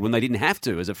Dangerfield when they didn't have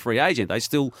to as a free agent. They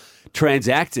still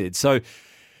transacted. So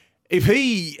if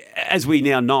he, as we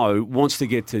now know, wants to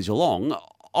get to Geelong,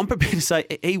 I'm prepared to say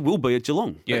he will be at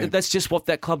Geelong. Yeah. That's just what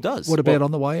that club does. What about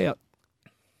on the way out?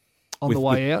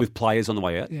 With players on the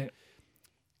way out? Yeah.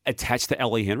 Attached to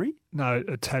Ali Henry? No,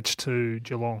 attached to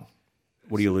Geelong.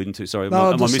 What are you alluding to? Sorry, am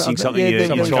I missing something?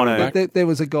 There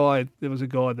was a guy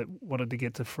that wanted to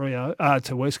get to Freo,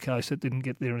 to West Coast that didn't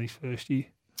get there in his first year.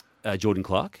 Jordan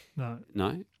Clark? No.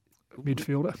 Name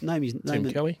Midfielder.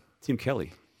 Tim Kelly? Tim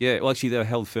Kelly. Yeah, well, actually, they were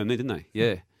held firm there, didn't they?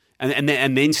 Yeah. And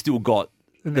then still got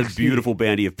the beautiful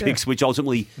bounty of picks, which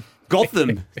ultimately got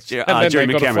them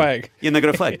Jeremy Cameron. Yeah, and they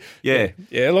got a flag. Yeah.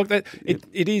 Yeah, look,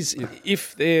 it is,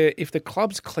 if the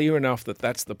club's clear enough that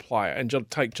that's the player, and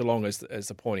take Geelong as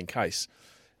the point in case,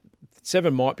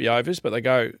 7 might be overs, but they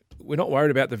go, we're not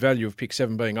worried about the value of pick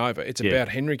 7 being over. It's about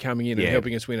Henry coming in and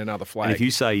helping us win another flag. And if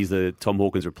you say he's the Tom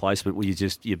Hawkins replacement, well, you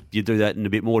do that in a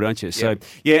bit more, don't you? So,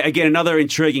 again, another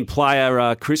intriguing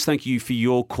player. Chris, thank you for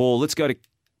your call. Let's go to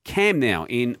Cam now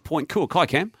in Point Cook. Hi,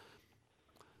 Cam.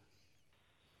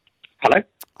 Hello.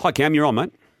 Hi, Cam. You're on,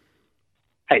 mate.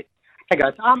 Hey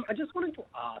guys. I just wanted to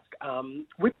ask,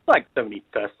 with like so many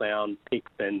first round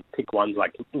picks and pick ones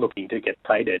like looking to get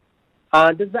traded,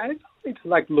 does the AFL need to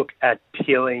like look at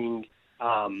peeling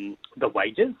the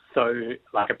wages? So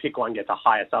like a pick 1 gets a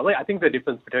higher salary. I think the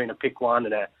difference between a pick 1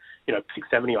 and a pick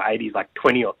 70 or 80 is like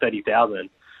 20 or 30,000.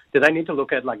 Do they need to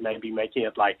look at like maybe making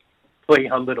it like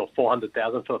 300 or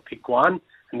 400,000 for a pick 1,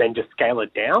 and then just scale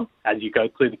it down as you go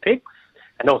through the picks,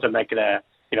 and also make it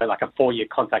like a 4-year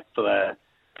contract for the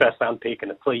first round pick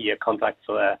and a 3-year contract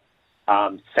for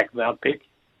the second round pick,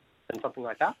 and something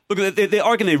like that? Look, I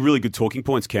reckon they're really good talking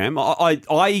points, Cam.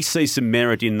 I see some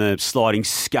merit in the sliding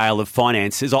scale of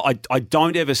finances. I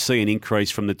don't ever see an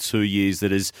increase from the 2 years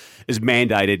that is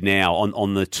mandated now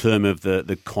on the term of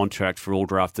the contract for all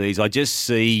draftees. I just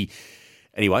see,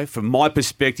 anyway, from my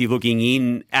perspective, looking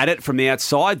in at it from the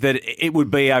outside, that it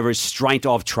would be a restraint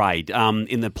of trade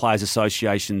in the Players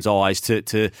Association's eyes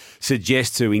to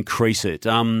suggest to increase it.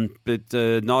 But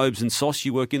Nobes and Sauce,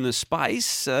 you work in the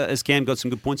space. Has Cam got some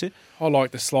good points here? I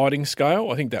like the sliding scale.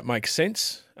 I think that makes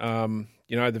sense. The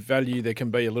value, there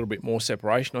can be a little bit more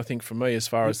separation, I think, for me, as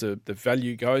far as the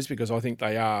value goes, because I think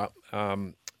they are,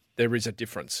 there is a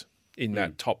difference in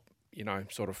that top,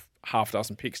 sort of half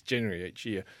dozen picks generally each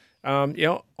year. I'm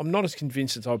not as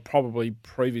convinced as I probably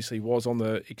previously was on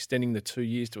the extending the 2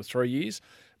 years to 3 years,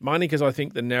 mainly because I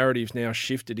think the narrative's now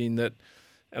shifted in that,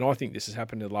 and I think this has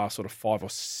happened in the last sort of 5 or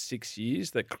 6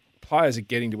 years, that players are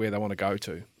getting to where they want to go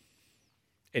to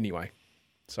anyway.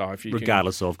 So if you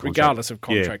regardless of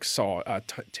contract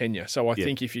tenure. So I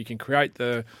think if you can create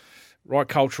the right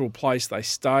cultural place, they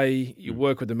stay. You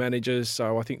work with the managers,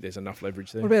 so I think there's enough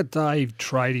leverage there. What about Dave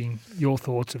trading? Your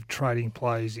thoughts of trading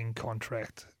players in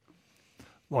contract,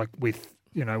 like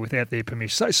without their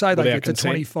permission? So say they get to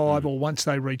 25, or once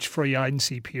they reach free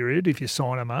agency period, if you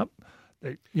sign them up,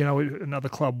 another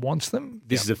club wants them.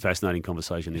 This is a fascinating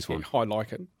conversation. This one, I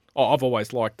like it. I've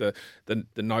always liked the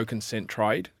no consent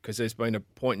trade, because there's been a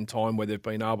point in time where they've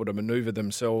been able to manoeuvre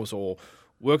themselves or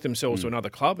work themselves to another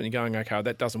club, and you're going, okay,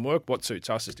 that doesn't work. What suits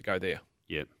us is to go there.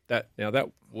 Yeah.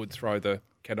 That would throw the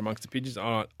cat amongst the pigeons.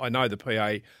 I know the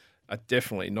PA are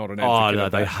definitely not an advocate. Oh no,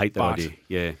 of they hate that idea.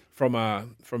 Yeah. From a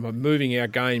moving our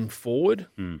game forward,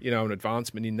 an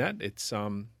advancement in that, it's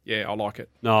I like it.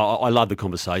 No, I love the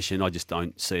conversation. I just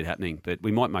don't see it happening. But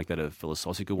we might make that a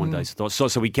philosophical one day.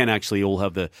 So we can actually all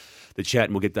have the chat,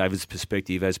 and we'll get David's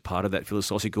perspective as part of that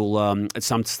philosophical at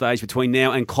some stage between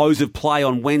now and close of play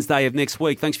on Wednesday of next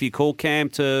week. Thanks for your call, Cam.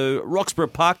 To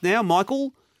Roxburgh Park now,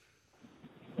 Michael.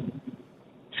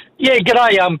 Yeah,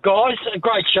 g'day, guys. A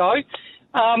great show.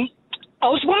 I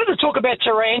was wanting to talk about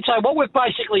Taranto. What we've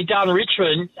basically done,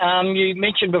 Richmond, you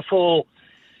mentioned before,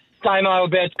 Damo,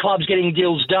 about clubs getting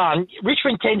deals done.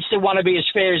 Richmond tends to want to be as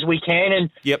fair as we can, and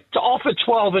to offer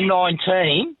 12 and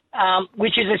 19,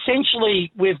 which is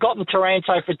essentially we've gotten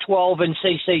Taranto for 12 and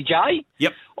CCJ.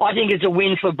 Yep. I think it's a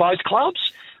win for both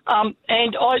clubs. One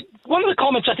of the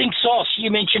comments, I think, Sauce, you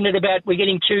mentioned it about we're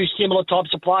getting 2 similar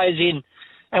types of players in,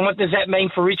 and what does that mean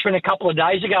for Richmond a couple of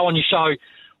days ago on your show.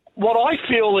 What I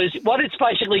feel is what it's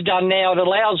basically done now, it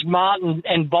allows Martin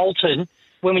and Bolton,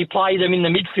 when we play them in the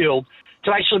midfield,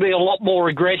 to actually be a lot more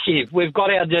aggressive. We've got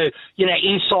our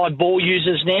inside ball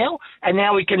users now, and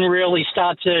now we can really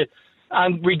start to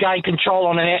regain control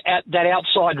on that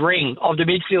outside ring of the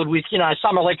midfield with,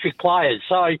 some electric players.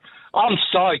 So I'm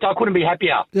stoked. I couldn't be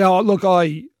happier. Yeah, look,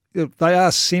 they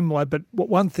are similar, but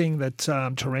one thing that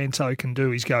Taranto can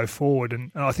do is go forward,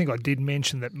 and I think I did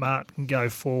mention that Martin can go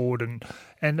forward,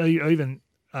 and even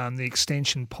the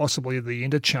extension possibly of the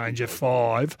interchange of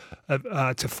 5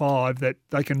 to 5, that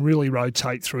they can really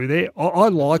rotate through there. I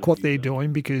like what they're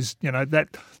doing because that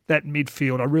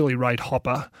midfield, I really rate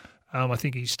Hopper. I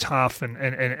think he's tough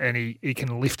and he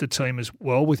can lift a team as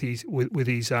well with his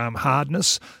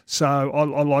hardness. So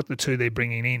I like the two they're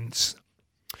bringing in.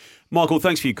 Michael,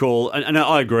 thanks for your call. And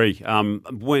I agree.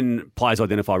 When players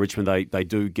identify Richmond, they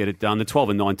do get it done. The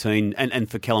 12 and 19, and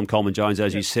for Callum Coleman-Jones,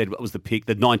 as you said, was the pick.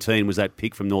 The 19 was that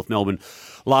pick from North Melbourne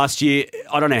last year.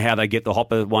 I don't know how they get the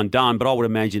Hopper one done, but I would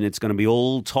imagine it's going to be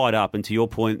all tied up. And to your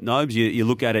point, Nobes, you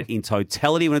look at it in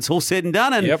totality when it's all said and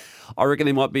done, and I reckon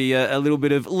there might be a little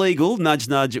bit of legal, nudge,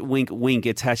 nudge, wink, wink,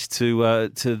 attached to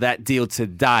that deal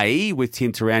today with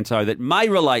Tim Taranto that may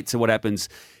relate to what happens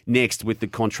next with the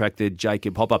contracted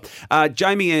Jacob Hopper.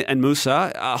 Jamie and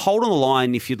Musa, hold on the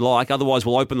line if you'd like. Otherwise,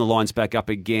 we'll open the lines back up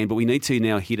again. But we need to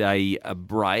now hit a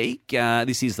break.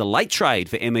 This is the late trade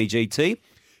for MEGT.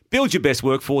 Build your best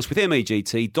workforce with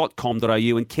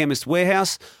MEGT.com.au and Chemist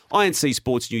Warehouse. INC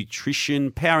Sports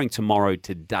Nutrition, powering tomorrow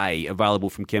today, available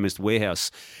from Chemist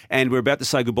Warehouse. And we're about to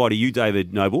say goodbye to you,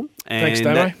 David Noble. And thanks,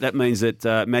 Damo. That means that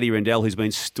Matty Rendell, who's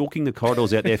been stalking the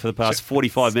corridors out there for the past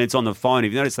 45 minutes on the phone,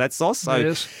 have you noticed that, Sauce? So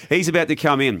yes. He's about to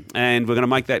come in, and we're going to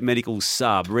make that medical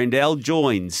sub. Rendell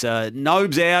joins.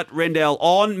 Nobes out, Rendell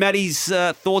on. Matty's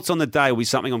thoughts on the day will be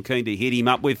something I'm keen to hit him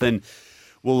up with, and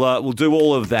we'll do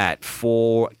all of that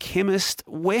for Chemist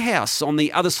Warehouse on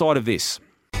the other side of this.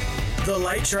 The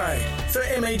Late Trade for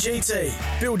MEGT.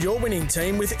 Build your winning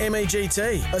team with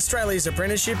MEGT, Australia's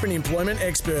apprenticeship and employment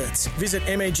experts. Visit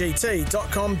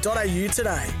MEGT.com.au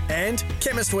today. And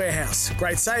Chemist Warehouse.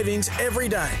 Great savings every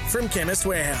day from Chemist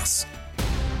Warehouse.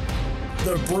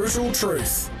 The brutal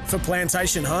truth for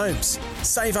Plantation Homes.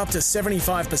 Save up to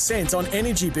 75% on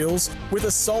energy bills with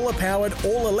a solar-powered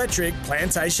all-electric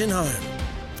Plantation Home.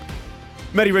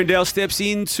 Matty Rendell steps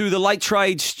into the Late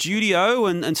Trade studio,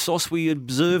 and Sauce, we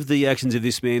observed the actions of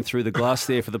this man through the glass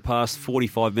there for the past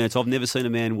 45 minutes. I've never seen a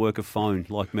man work a phone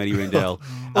like Matty Rendell.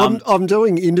 I'm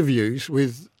doing interviews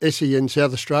with SEN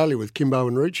South Australia with Kimbo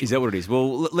and Rich. Is that what it is?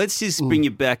 Well, let's just bring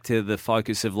you back to the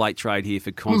focus of Late Trade here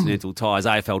for Continental Tires,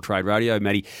 AFL Trade Radio,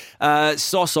 Matty.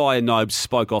 Sauce, I and Nobes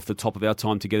spoke off the top of our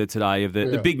time together today of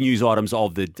the big news items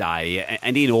of the day.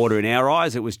 And in order in our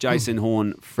eyes, it was Jason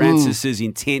Horne-Francis's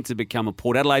intent to become a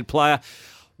Port Adelaide player.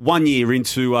 1 year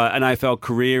into an AFL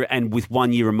career and with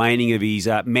 1 year remaining of his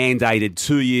mandated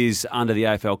 2 years under the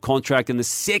AFL contract. And the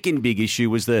second big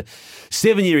issue was the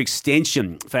 7-year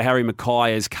extension for Harry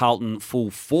Mackay as Carlton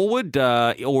full forward,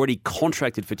 already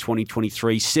contracted for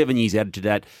 2023, 7 years added to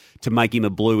that to make him a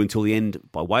Blue until the end,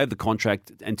 by way of the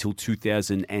contract, until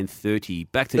 2030.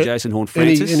 Back to Jason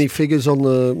Horne-Francis. Any figures on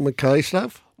the Mackay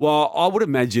stuff? Well, I would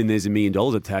imagine there's $1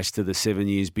 million attached to the 7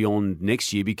 years beyond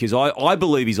next year because I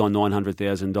believe he's on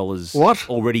 $900,000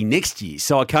 already next year.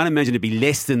 So I can't imagine it'd be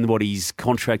less than what he's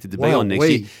contracted to be on next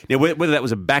year. Now, whether that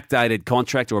was a backdated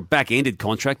contract or a back-ended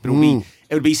contract, but it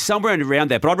would be somewhere around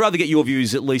that. But I'd rather get your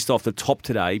views at least off the top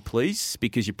today, please,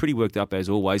 because you're pretty worked up as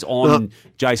always on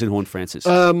Jason Horne-Francis.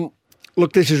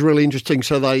 Look, this is really interesting.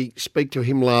 So they speak to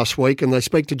him last week and they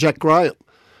speak to Jack Graham.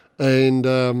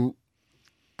 And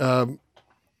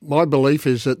my belief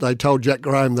is that they told Jack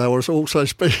Graham they were also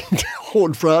speaking to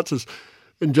Horne-Francis,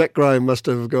 and Jack Graham must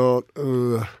have got,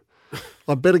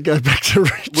 I better go back to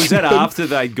Richmond. Was that after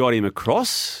they got him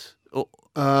across? So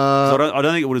I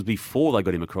don't think it was before they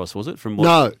got him across, was it? From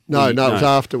what, No, it was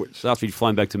afterwards. So after he'd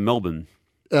flown back to Melbourne.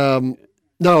 No,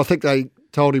 I think they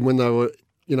told him when they were,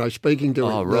 speaking to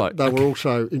him. Oh, right. They were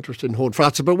also interested in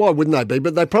Horne-Francis, but why wouldn't they be?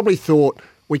 But they probably thought,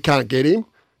 we can't get him.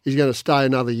 He's going to stay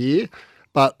another year.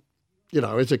 But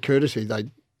as a courtesy,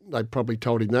 they probably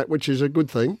told him that, which is a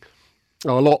good thing.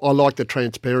 I like the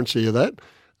transparency of that.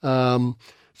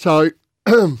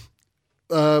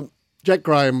 Jack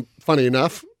Graham, funny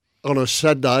enough, on a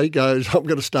Saturday goes, I'm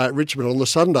going to stay at Richmond. On the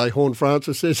Sunday,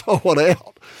 Horne-Francis says, I want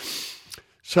out.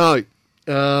 So,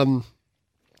 can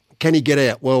he get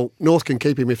out? Well, North can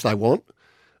keep him if they want.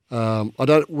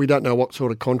 We don't know what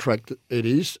sort of contract it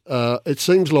is. It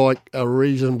seems like a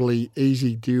reasonably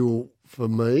easy deal for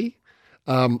me.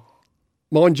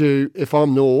 Mind you, if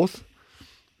I'm North,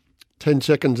 10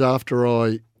 seconds after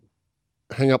I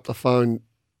hang up the phone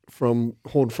from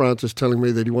Horne-Francis telling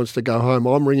me that he wants to go home,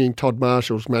 I'm ringing Todd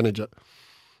Marshall's manager.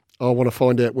 I want to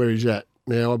find out where he's at.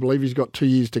 Now, I believe he's got 2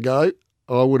 years to go.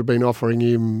 I would have been offering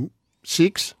him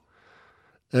 6.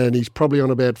 and he's probably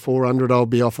on about 400. I'll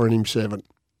be offering him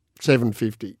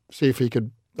 750. See if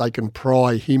they can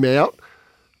pry him out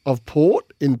of Port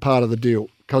in part of the deal,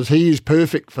 because he is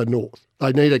perfect for North.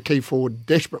 They need a key forward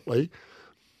desperately.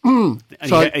 And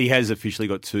he has officially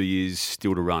got 2 years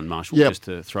still to run, Marshall, just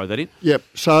to throw that in. Yep.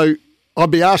 So I'd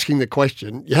be asking the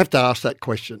question. You have to ask that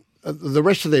question. The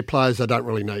rest of their players they don't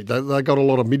really need. They got a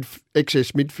lot of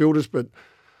excess midfielders, but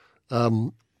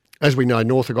as we know,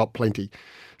 North have got plenty.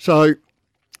 So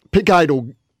pick 8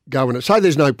 will go in it. Say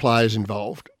there's no players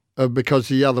involved because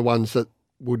the other ones that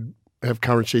would have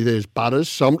currency there's Butters.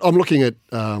 So I'm looking at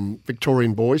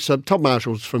Victorian boys. So Tom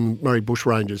Marshall's from Murray Bush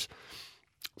Rangers.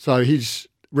 So he's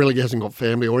really hasn't got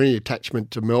family or any attachment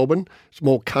to Melbourne. It's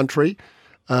more country.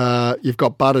 You've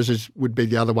got Butters would be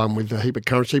the other one with a heap of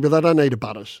currency, but they don't need a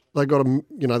Butters. They got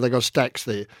they got stacks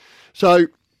there. So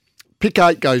pick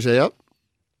 8 goes out,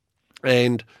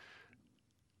 and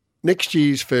next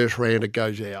year's first rounder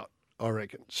goes out, I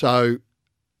reckon. So,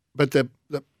 but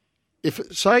if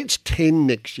say it's 10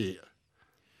 next year,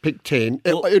 pick 10.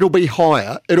 It'll be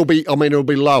higher. It'll be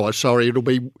lower. Sorry, it'll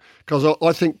be because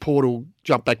I think Port will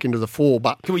jump back into the 4.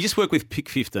 But can we just work with pick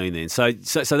 15 then? So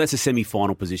that's a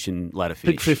semi-final position ladder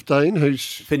finish. Pick 15,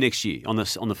 who's for next year on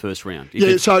the first round.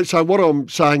 So what I'm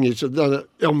saying is,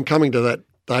 I'm coming to that,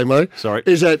 Damo. Sorry,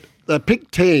 is that the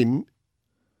pick 10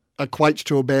 equates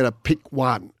to about a pick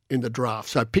 1 in the draft.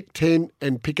 So pick 10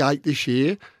 and pick 8 this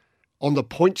year on the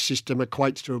point system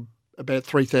equates to about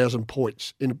 3,000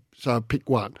 points. So pick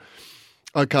 1.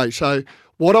 Okay, so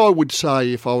what I would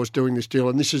say if I was doing this deal,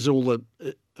 and this is all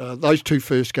those 2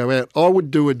 first go out, I would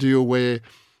do a deal where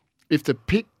if the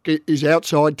pick is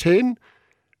outside 10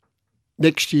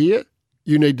 next year,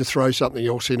 you need to throw something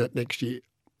else in it next year.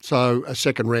 So a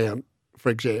second round, for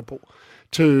example,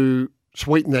 to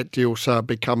sweeten that deal so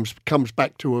it comes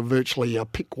back to virtually a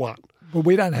pick 1. Well,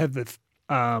 we don't have the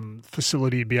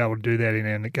facility to be able to do that in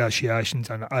our negotiations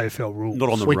under AFL rules. Not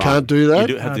on the We run. can't do that?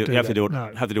 You have to do it.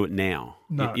 No. Have to do it now.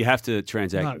 No. You have to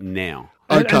transact now.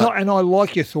 And I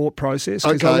like your thought process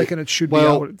because I reckon it should be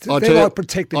able to. They're like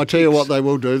protected. I tell you what they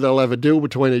will do. They'll have a deal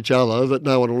between each other that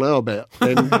no one will know about.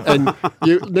 And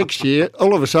next year,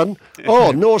 all of a sudden,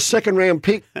 North's second round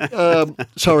pick,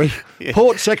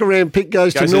 Port's second round pick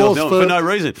goes to North for no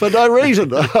reason. For no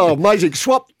reason. Oh, amazing.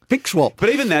 Pick swap.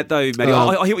 But even that, though, Matty,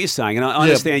 I hear what you're saying, and I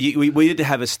understand we need to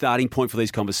have a starting point for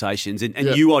these conversations, and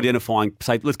you identifying,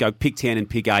 say, let's go pick 10 and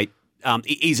pick 8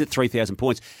 is at 3,000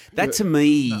 points. That to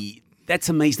me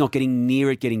is not getting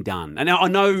near it getting done. And I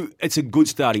know it's a good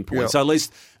starting point. So at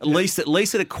least it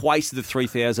equates to the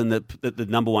 3,000 that the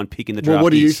number 1 pick in the draft. Well,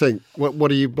 what do you think? What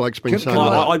do you blokes been saying?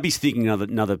 I'd be thinking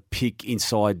another pick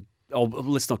inside.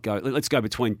 Let's not go. Let's go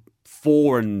between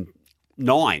 4 and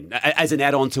 9 as an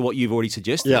add-on to what you've already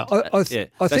suggested. Yeah, I that's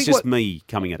think just me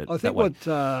coming at it. I think what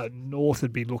North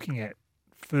would be looking at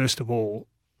first of all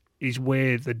is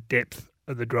where the depth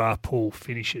of the draft pool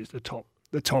finishes, the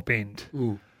top end,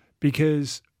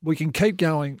 because we can keep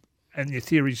going, and your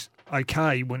theory's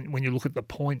okay when you look at the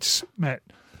points, Matt,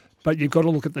 but you've got to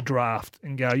look at the draft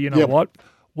and go, you know what?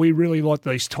 We really like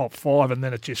these top 5, and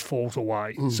then it just falls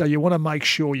away. So you want to make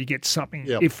sure you get something.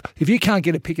 If you can't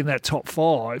get a pick in that top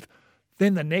 5.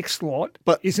 Then the next lot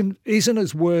isn't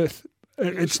as worth.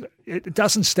 It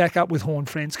doesn't stack up with Horn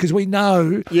Friends because we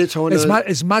know,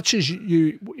 as much as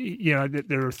you know that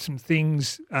there are some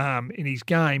things in his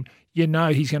game. You know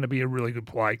he's going to be a really good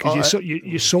player because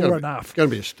you saw enough.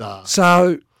 Going to be a star.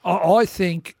 So I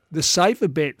think the safer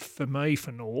bet for me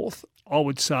for North, I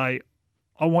would say,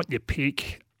 I want your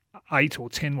pick 8 or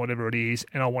 10, whatever it is,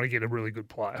 and I want to get a really good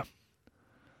player.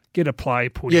 Get a play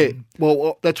put in.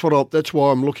 Well, that's why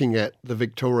I'm looking at the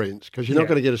Victorians because you're not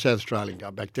going to get a South Australian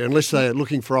go back there unless they're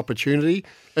looking for opportunity.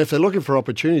 If they're looking for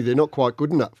opportunity, they're not quite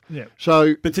good enough. Yeah.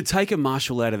 So, but to take a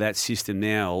Marshall out of that system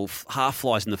now half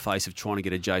flies in the face of trying to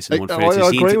get a Jason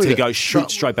Horne-Francis to go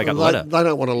straight back up the ladder. They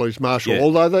don't want to lose Marshall,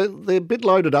 although they're a bit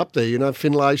loaded up there. You know,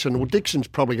 Finlayson, Dixon's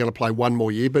probably going to play one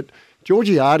more year, but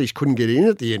Georgiades couldn't get in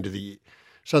at the end of the year.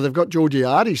 So they've got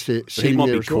Georgiades there. But he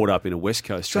might be caught up in a West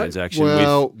Coast transaction with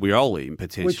Rioli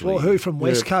potentially. Who from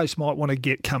West Coast might want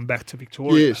to come back to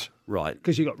Victoria? Yes, right.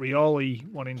 Because you've got Rioli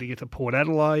wanting to get to Port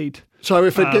Adelaide. So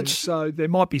if it gets, so there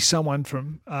might be someone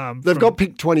from. They've got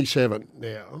pick 27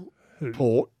 now.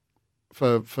 Port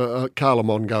for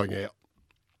Carlamon going out,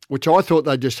 which I thought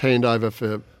they'd just hand over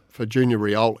for Junior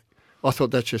Rioli. I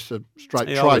thought that's just a straight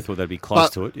trade. I thought they'd be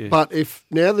close to it. Yeah. But if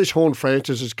now this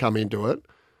Horne-Francis has come into it.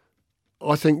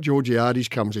 I think Georgiades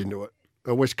comes into it.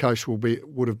 West Coast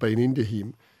would have been into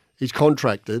him. He's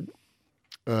contracted.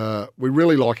 We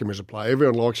really like him as a player.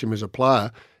 Everyone likes him as a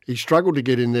player. He struggled to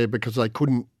get in there because they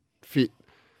couldn't fit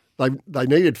they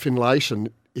needed Finlayson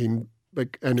in,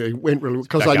 and he went really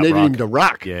because they Backup needed ruck. him to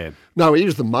ruck. Yeah. No, he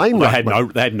was the main Well,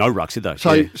 ruckman. they had no rucks, did they?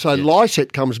 So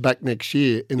Lysett comes back next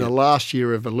year in the last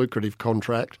year of a lucrative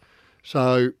contract.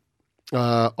 So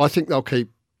I think they'll keep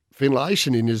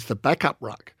Finlayson in as the backup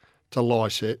ruck to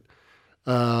Lysett.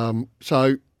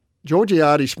 So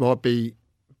Georgiades might be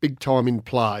big time in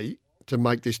play to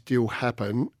make this deal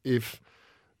happen if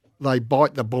they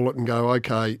bite the bullet and go,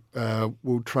 okay,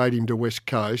 we'll trade him to West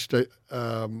Coast. But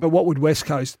what would West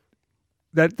Coast?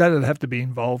 That'd have to be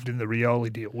involved in the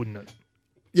Rioli deal, wouldn't it?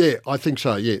 Yeah, I think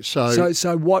so. Yeah.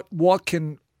 So what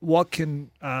can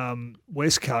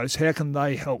West Coast? How can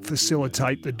they help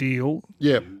facilitate the deal?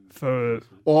 Yeah.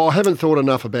 Well, I haven't thought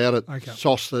enough about it,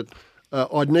 Sauce, that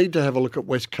I'd need to have a look at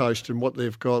West Coast and what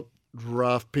they've got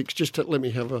draft picks. Just let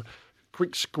me have a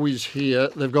quick squiz here.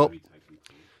 They've got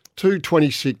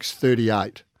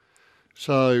 226-38.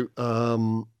 So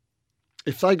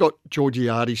if they got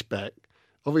Georgiades back,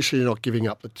 obviously they're not giving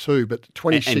up the 2, but the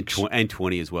 26... And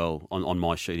 20 as well on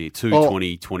my sheet here.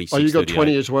 20, 26, Oh, you got 38.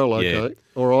 20 as well, okay. Yeah.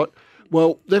 All right.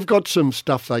 Well, they've got some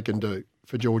stuff they can do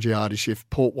for Georgiades if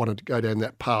Port wanted to go down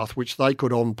that path, which they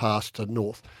could on pass to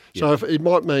North. So Yeah. if it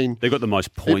might mean... They've got the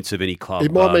most points of any club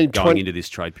it might mean going into this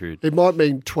trade period. It might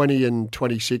mean 20 and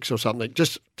 26 or something.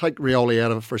 Just take Rioli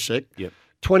out of it for a sec. Yep.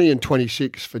 20 and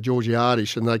 26 for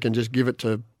Georgiades, and they can just give it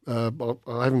to... I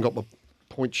haven't got my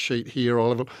point sheet here. I'll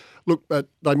have a look, but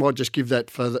they might just give that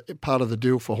for part of the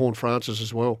deal for Horn Francis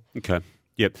as well. Okay.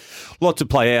 Yep. Lot to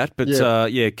play out, but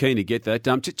Yeah. keen to get that.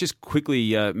 Just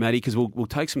quickly, Matty, because we'll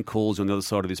take some calls on the other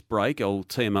side of this break. I'll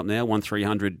tee them up now,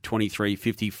 1300 23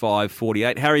 55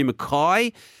 48. Harry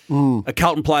Mackay, a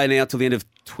Carlton player now till the end of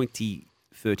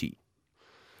 2030.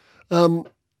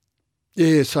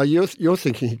 Yeah, so you're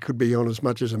thinking he could be on as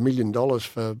much as $1 million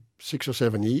for 6 or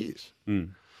 7 years.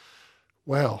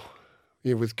 Wow.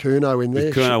 Yeah, with Curnow in there.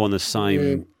 With Curnow on the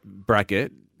same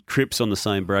bracket, Cripps on the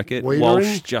same bracket, Wiedering.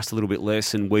 Walsh just a little bit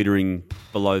less, and Wiedering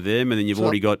below them, and then you've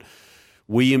already got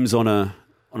Williams on a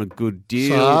good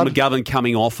deal, Saad. McGovern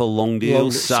coming off a long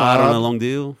deal, Saad on a long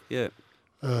deal. Yeah,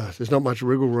 there's not much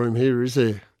wriggle room here, is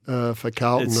there, for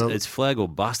Carlton? it's flag or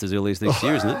bust as early as next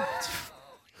year, isn't it?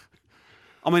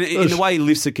 I mean, in the way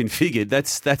lifts are configured,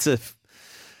 that's a.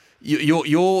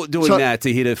 You're doing that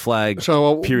to hit a flag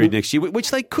period next year,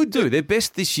 which they could do. Their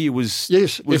best this year was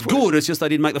good. It's just they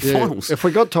didn't make the finals. If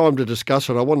we got time to discuss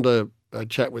it, I wanted to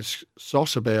chat with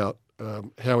Sauce about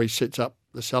how he sets up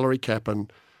the salary cap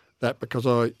and that, because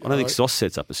I don't think Sauce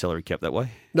sets up a salary cap that way.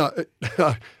 No,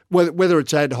 whether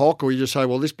it's ad hoc or you just say,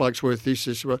 well, this bloke's worth this,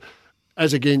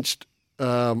 as against,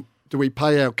 do we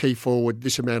pay our key forward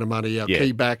this amount of money, our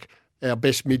key back, our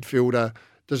best midfielder?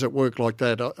 Does it work like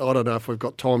that? I don't know if we've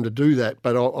got time to do that,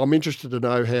 but I'm interested to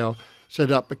know how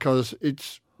set up, because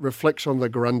it reflects on the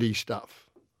Grundy stuff.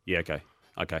 Yeah,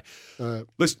 okay.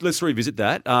 Let's revisit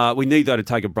that. We need, though, to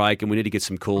take a break, and we need to get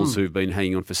some calls who've been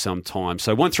hanging on for some time.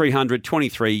 So 1300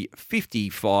 23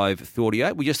 55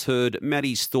 48. We just heard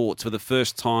Matty's thoughts for the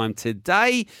first time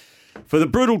today. For the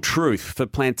brutal truth, for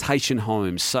Plantation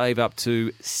Homes, save up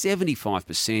to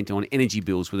 75% on energy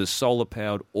bills with a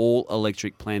solar-powered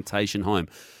all-electric Plantation home.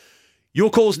 Your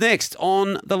call's next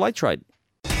on The Late Trade.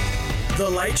 The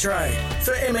Late Trade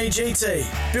for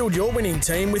MEGT. Build your winning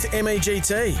team with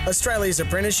MEGT, Australia's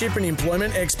apprenticeship and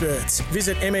employment experts.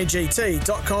 Visit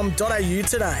MEGT.com.au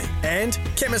today. And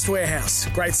Chemist Warehouse.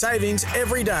 Great savings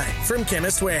every day from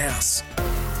Chemist Warehouse.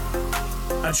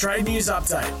 A trade news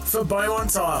update for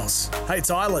Beaumont Tiles. Hey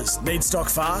Tilers, need stock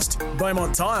fast?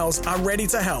 Beaumont Tiles are ready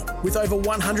to help with over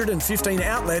 115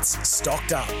 outlets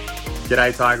stocked up.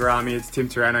 G'day Tiger Army, it's Tim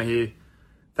Turano here.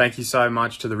 Thank you so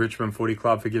much to the Richmond Footy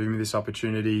Club for giving me this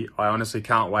opportunity. I honestly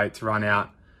can't wait to run out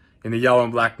in the yellow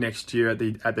and black next year at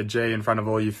the G in front of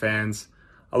all you fans.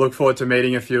 I look forward to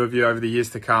meeting a few of you over the years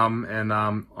to come, and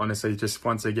honestly, just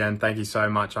once again, thank you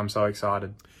so much. I'm so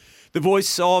excited. The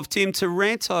voice of Tim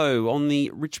Taranto on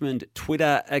the Richmond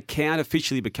Twitter account,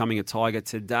 officially becoming a Tiger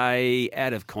today,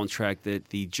 out of contract at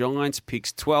the Giants.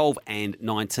 Picks 12 and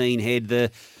 19 head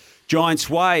the Giants'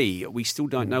 way. We still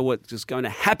don't know what's going to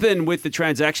happen with the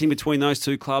transaction between those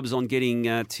two clubs on getting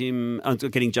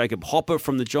getting Jacob Hopper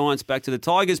from the Giants back to the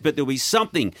Tigers, but there'll be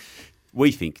something,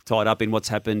 we think, tied up in what's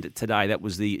happened today. That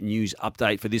was the news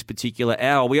update for this particular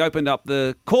hour. We opened up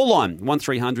the call line,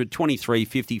 1300 23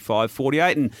 55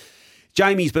 48, and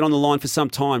Jamie's been on the line for some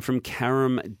time from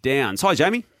Carrum Downs. Hi,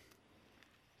 Jamie.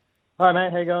 Hi,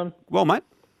 mate. How you going? Well, mate.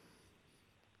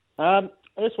 I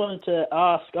just wanted to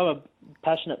ask, I'm a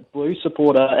passionate Blue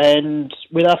supporter, and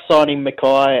with us signing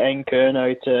Mackay and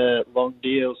Curnow to long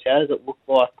deals, how does it look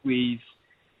like with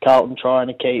Carlton trying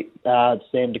to keep Tom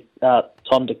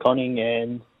De Koning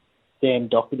and Sam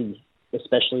Doherty,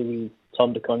 especially with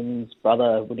Tom De Koning's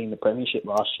brother winning the premiership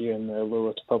last year and the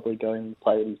lure to probably go and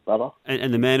play with his brother.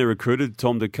 And the man who recruited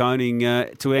Tom De Koning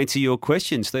to answer your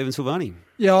question, Stephen Silvani.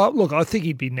 Yeah, look, I think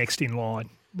he'd be next in line.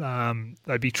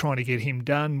 They'd be trying to get him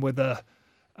done. Whether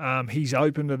he's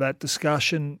open to that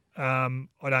discussion, I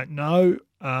don't know.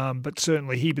 But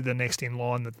certainly he'd be the next in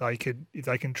line that if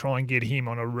they can try and get him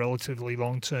on a relatively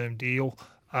long-term deal.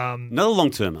 Another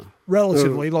long-termer.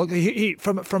 Relatively,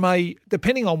 from a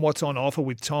depending on what's on offer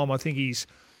with Tom, I think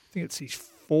it's his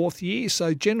fourth year.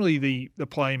 So generally, the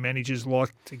playing managers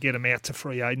like to get him out to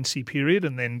free agency period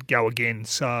and then go again.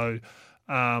 So,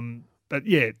 but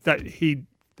yeah,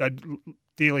 they'd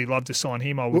dearly love to sign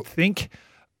him, I would think.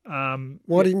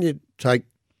 Why didn't you take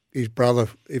his brother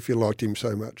if you liked him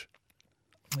so much?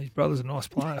 His brother's a nice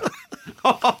player.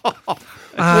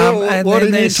 Why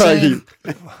didn't you take him?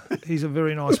 He's a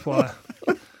very nice player.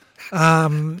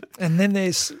 And then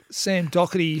there's Sam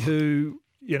Doherty, who,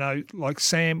 like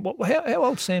Sam. How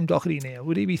old's Sam Doherty now?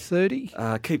 Would he be 30?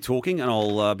 Keep talking, and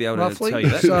I'll be able roughly to tell you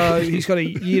that. So he's got a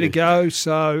year to go.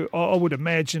 So I would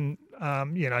imagine,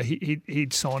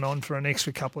 he'd sign on for an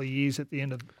extra couple of years at the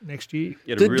end of next year.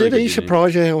 Did he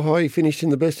surprise you how high he finished in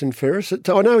the best and fairest?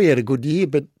 I know he had a good year,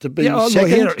 but to be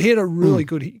second... he had a really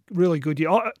good year.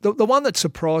 The one that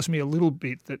surprised me a little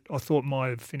bit that I thought might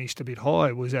have finished a bit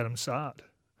higher was Adam Sard.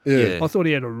 Yeah. I thought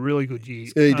he had a really good year.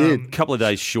 Yeah, he did. A couple of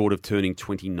days short of turning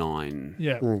 29.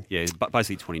 Yeah. Yeah, but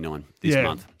basically 29 this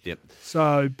month. Yep.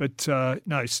 So, but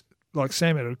no, like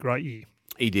Sam had a great year.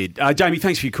 He did. Jamie,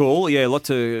 thanks for your call. Yeah, a lot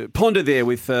to ponder there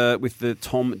with the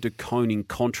Tom De Koning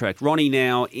contract. Ronnie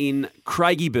now in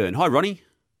Craigieburn. Hi, Ronnie.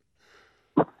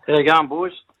 How you going,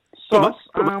 boys? So,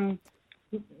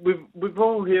 we've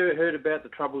all heard about the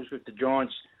troubles with the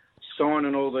Giants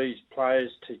signing all these players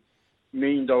to $1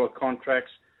 million contracts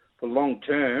for long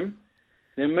term.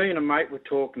 Now, me and a mate were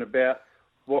talking about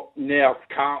what now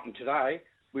Carlton today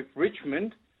with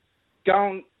Richmond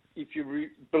going. If you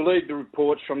believe the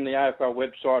reports from the AFL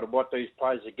website of what these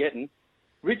players are getting,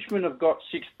 Richmond have got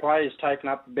 6 players taking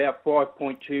up about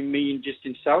 $5.2 million just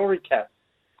in salary cap.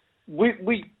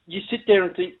 You sit there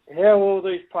and think, how are all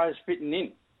these players fitting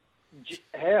in?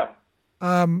 How?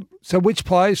 So which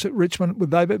players at Richmond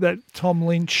would they be? That Tom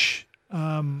Lynch.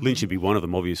 Lynch would be one of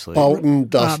them, obviously. Bolton,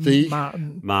 Dusty.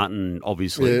 Martin,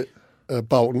 obviously. Yeah,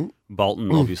 Bolton,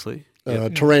 obviously.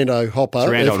 Taranto,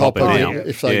 Hopper.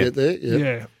 If they get there.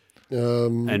 Yeah.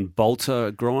 And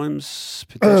Bolter, Grimes,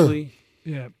 potentially.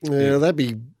 Yeah, that'd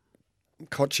be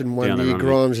Cochin 1 year.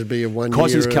 Grimes would be a 1 year.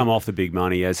 Cochin's come off the big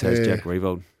money, as has Jack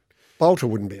Riewoldt. Bolter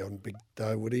wouldn't be on big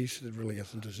dough, would he? He really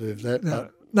hasn't deserved that.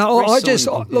 No,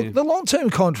 look, the long-term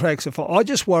contracts are fine. I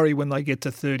just worry when they get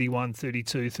to 31,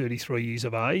 32, 33 years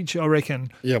of age. I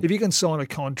reckon if you can sign a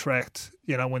contract,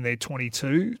 when they're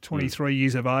 22, 23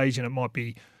 years of age, and it might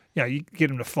be, you get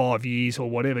them to 5 years or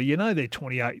whatever, they're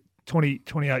 28,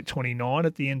 29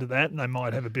 at the end of that, and they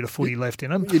might have a bit of footy left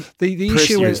in them. The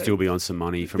issue would still be on some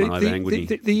money from an overhang, would he?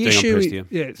 The issue,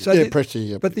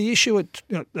 Prestia. But the issue at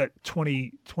that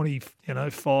 20,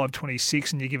 5,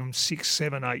 26, and you give them 6,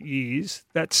 7, 8 years.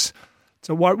 That's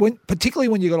so particularly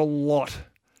when you've got a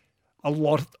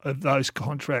lot of those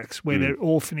contracts where they're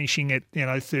all finishing at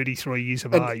 33 years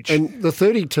of age. And the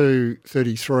 32,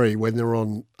 33 when they're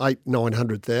on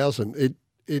 800,000-900,000,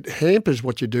 it hampers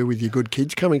what you do with your good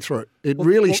kids coming through. It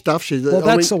really stuffs you. Well,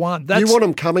 that's the one. You want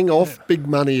them coming off big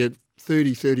money at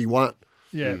 30, 31.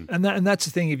 Yeah, and that's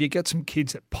the thing. If you get some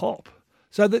kids that pop.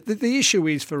 So the issue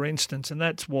is, for instance, and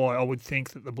that's why I would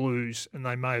think that the Blues, and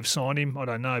they may have signed him, I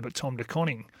don't know, but Tom De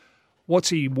Koning, what's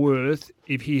he worth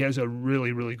if he has a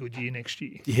really, really good year next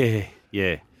year?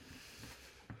 Yeah.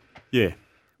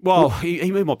 Well,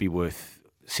 he might be worth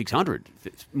 600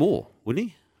 more, wouldn't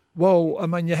he? Well, I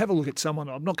mean, you have a look at someone.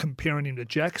 I'm not comparing him to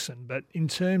Jackson, but in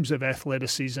terms of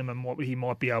athleticism and what he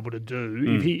might be able to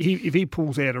do, if he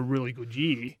pulls out a really good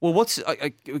year. Well,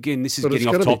 again? This is getting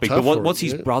off topic, but what's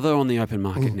his brother on the open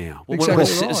market now?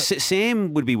 Exactly right.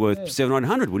 Sam would be worth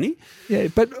 700-800, wouldn't he? Yeah,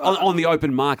 but on the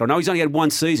open market, I know he's only had one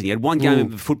season. He had one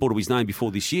game of football to his name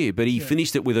before this year, but he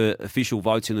finished it with official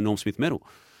votes in the Norm Smith medal.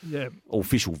 Yeah. Or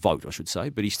official vote, I should say,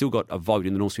 but he's still got a vote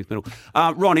in the Norm Smith medal.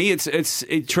 Ronnie, it's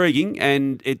intriguing,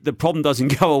 and the problem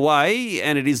doesn't go away,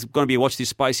 and it is going to be a watch this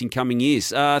space in coming years.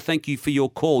 Thank you for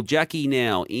your call. Jackie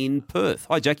now in Perth.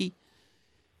 Hi, Jackie.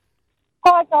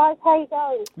 Hi, guys. How you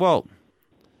going? Well.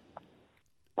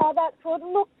 That's good.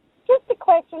 Look, just a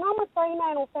question. I'm a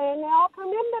Fremantle fan now. I can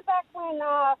remember back when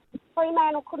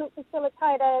Fremantle couldn't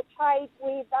facilitate a trade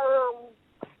with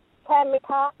Cam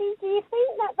McCarthy. Do you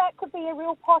think that could be a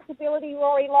real possibility,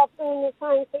 Rory Lobb doing the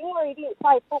same thing where he didn't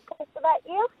play football for that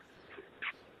year?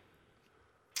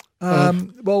 I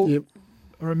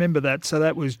remember that. So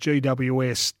that was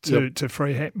GWS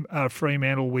to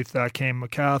Fremantle with Cam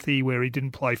McCarthy, where he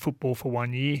didn't play football for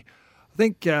 1 year. I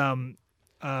think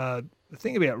the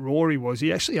thing about Rory was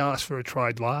he actually asked for a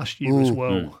trade last year as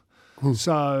well.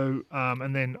 So,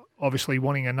 and then obviously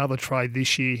wanting another trade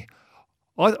this year.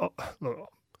 I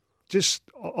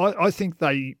think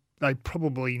they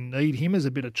probably need him as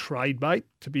a bit of trade bait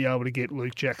to be able to get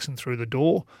Luke Jackson through the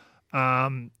door.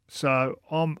 So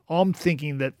I'm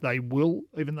thinking that they will,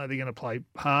 even though they're going to play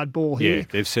hardball here. Yeah,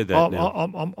 they've said that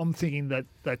now. I'm thinking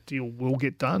that deal will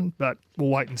get done, but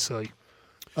we'll wait and see.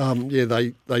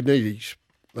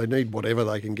 They need whatever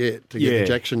they can get to get the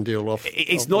Jackson deal off.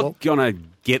 It's not going to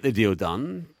get the deal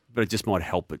done, but it just might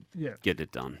help it get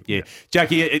it done. Yeah.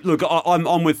 Jackie, look,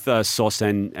 I'm with Sauce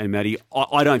and Matty.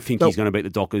 I don't think he's going to beat the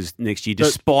Dockers next year,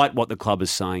 despite what the club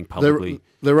is saying publicly.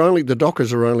 The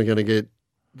Dockers are only going to get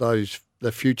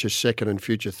the future second and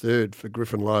future third for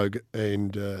Griffin Logue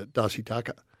and Darcy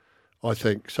Tucker, I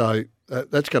think. So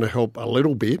that's going to help a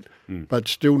little bit, but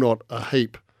still not a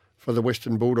heap for the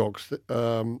Western Bulldogs.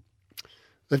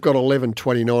 They've got 11,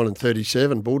 29 and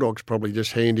 37. Bulldogs probably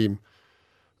just hand him.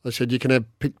 They said you can have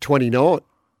pick 29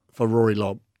 for Rory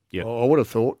Lobb. Yeah, I would have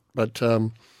thought, but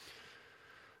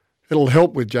it'll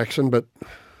help with Jackson, but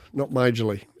not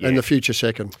majorly. Yeah. And the future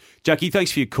second. Jackie,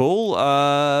 thanks for your call.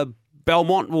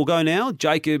 Belmont will go now.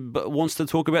 Jacob wants to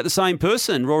talk about the same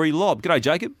person, Rory Lobb. G'day,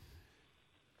 Jacob.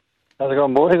 How's it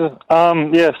going, boys?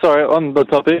 Sorry, on the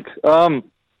topic.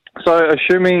 So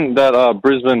assuming that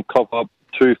Brisbane cop up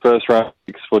 2 first-round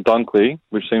picks for Dunkley,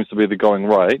 which seems to be the going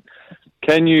rate,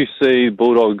 can you see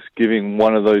Bulldogs giving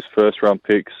one of those first-round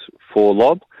picks for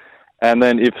Lobb? And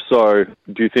then if so,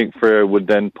 do you think Freo would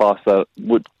then pass that,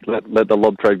 would let the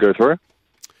Lobb trade go through?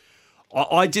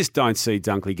 I just don't see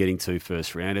Dunkley getting 2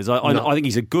 first-rounders. I think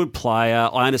he's a good player.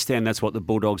 I understand that's what the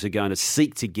Bulldogs are going to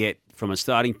seek to get from a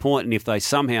starting point, and if they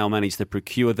somehow manage to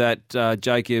procure that,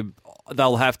 Jacob,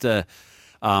 they'll have to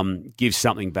give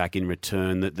something back in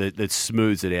return that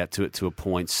smooths it out to a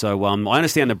point. So I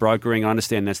understand the brokering. I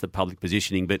understand that's the public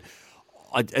positioning, but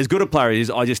as good a player he is,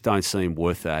 I just don't see him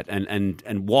worth that.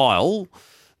 And while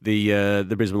the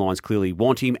Brisbane Lions clearly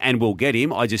want him and will get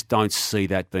him, I just don't see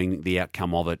that being the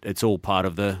outcome of it. It's all part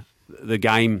of the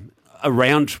game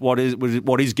around what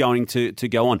is going to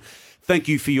go on. Thank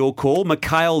you for your call.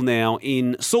 Mikhail now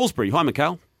in Salisbury. Hi,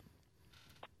 Mikhail.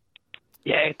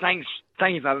 Yeah, thanks.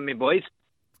 Thank you for having me, boys.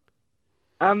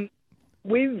 There's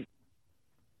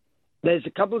a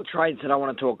couple of trades that I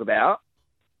want to talk about.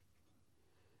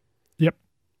 Yep.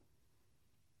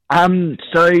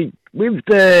 So with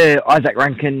the Isaac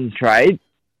Rankin trade,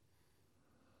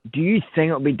 do you think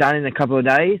it'll be done in a couple of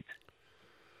days?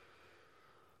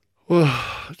 Well,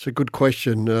 it's a good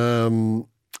question and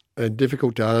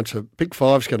difficult to answer. Pick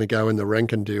 5's going to go in the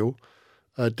Rankin deal.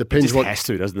 Depends. It just has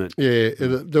to, doesn't it? Yeah,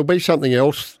 there'll be something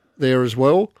else there as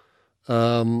well.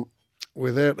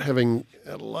 Without having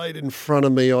Adelaide in front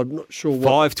of me, I'm not sure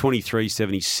what.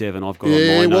 5:23.77. I've got on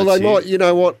my notes they here. might. You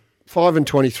know what? 5 and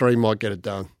 23 might get it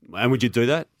done. And would you do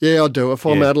that? Yeah, I'd do it. If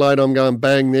I'm Adelaide, I'm going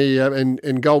bang there.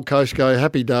 And Gold Coast go,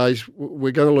 happy days.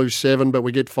 We're going to lose 7, but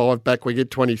we get 5 back. We get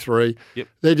 23. Yep.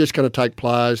 They're just going to take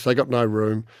players. They got no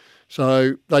room.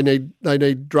 So they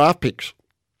need draft picks.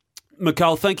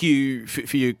 Mikhail, thank you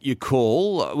for your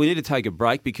call. We need to take a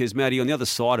break because, Matty, on the other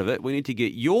side of it, we need to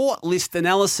get your list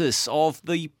analysis of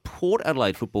the Port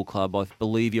Adelaide Football Club, I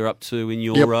believe you're up to in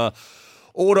your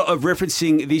order of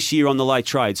referencing this year on the late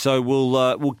trade. So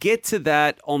we'll get to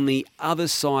that on the other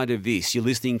side of this. You're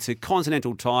listening to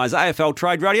Continental Tires, AFL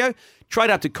Trade Radio.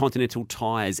 Trade up to Continental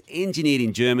Tires, engineered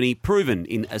in Germany, proven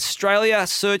in Australia.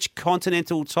 Search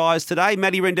Continental Tires today.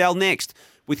 Matty Rendell next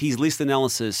with his list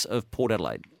analysis of Port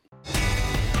Adelaide.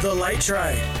 The Late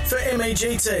Trade for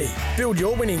MEGT. Build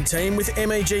your winning team with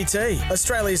MEGT,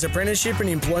 Australia's apprenticeship and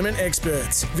employment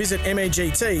experts. Visit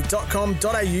MEGT.com.au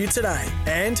today.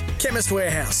 And Chemist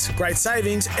Warehouse. Great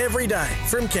savings every day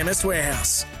from Chemist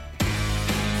Warehouse.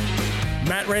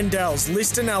 Matt Rendell's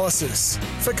list analysis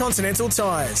for Continental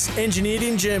Tires, engineered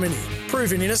in Germany,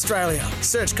 proven in Australia.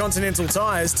 Search Continental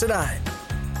Tires today.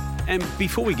 And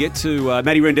before we get to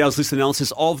Matty Rendell's list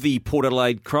analysis of the Port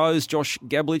Adelaide Crows, Josh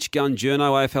Gablich,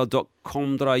 Gunjourno,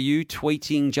 AFL.com.au,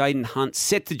 tweeting Jaden Hunt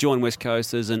set to join West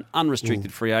Coast as an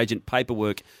unrestricted free agent.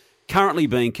 Paperwork currently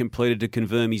being completed to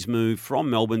confirm his move from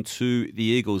Melbourne to the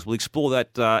Eagles. We'll explore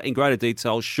that in greater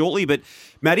detail shortly. But,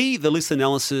 Matty, the list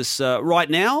analysis right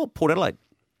now, Port Adelaide.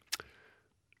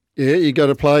 Yeah, you got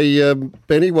to play,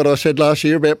 Benny, what I said last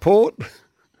year about Port.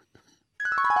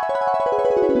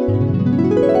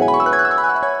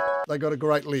 They got a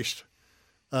great list.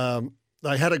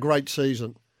 They had a great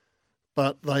season,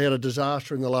 but they had a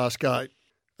disaster in the last game.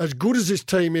 As good as this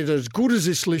team is, as good as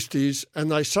this list is,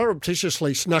 and they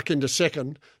surreptitiously snuck into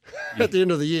second at the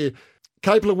end of the year,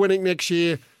 capable of winning next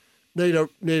year, need a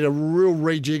real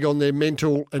rejig on their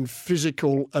mental and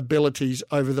physical abilities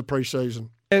over the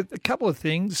pre-season. A couple of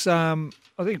things. I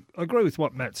think I agree with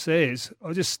what Matt says.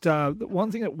 I just the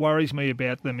one thing that worries me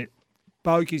about them,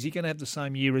 Boak, is he going to have the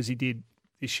same year as he did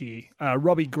this year.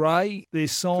 Robbie Gray,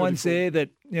 there's signs there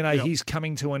that he's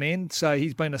coming to an end. So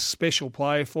he's been a special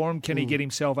player for him. Can he get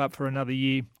himself up for another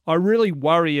year? I really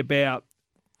worry about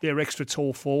their extra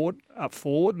tall up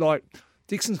forward. Like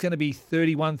Dixon's going to be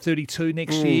 31, 32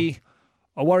 next year.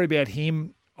 I worry about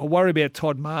him. I worry about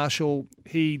Todd Marshall.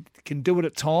 He can do it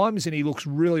at times and he looks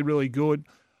really, really good.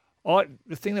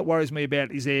 The thing that worries me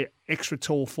about is their extra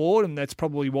tall forward, and that's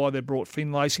probably why they brought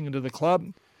Finlayson into the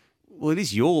club. Well, it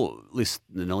is your list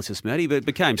analysis, Matty, but it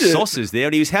became Sauce's there,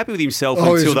 and he was happy with himself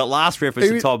until that last reference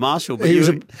to Todd Marshall. But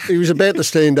he was about to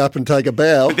stand up and take a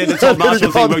bow. But then the Todd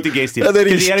Marshall thing worked against him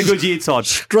because he had a good year, Todd.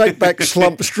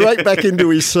 Slumped straight back into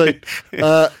his seat.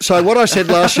 So what I said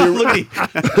last year,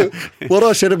 what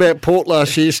I said about Port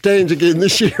last year stands again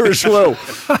this year as well.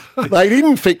 They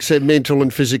didn't fix their mental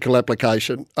and physical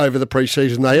application over the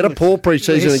pre-season. They had a poor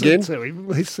pre-season again.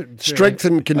 Strength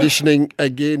and conditioning,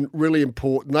 again, really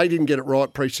important. They didn't get it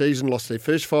right pre-season, lost their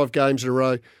first 5 games in a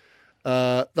row.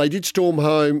 They did storm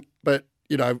home, but,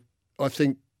 I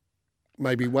think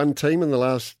maybe one team in the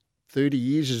last 30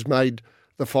 years has made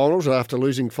the finals after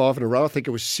losing 5 in a row. I think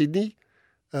it was Sydney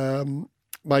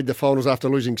made the finals after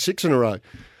losing 6 in a row.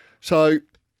 So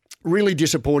really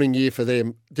disappointing year for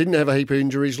them. Didn't have a heap of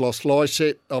injuries, lost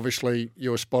Lysett. Obviously, you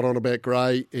were spot on about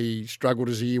Gray. He struggled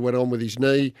as the year went on with his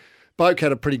knee. Boak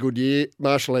had a pretty good year.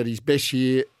 Marshall had his best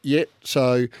year yet,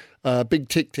 so big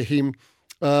tick to him.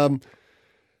 When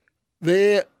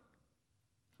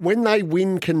they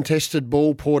win contested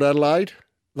ball, Port Adelaide,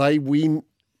 they win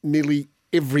nearly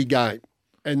every game.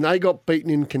 And they got beaten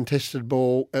in contested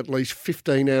ball at least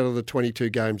 15 out of the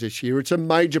 22 games this year. It's a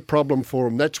major problem for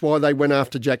them. That's why they went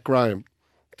after Jack Graham,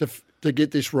 to get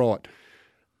this right.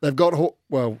 They've got,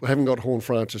 they haven't got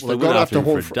Horne-Francis. They've gone after him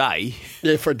for a day.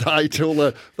 Yeah, for a day till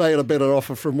they had a better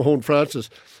offer from Horne-Francis.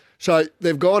 So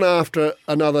they've gone after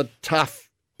another tough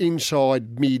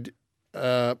inside mid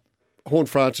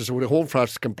Horne-Francis.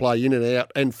 Horne-Francis can play in and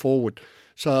out and forward.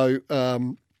 So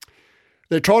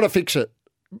they're trying to fix it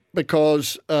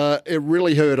because it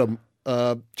really hurt them.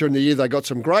 During the year, they got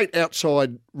some great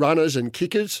outside runners and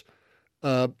kickers.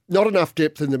 Not enough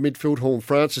depth in the midfield.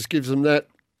 Horne-Francis gives them that.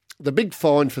 The big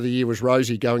find for the year was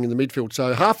Rosie going in the midfield.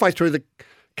 So halfway through the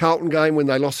Carlton game when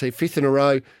they lost their 5th in a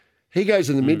row, he goes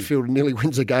in the midfield and nearly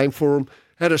wins a game for them.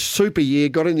 Had a super year,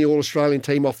 got in the All-Australian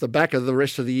team off the back of the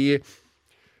rest of the year.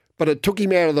 But it took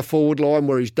him out of the forward line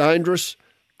where he's dangerous.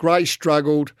 Gray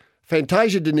struggled.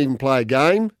 Fantasia didn't even play a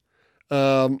game.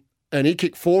 And he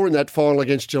kicked 4 in that final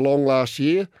against Geelong last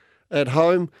year at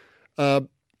home.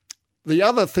 The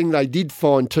other thing they did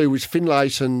find too was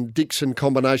Finlayson, Dixon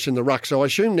combination, the ruck. So I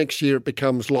assume next year it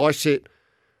becomes Lysett,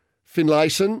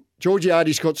 Finlayson.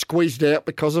 Georgiades got squeezed out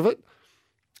because of it,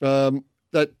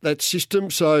 that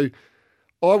system. So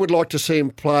I would like to see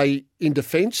him play in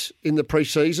defence in the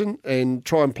pre-season and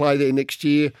try and play there next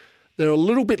year. They're a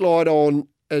little bit light on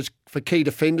as for key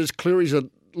defenders. Cleary's a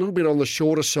little bit on the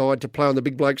shorter side to play on the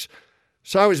big blokes.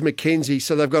 So is McKenzie.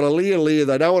 So they've got a Lear.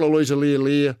 They don't want to lose a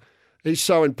Lear. He's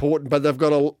so important, but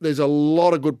there's a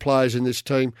lot of good players in this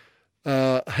team.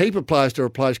 A heap of players to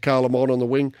replace Carl Lamont on the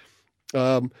wing.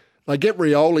 They get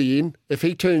Rioli in. If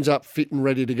he turns up fit and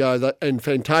ready to go, and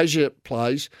Fantasia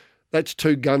plays, that's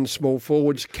 2 gun small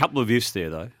forwards. A couple of ifs there,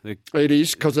 though. It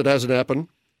is, because it hasn't happened.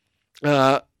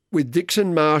 With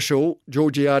Dixon, Marshall,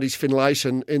 Georgiades,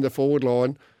 Finlayson in the forward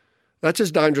line, that's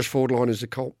as dangerous forward line as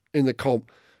in the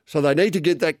comp. So they need to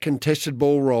get that contested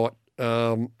ball right.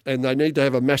 And they need to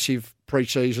have a massive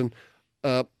pre-season.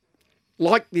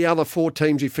 Like the other 4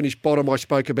 teams who finished bottom I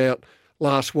spoke about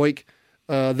last week,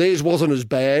 theirs wasn't as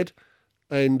bad.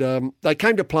 And they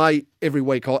came to play every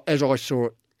week, as I saw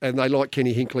it, and they like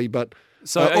Kenny Hinkley. But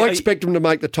I expect them to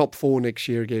make the top 4 next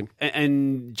year again.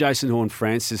 And Jason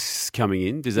Horne-Francis coming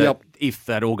in, does that, if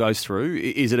that all goes through,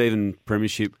 is it even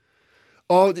premiership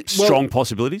strong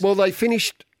possibilities? Well, they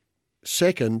finished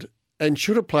second and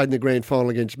should have played in the grand final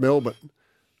against Melbourne.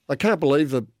 I can't believe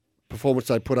the performance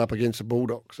they put up against the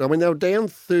Bulldogs. I mean, they were down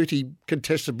 30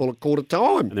 contested ball at quarter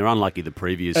time. And they're unlucky the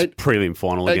previous prelim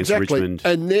final against Richmond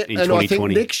in 2020. And I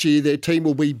think next year their team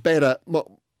will be better.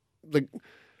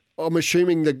 I'm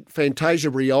assuming the Fantasia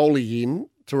Rioli in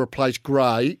to replace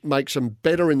Gray makes them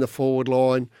better in the forward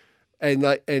line,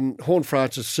 and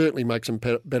Horne-Francis certainly makes them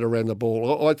better around the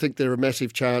ball. I think they're a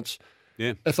massive chance,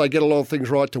 if they get a lot of things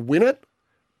right, to win it.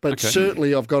 But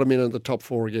certainly I've got them in at the top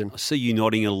 4 again. I see you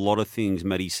nodding a lot of things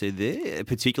Matty said there,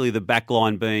 particularly the back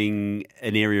line being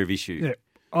an area of issue. Yeah,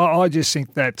 I just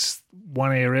think that's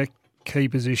one area, key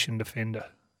position defender.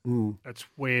 That's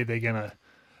where they're going to,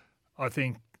 I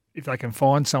think, if they can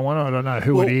find someone, I don't know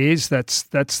who it is, that's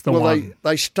the one.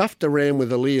 They stuffed around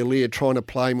with Lear trying to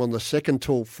play him on the second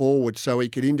tall forward so he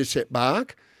could intercept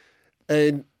mark,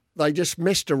 and they just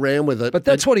messed around with it. But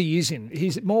that's what he is in.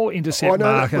 He's more intercept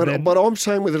marker. But I'm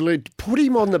saying with Lear, put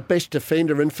him on the best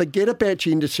defender and forget about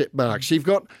your intercept marks. You've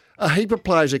got a heap of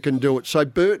players that can do it. So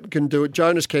Burton can do it,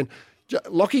 Jonas can.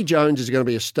 Lockie Jones is going to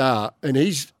be a star, and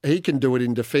he can do it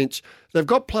in defence. They've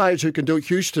got players who can do it,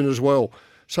 Houston as well.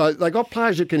 So they got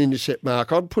players who can intercept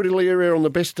mark. I'd put Illyria on the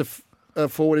best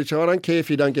forward. So I don't care if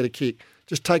you don't get a kick.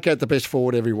 Just take out the best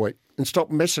forward every week and stop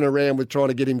messing around with trying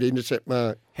to get him to intercept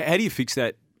mark. How do you fix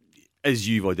that, as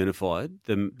you've identified,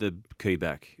 the key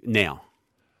back now?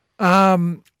 I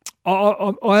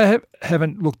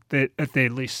haven't looked at their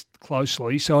list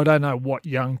closely, so I don't know what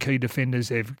young key defenders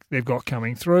they've got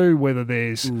coming through, whether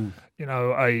there's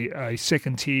a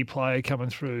second-tier player coming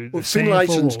through. Well,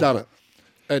 Finlayson's done it.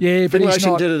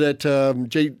 Finlayson did it at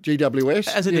GWS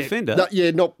as a defender. Not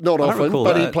often,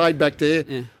 but he played back there.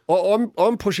 Yeah.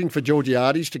 I'm pushing for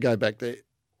Georgiades to go back there.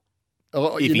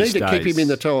 You need to keep him in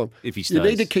the time. If he stays, you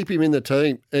need to keep him in the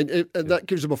team, and that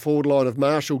gives them a forward line of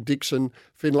Marshall, Dixon,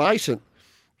 Finlayson,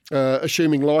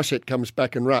 assuming Lysett comes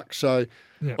back and ruck. So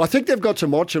I think they've got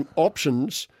some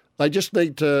options. They just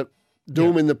need to do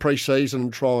them in the pre-season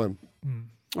and try them.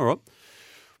 All right.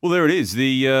 Well, there it is,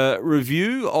 the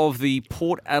review of the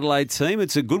Port Adelaide team.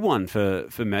 It's a good one for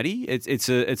Matty. It's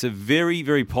a very,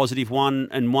 very positive one,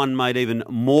 and one made even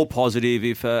more positive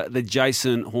if the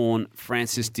Jason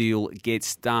Horne-Francis deal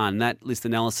gets done. That list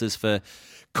analysis for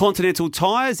Continental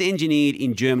Tires, engineered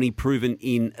in Germany, proven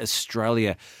in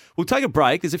Australia. We'll take a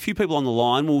break. There's a few people on the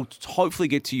line. We'll hopefully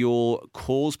get to your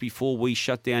calls before we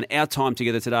shut down our time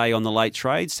together today on the Late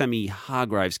Trade. Sammy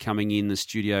Hargraves coming in the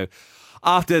studio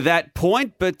after that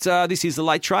point, but this is the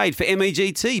Late Trade for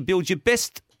MEGT. Build your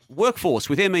best workforce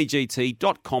with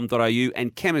MEGT.com.au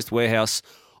and Chemist Warehouse.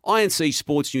 INC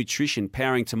Sports Nutrition,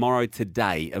 powering tomorrow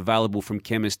today, available from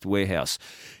Chemist Warehouse.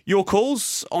 Your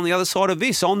calls on the other side of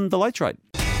this on the Late Trade.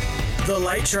 The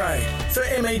Late Trade for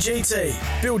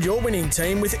MEGT. Build your winning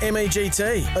team with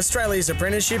MEGT, Australia's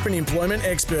apprenticeship and employment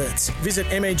experts. Visit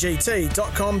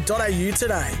MEGT.com.au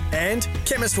today. And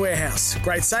Chemist Warehouse.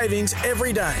 Great savings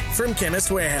every day from Chemist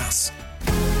Warehouse.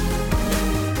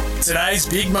 Today's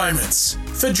big moments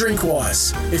for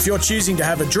Drinkwise. If you're choosing to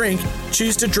have a drink,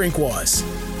 choose to Drinkwise.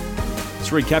 It's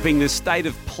recapping the state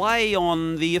of play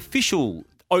on the official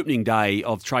opening day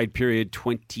of trade period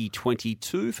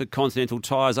 2022 for Continental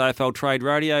Tires AFL Trade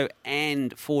Radio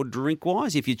and for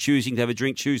Drinkwise. If you're choosing to have a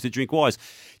drink, choose to Drinkwise.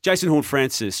 Jason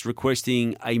Horne-Francis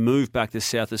requesting a move back to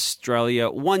South Australia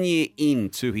 1 year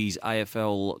into his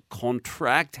AFL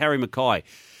contract. Harry Mackay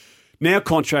now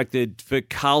contracted for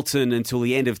Carlton until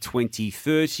the end of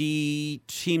 2030.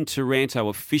 Tim Taranto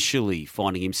officially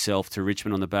finding himself to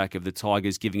Richmond on the back of the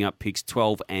Tigers giving up picks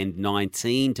 12 and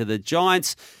 19 to the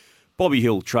Giants. Bobby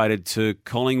Hill traded to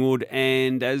Collingwood,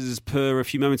 and as per a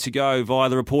few moments ago, via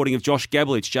the reporting of Josh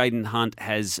Gabelich, Jayden Hunt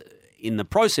has in the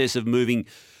process of moving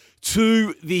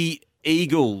to the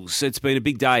Eagles. It's been a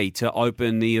big day to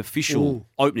open the official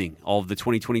opening of the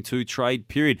 2022 trade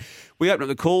period. We open up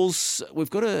the calls. We've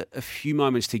got a few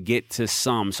moments to get to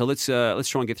some, so let's try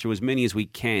and get through as many as we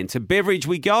can. To Beveridge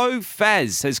we go.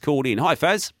 Faz has called in. Hi,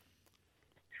 Faz.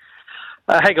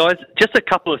 Hey guys, just a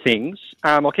couple of things.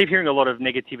 I keep hearing a lot of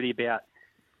negativity about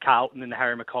Carlton and the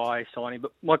Harry Mackay signing,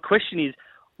 but my question is,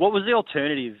 what was the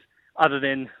alternative other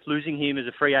than losing him as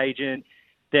a free agent,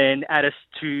 then add us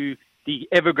to the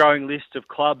ever-growing list of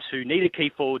clubs who need a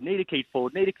key forward?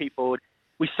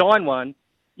 We sign one,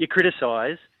 you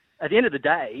criticise. At the end of the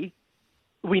day,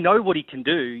 we know what he can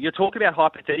do. You're talking about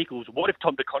hypotheticals. What if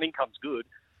Tom De Koning comes good?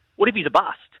 What if he's a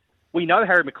bust? We know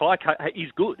Harry Mackay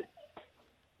is good.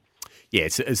 Yeah,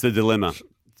 it's the dilemma.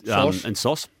 And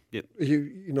Sauce? Yep.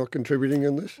 You're not contributing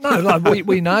in this? No,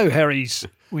 we know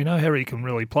Harry can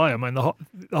really play. I mean, the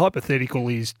hypothetical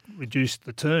is reduce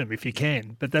the term if you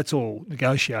can, but that's all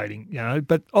negotiating,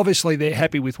 But obviously they're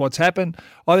happy with what's happened.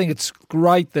 I think it's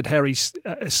great that Harry's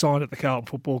signed at the Carlton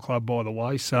Football Club, by the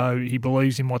way, so he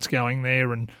believes in what's going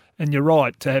there. And you're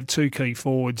right, to have two key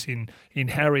forwards in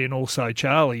Harry and also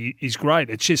Charlie is great.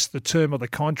 It's just the term of the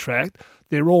contract.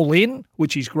 They're all in,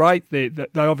 which is great. They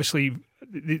obviously,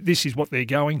 this is what they're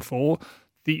going for.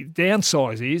 The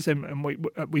downside is, and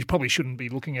we probably shouldn't be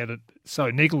looking at it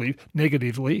so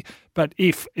negatively, but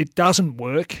if it doesn't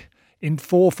work in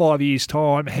 4 or 5 years'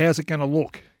 time, how's it going to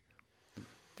look?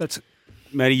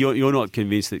 Matty, you're not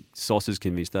convinced that Sauce is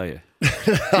convinced, are you?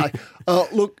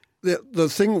 Look, the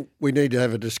thing we need to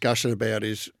have a discussion about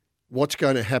is what's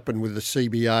going to happen with the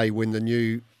CBA when the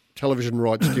new television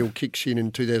rights deal kicks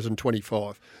in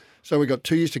 2025. So we've got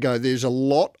 2 years to go. There's a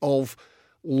lot of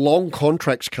long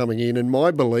contracts coming in, and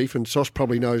my belief, and Sauce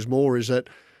probably knows more, is that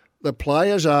the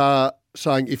players are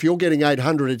saying if you're getting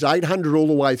 800, it's 800 all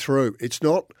the way through. It's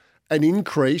not an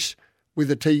increase with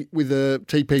the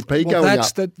TPP going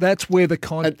up. That's where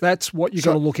that's what you've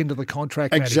got to look into the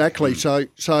contract. Exactly. Matty.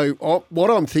 So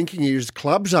what I'm thinking is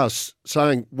clubs are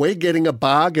saying we're getting a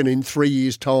bargain in 3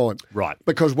 years' time, right?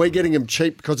 Because we're getting them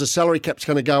cheap because the salary cap's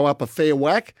going to go up a fair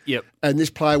whack. Yep. And this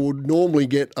player would normally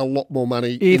get a lot more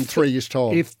money in 3 years'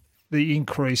 time if the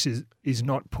increase is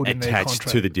not put in their contract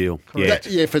attached to the deal.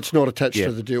 If it's not attached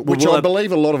to the deal, which I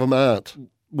believe a lot of them aren't.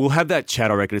 We'll have that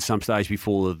chat, I reckon, at some stage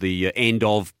before the end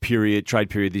of trade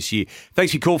period this year.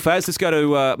 Thanks for your call, Faz. Let's go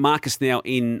to Marcus now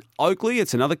in Oakley.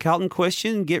 It's another Carlton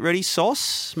question. Get ready,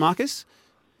 Sauce. Marcus?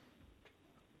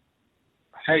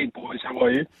 Hey, boys. How are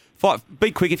you?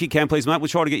 Be quick if you can, please, mate. We'll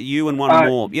try to get you and one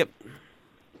more. Yep.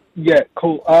 Yeah,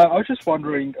 cool. I was just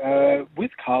wondering,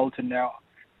 with Carlton now,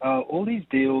 all these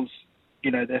deals,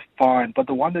 they're fine, but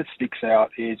the one that sticks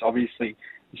out is obviously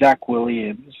Zach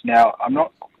Williams. Now,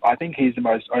 I think he's the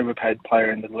most overpaid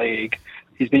player in the league.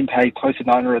 He's been paid close to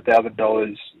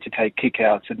 $900,000 to take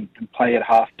kickouts and play at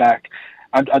half-back.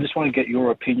 I just want to get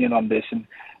your opinion on this, and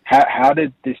how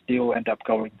did this deal end up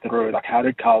going through? Like, how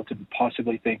did Carlton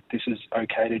possibly think this is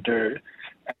okay to do?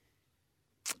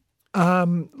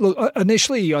 Look,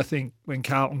 initially, I think when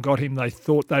Carlton got him, they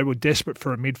thought they were desperate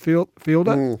for a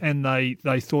midfielder, and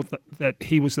they thought that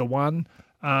he was the one.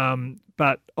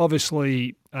 But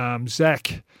obviously,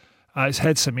 Zach has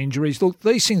had some injuries. Look,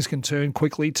 these things can turn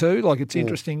quickly too. Like, it's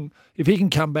interesting. If he can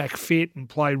come back fit and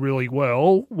play really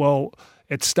well,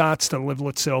 it starts to level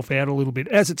itself out a little bit.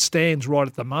 As it stands right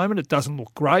at the moment, it doesn't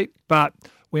look great, but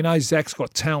we know Zach's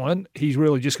got talent. He's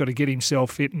really just got to get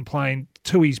himself fit and playing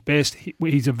to his best.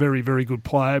 He's a very, very good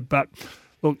player. But,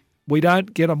 look, we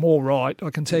don't get them all right,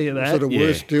 I can tell you that. Is it a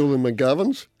worse deal than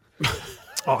McGovern's?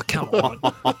 Oh, come on.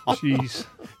 Jeez.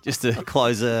 Just to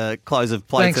close of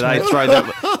play today. Mate. Throw that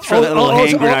little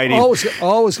hand grenade in.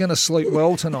 I was going to sleep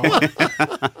well tonight.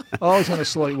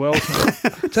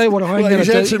 Tell you what, I'm going to do. He's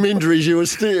had some injuries, you were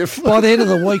stiff. By the end of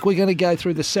the week, we're going to go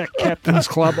through the SAC Captain's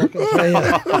Club, I can tell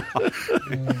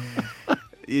you.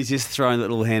 He's just throwing that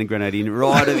little hand grenade in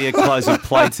right at the close of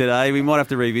play today. We might have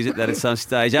to revisit that at some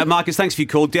stage. Marcus, thanks for your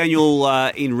call. Daniel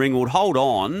in Ringwood, hold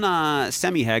on.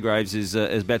 Sammy Hargraves is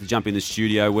about to jump in the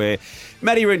studio where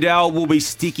Matty Rendell will be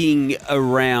sticking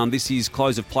around. This is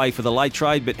close of play for the late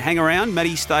trade, but hang around.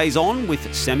 Matty stays on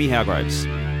with Sammy Hargraves.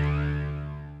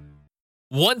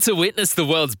 Want to witness the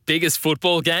world's biggest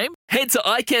football game? Head to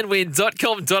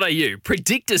iCanWin.com.au,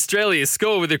 predict Australia's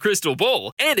score with a crystal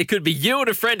ball, and it could be you and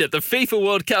a friend at the FIFA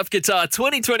World Cup Qatar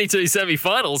 2022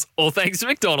 semi-finals, all thanks to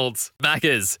McDonald's.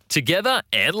 Maccas, together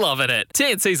and loving it.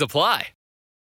 TNCs apply.